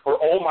standard for,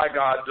 oh, my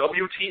God,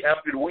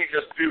 WTF did we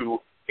just do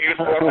in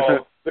front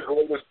of the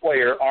greatest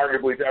player,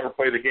 arguably, to ever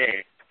play the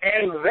game.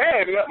 And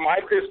then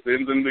my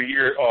Pistons in the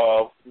year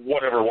of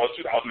whatever it was,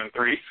 2003,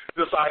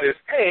 decided,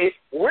 hey,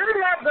 we're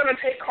not going to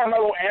take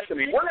Carmelo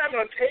Anthony. We're not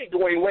going to take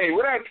Dwayne Wade.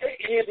 We're not going to take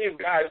any of these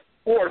guys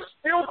who are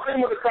still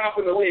cream of the crop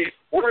in the league.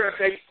 We're going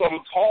to take some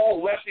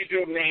tall lefty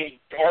dude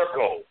named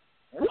Darko.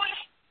 What?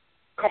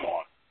 Come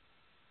on.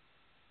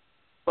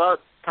 Well,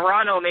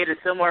 Toronto made a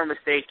similar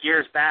mistake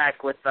years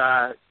back with,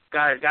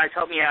 guys,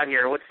 help me out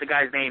here. What's the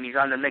guy's name? He's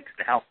on the Knicks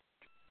now.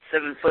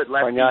 7-foot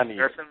lefty.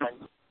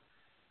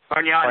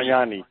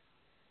 Bargnani.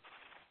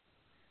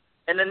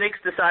 And the Knicks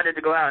decided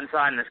to go out and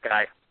sign this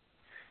guy.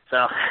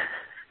 So,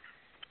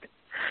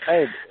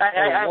 I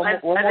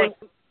think.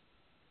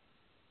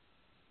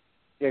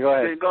 Yeah, go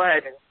ahead. Go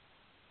ahead.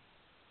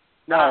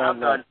 No, I'm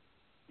done.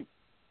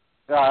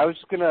 No, I was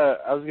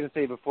gonna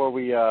say before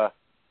we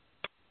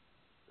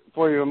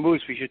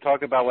Moose, we should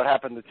talk about what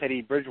happened to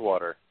Teddy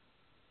Bridgewater.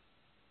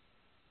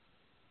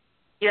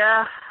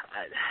 Yeah,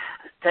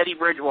 Teddy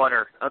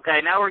Bridgewater.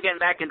 Okay, now we're getting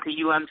back into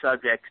UM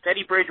subjects.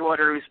 Teddy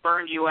Bridgewater, who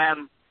spurned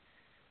UM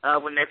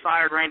when they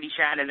fired Randy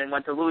Shannon and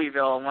went to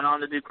Louisville and went on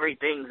to do great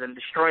things and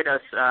destroyed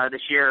us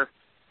this year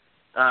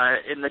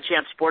in the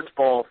Champ Sports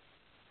Bowl.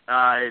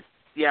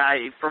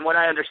 From what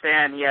I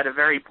understand, he had a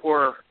very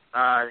poor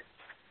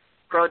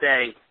pro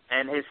day,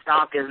 and his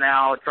stock is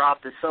now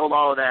dropped so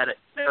low that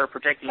they're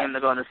projecting him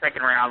to go in the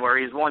second round, where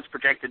he was once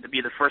projected to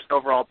be the first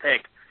overall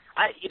pick.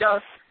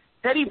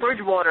 Teddy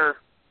Bridgewater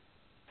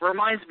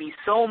reminds me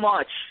so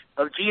much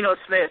of Geno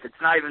Smith.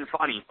 It's not even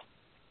funny.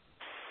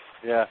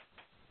 Yeah.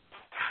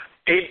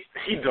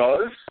 He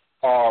does.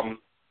 And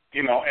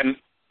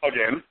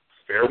again,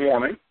 fair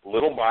warning, a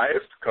little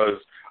biased because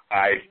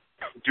I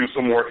do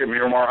some work at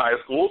Miramar High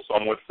School.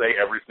 Some would say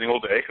every single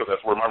day because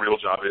that's where my real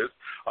job is.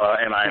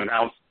 And I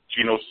announced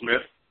Geno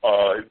Smith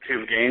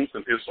his games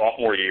in his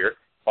sophomore year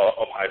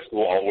of high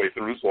school all the way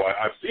through, so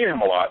I've seen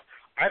him a lot.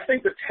 I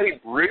think that Teddy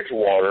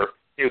Bridgewater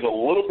is a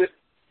little bit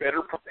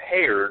better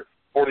prepared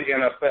for the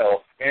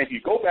NFL. And if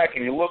you go back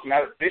and you look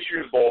not at this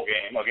year's bowl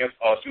game against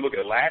us, you look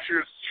at last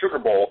year's Sugar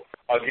Bowl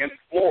against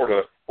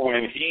Florida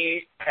when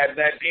he had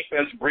that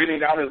defense breathing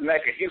down his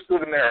neck and he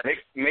stood in there and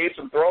made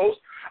some throws,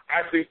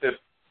 I think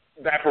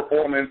that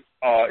performance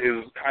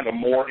is kind of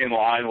more in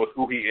line with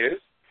who he is.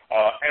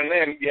 And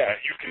then,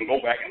 you can go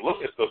back and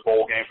look at the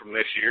bowl game from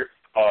this year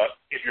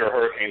if you're a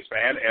Hurricanes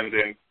fan, and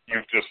then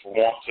you just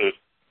want to,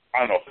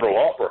 throw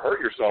up or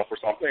hurt yourself or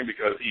something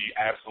because he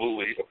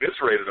absolutely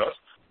eviscerated us.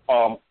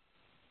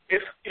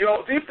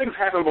 These things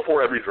happen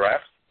before every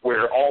draft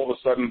where all of a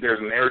sudden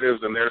there's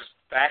narratives and there's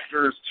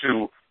factors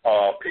to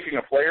picking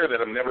a player that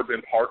have never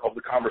been part of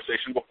the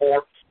conversation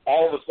before.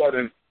 All of a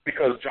sudden,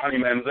 because Johnny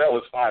Manziel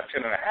is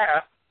 5'10" and a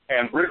half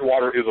and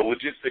Bridgewater is a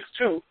legit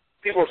 6'2",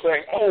 people are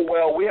saying, oh,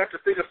 well, we have to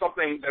think of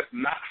something that's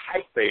not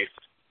height-based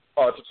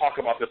to talk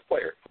about this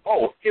player.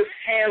 Oh, his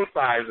hand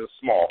size is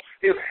small.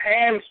 His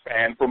hand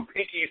span from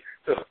pinky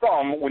to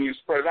thumb, when you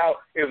spread it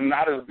out, is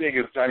not as big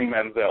as Johnny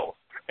Manziel's.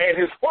 And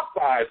his foot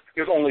size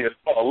is only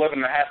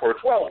 11 and a half or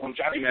 12 when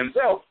Johnny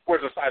Manziel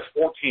wears a size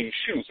 14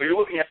 shoe. So you're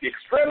looking at the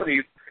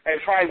extremities and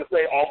trying to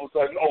say all of a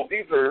sudden, oh,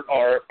 these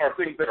are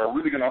things that are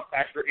really going to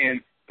factor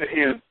into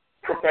his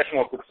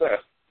professional success.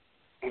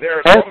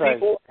 There are some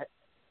people...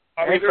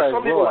 there's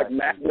some people like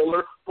Matt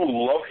Miller who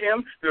love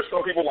him. There's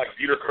some people like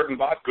Dieter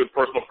Kurtenbach, good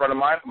personal friend of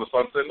mine from the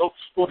Sun Sentinel,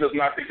 who does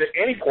not think that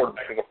any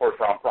quarterback is a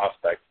first-round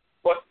prospect.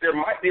 But there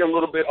might be a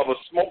little bit of a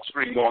smoke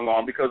screen going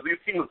on because these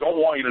teams don't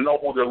want you to know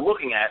who they're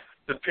looking at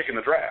to pick in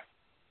the draft.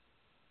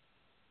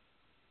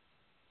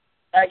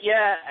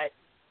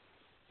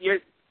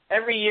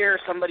 Every year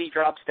somebody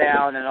drops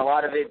down, and a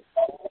lot of it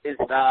is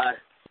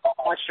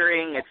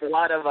posturing. It's a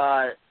lot of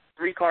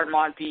three-card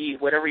Monty,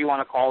 whatever you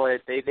want to call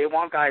it. They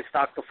want guys'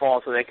 stock to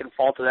fall so they can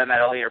fall to them at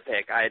a later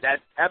pick.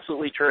 That's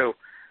absolutely true.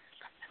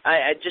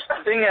 Just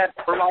the thing that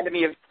reminded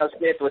me of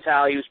Smith was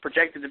how he was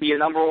projected to be a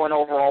number one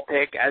overall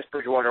pick, as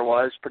Bridgewater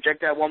was,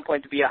 projected at one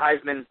point to be a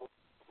Heisman,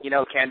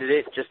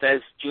 candidate, just as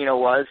Geno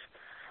was,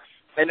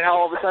 and now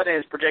all of a sudden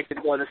is projected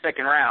to go in the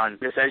second round,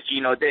 just as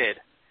Geno did.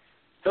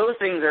 Those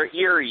things are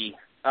eerie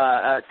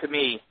to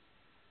me.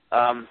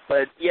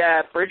 But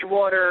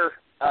Bridgewater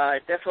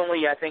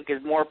definitely, I think,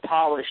 is more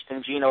polished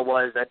than Geno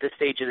was at this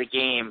stage of the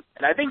game.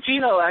 And I think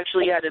Geno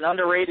actually had an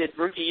underrated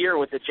rookie year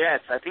with the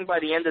Jets. I think by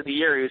the end of the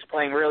year he was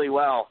playing really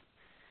well.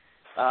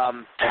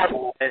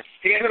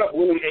 He ended up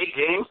winning 8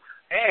 games,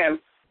 and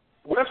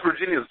West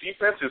Virginia's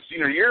defense his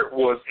senior year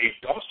was a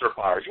dumpster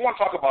fire. You want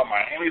to talk about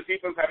Miami's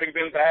defense having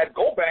been bad?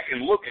 Go back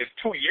and look at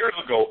 2 years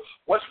ago,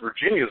 West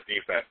Virginia's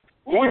defense.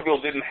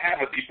 Louisville didn't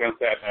have a defense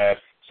that bad,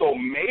 so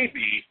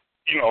maybe –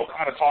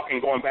 kind of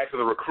going back to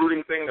the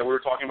recruiting thing that we were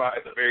talking about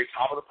at the very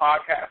top of the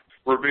podcast,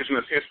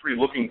 revisionist history,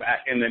 looking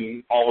back and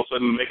then all of a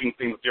sudden making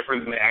things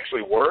different than they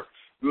actually were.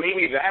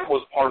 Maybe that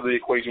was part of the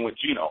equation with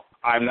Geno.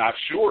 I'm not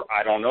sure.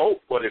 I don't know,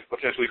 but it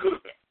potentially could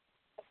have been.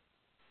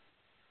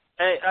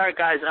 Hey, all right,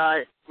 guys.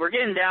 We're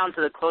getting down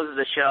to the close of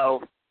the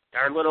show.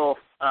 Our little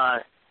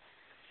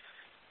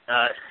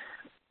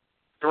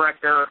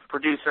director,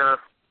 producer,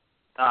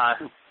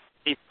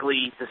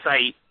 basically the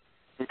site,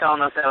 is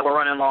telling us that we're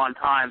running low on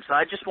time. So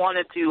I just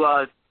wanted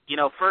to,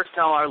 first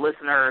tell our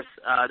listeners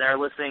that are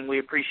listening, we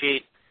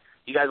appreciate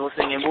you guys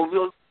listening, and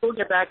we'll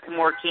get back to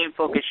more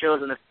team-focused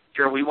shows in the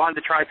future. We wanted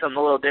to try something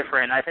a little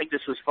different. I think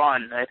this was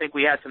fun. I think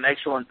we had some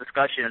excellent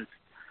discussions.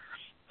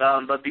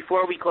 But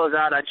before we close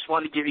out, I just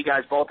wanted to give you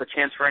guys both a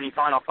chance for any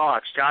final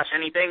thoughts. Josh,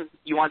 anything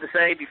you want to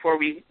say before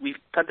we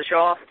cut the show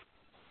off?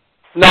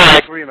 No, I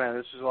agree, man.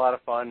 This was a lot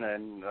of fun,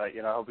 and I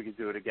hope we can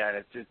do it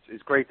again.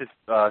 It's great to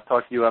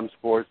talk to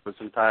sports, but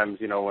sometimes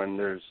when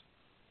there's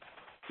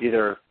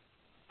either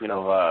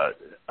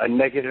a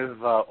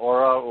negative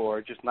aura or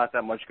just not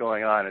that much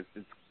going on,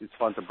 it's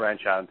fun to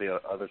branch out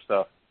into other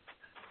stuff.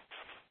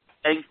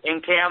 And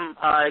Cam,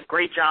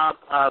 great job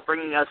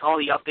bringing us all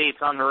the updates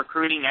on the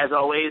recruiting as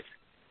always.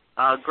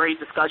 Great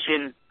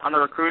discussion on the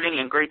recruiting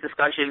and great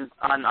discussion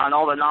on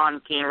all the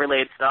non-Cane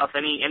related stuff.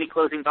 Any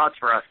closing thoughts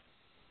for us?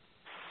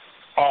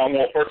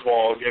 Well, first of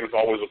all, again, it's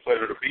always a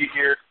pleasure to be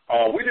here.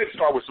 We did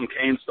start with some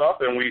Cane stuff,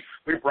 and we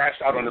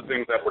branched out into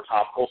things that were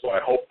topical, so I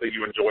hope that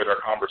you enjoyed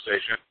our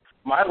conversation.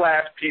 My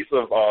last piece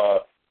of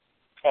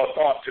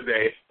thought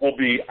today will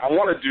be I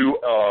want to do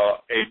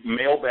a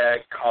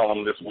mailbag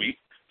column this week,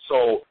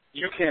 so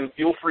you can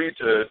feel free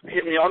to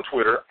hit me on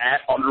Twitter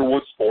at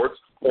Underwood Sports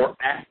or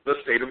at the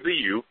State of the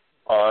U.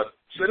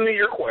 Send me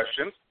your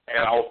questions,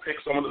 and I'll pick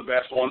some of the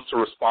best ones to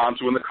respond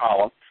to in the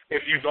column.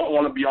 If you don't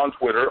want to be on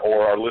Twitter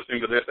or are listening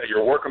to this at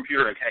your work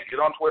computer and can't get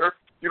on Twitter,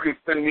 you can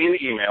send me an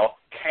email,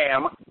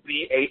 Cam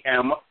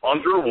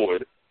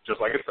Underwood, just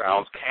like it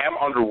sounds,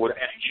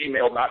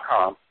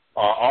 camunderwood@gmail.com. I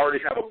already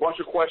have a bunch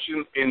of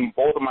questions in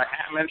both of my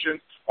hat mentions,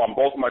 on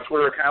both of my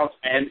Twitter accounts,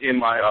 and in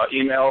my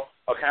email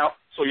account.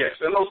 So, yeah,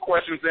 send those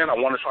questions in. I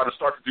want to try to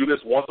start to do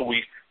this once a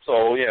week.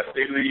 So, yeah,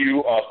 State of the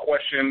U,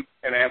 question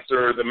and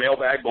answer, the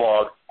mailbag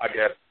blog, I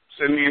guess.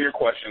 Send me in your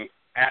questions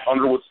at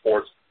Underwood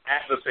Sports,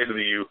 at the State of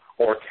the U,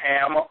 or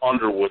Cam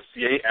Underwood,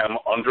 CAM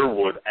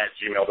Underwood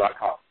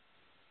 @gmail.com.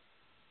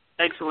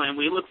 Excellent.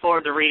 We look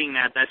forward to reading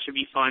that. That should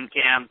be fun,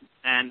 Cam.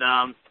 And,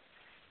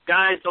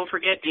 guys, don't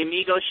forget the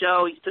Amigo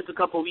show. He took a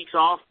couple weeks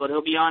off, but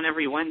he'll be on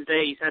every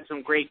Wednesday. He's had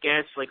some great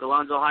guests like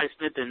Alonzo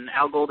Highsmith and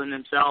Al Golden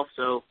himself.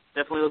 So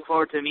definitely look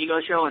forward to the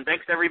Amigo show. And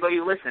thanks to everybody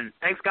who listened.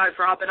 Thanks, guys,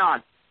 for hopping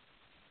on.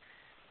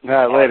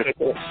 Later.